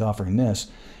company's offering this.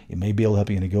 It may be able to help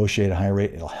you negotiate a higher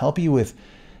rate. It'll help you with,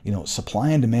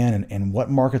 supply and demand and what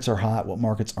markets are hot, what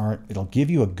markets aren't. It'll give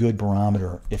you a good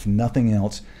barometer, if nothing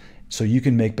else, so you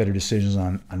can make better decisions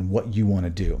on what you want to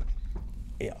do.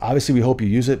 Obviously, we hope you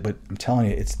use it, but I'm telling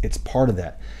you, it's part of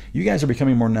that. You guys are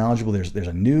becoming more knowledgeable. There's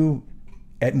a new,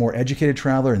 more educated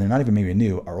traveler, and they're not even maybe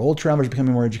new. Our old travelers are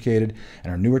becoming more educated,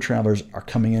 and our newer travelers are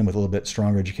coming in with a little bit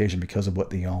stronger education because of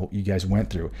what you guys went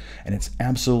through, and it's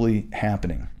absolutely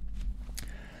happening.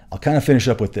 I'll kind of finish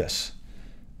up with this.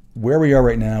 Where we are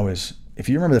right now is, if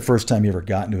you remember the first time you ever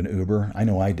got into an Uber, I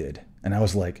know I did, and I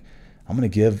was like, I'm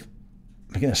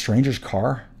getting a stranger's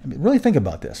car. I mean, really think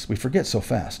about this. We forget so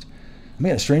fast. I'm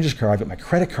getting a stranger's car. I've got my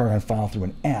credit card on file through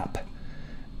an app.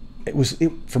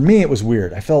 For me, it was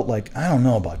weird. I felt like, I don't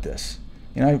know about this.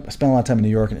 I spent a lot of time in New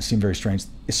York, and it seemed very strange.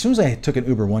 As soon as I took an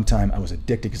Uber one time, I was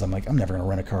addicted because I'm like, I'm never going to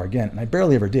rent a car again. And I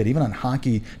barely ever did, even on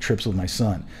hockey trips with my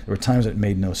son. There were times that it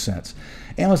made no sense.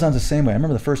 Amazon's the same way. I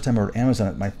remember the first time I ordered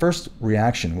Amazon, my first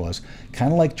reaction was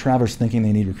kind of like travelers thinking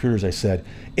they need recruiters. I said,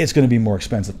 it's going to be more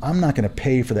expensive. I'm not going to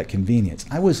pay for that convenience.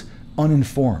 I was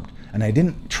uninformed, and I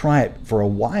didn't try it for a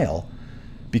while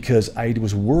because I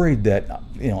was worried that,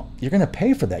 you're going to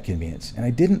pay for that convenience. And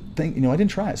I didn't think, I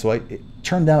didn't try it. So it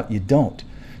turned out you don't.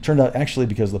 It turned out actually,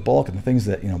 because of the bulk and the things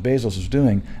that, Bezos was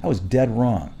doing, I was dead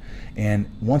wrong. And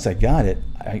once I got it,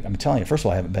 I'm telling you, first of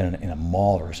all, I haven't been in a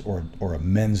mall or a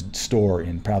men's store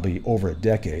in probably over a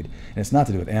decade. And it's not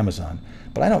to do with Amazon,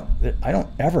 but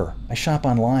I shop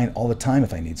online all the time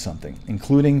if I need something,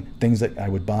 including things that I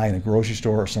would buy in a grocery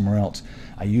store or somewhere else.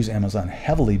 I use Amazon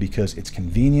heavily because it's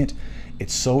convenient.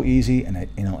 It's so easy, and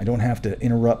I don't have to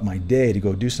interrupt my day to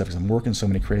go do stuff because I'm working so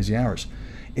many crazy hours.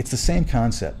 It's the same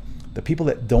concept. The people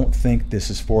that don't think this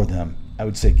is for them, I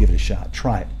would say give it a shot.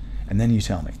 Try it, and then you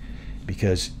tell me.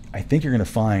 Because I think you're going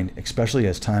to find, especially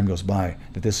as time goes by,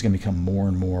 that this is going to become more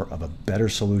and more of a better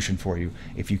solution for you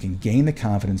if you can gain the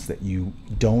confidence that you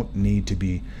don't need to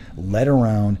be led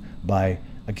around by,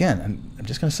 again, I'm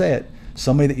just going to say it,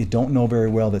 somebody that you don't know very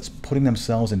well that's putting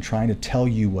themselves and trying to tell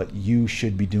you what you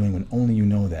should be doing when only you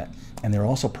know that. And they're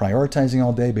also prioritizing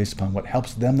all day based upon what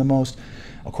helps them the most.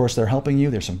 Of course, they're helping you.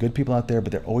 There's some good people out there,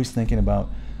 but they're always thinking about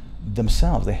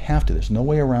themselves. They have to. There's no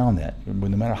way around that.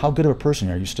 No matter how good of a person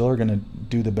you are, you still are going to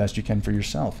do the best you can for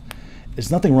yourself. There's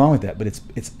nothing wrong with that, but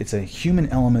it's a human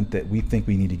element that we think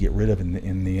we need to get rid of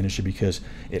in the industry because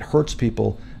it hurts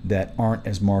people that aren't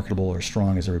as marketable or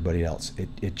strong as everybody else.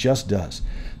 It just does.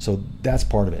 So that's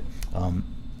part of it.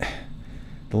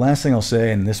 The last thing I'll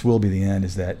say, and this will be the end,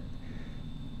 is that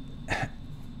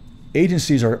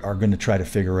agencies are going to try to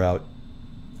figure out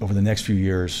over the next few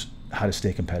years how to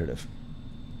stay competitive.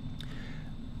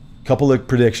 Couple of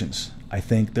predictions. I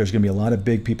think there's going to be a lot of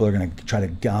big people that are going to try to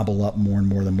gobble up more and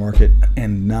more of the market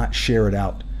and not share it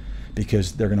out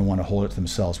because they're going to want to hold it to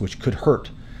themselves, which could hurt.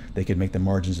 They could make the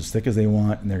margins as thick as they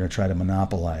want, and they're going to try to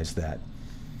monopolize that.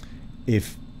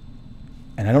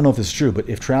 And I don't know if this is true, but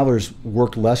if travelers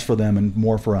worked less for them and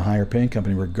more for a higher paying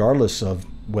company, regardless of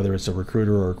whether it's a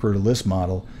recruiter or a recruiter list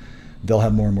model, they'll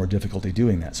have more and more difficulty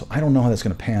doing that. So I don't know how that's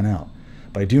going to pan out.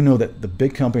 But I do know that the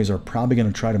big companies are probably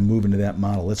going to try to move into that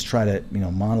model. Let's try to,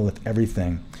 monolith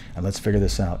everything, and let's figure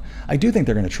this out. I do think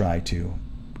they're going to try to.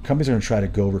 Companies are going to try to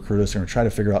go recruit us. They're going to try to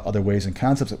figure out other ways and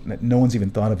concepts that no one's even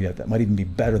thought of yet that might even be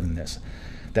better than this.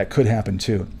 That could happen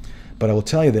too. But I will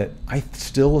tell you that I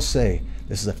still will say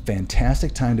this is a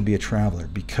fantastic time to be a traveler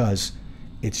because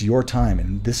it's your time.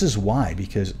 And this is why,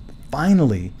 because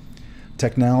finally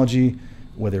technology,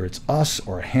 whether it's us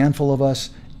or a handful of us,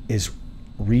 is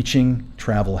reaching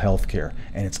travel healthcare,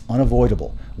 and it's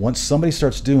unavoidable. Once somebody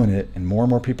starts doing it and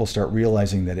more people start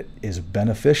realizing that it is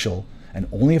beneficial, and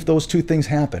only if those two things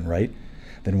happen, right?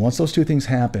 Then once those two things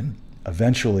happen,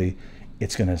 eventually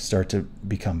it's going to start to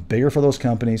become bigger for those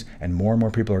companies, and more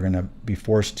people are going to be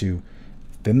forced to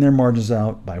thin their margins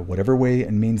out by whatever way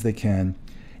and means they can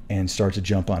and start to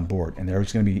jump on board. And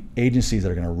there's going to be agencies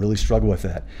that are going to really struggle with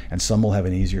that, and some will have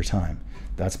an easier time.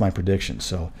 That's my prediction.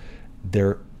 So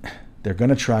they're going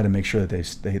to try to make sure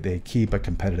that they keep a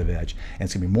competitive edge. And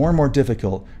it's going to be more and more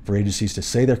difficult for agencies to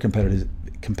say their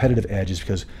competitive edge is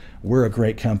because we're a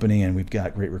great company and we've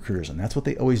got great recruiters. And that's what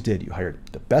they always did. You hired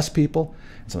the best people,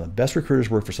 and some of the best recruiters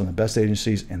work for some of the best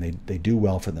agencies, and they do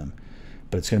well for them.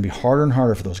 But it's going to be harder and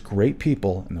harder for those great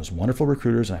people and those wonderful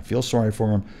recruiters, and I feel sorry for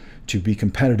them, to be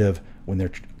competitive when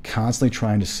they're constantly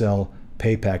trying to sell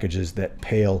pay packages that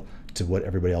pale to what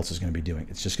everybody else is going to be doing.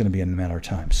 It's just going to be a matter of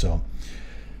time. So,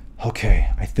 okay,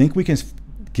 I think we can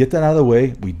get that out of the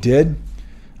way. We did.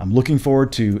 I'm looking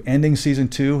forward to ending season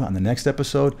 2 on the next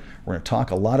episode. We're going to talk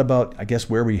a lot about, I guess,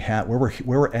 where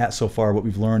we're at so far, what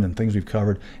we've learned and things we've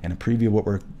covered, and a preview of what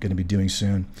we're going to be doing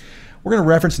soon. We're going to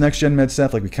reference NextGen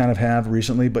MedStaff like we kind of have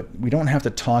recently, but we don't have to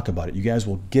talk about it. You guys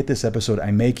will get this episode. I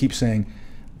may keep saying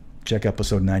check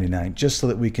episode 99 just so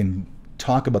that we can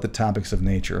talk about the topics of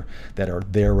nature that are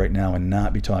there right now and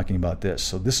not be talking about this.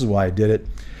 So this is why I did it.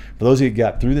 For those of you who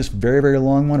got through this very, very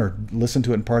long one or listened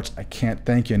to it in parts, I can't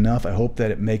thank you enough. I hope that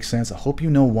it makes sense. I hope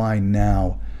you know why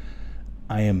now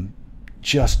I am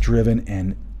just driven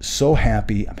and so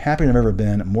happy. I'm happier than I've ever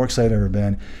been. I'm more excited than I've ever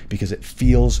been because it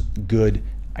feels good.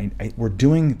 We're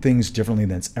doing things differently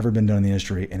than it's ever been done in the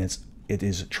industry, and it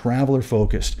is traveler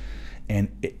focused, and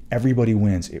everybody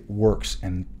wins. It works,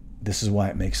 and this is why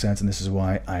it makes sense, and this is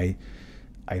why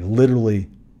I literally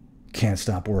can't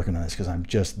stop working on this, because I'm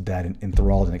just that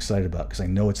enthralled and excited about it, because I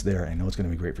know it's there. I know it's going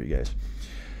to be great for you guys.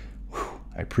 Whew,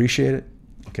 I appreciate it.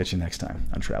 I'll catch you next time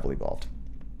on Travel Evolved.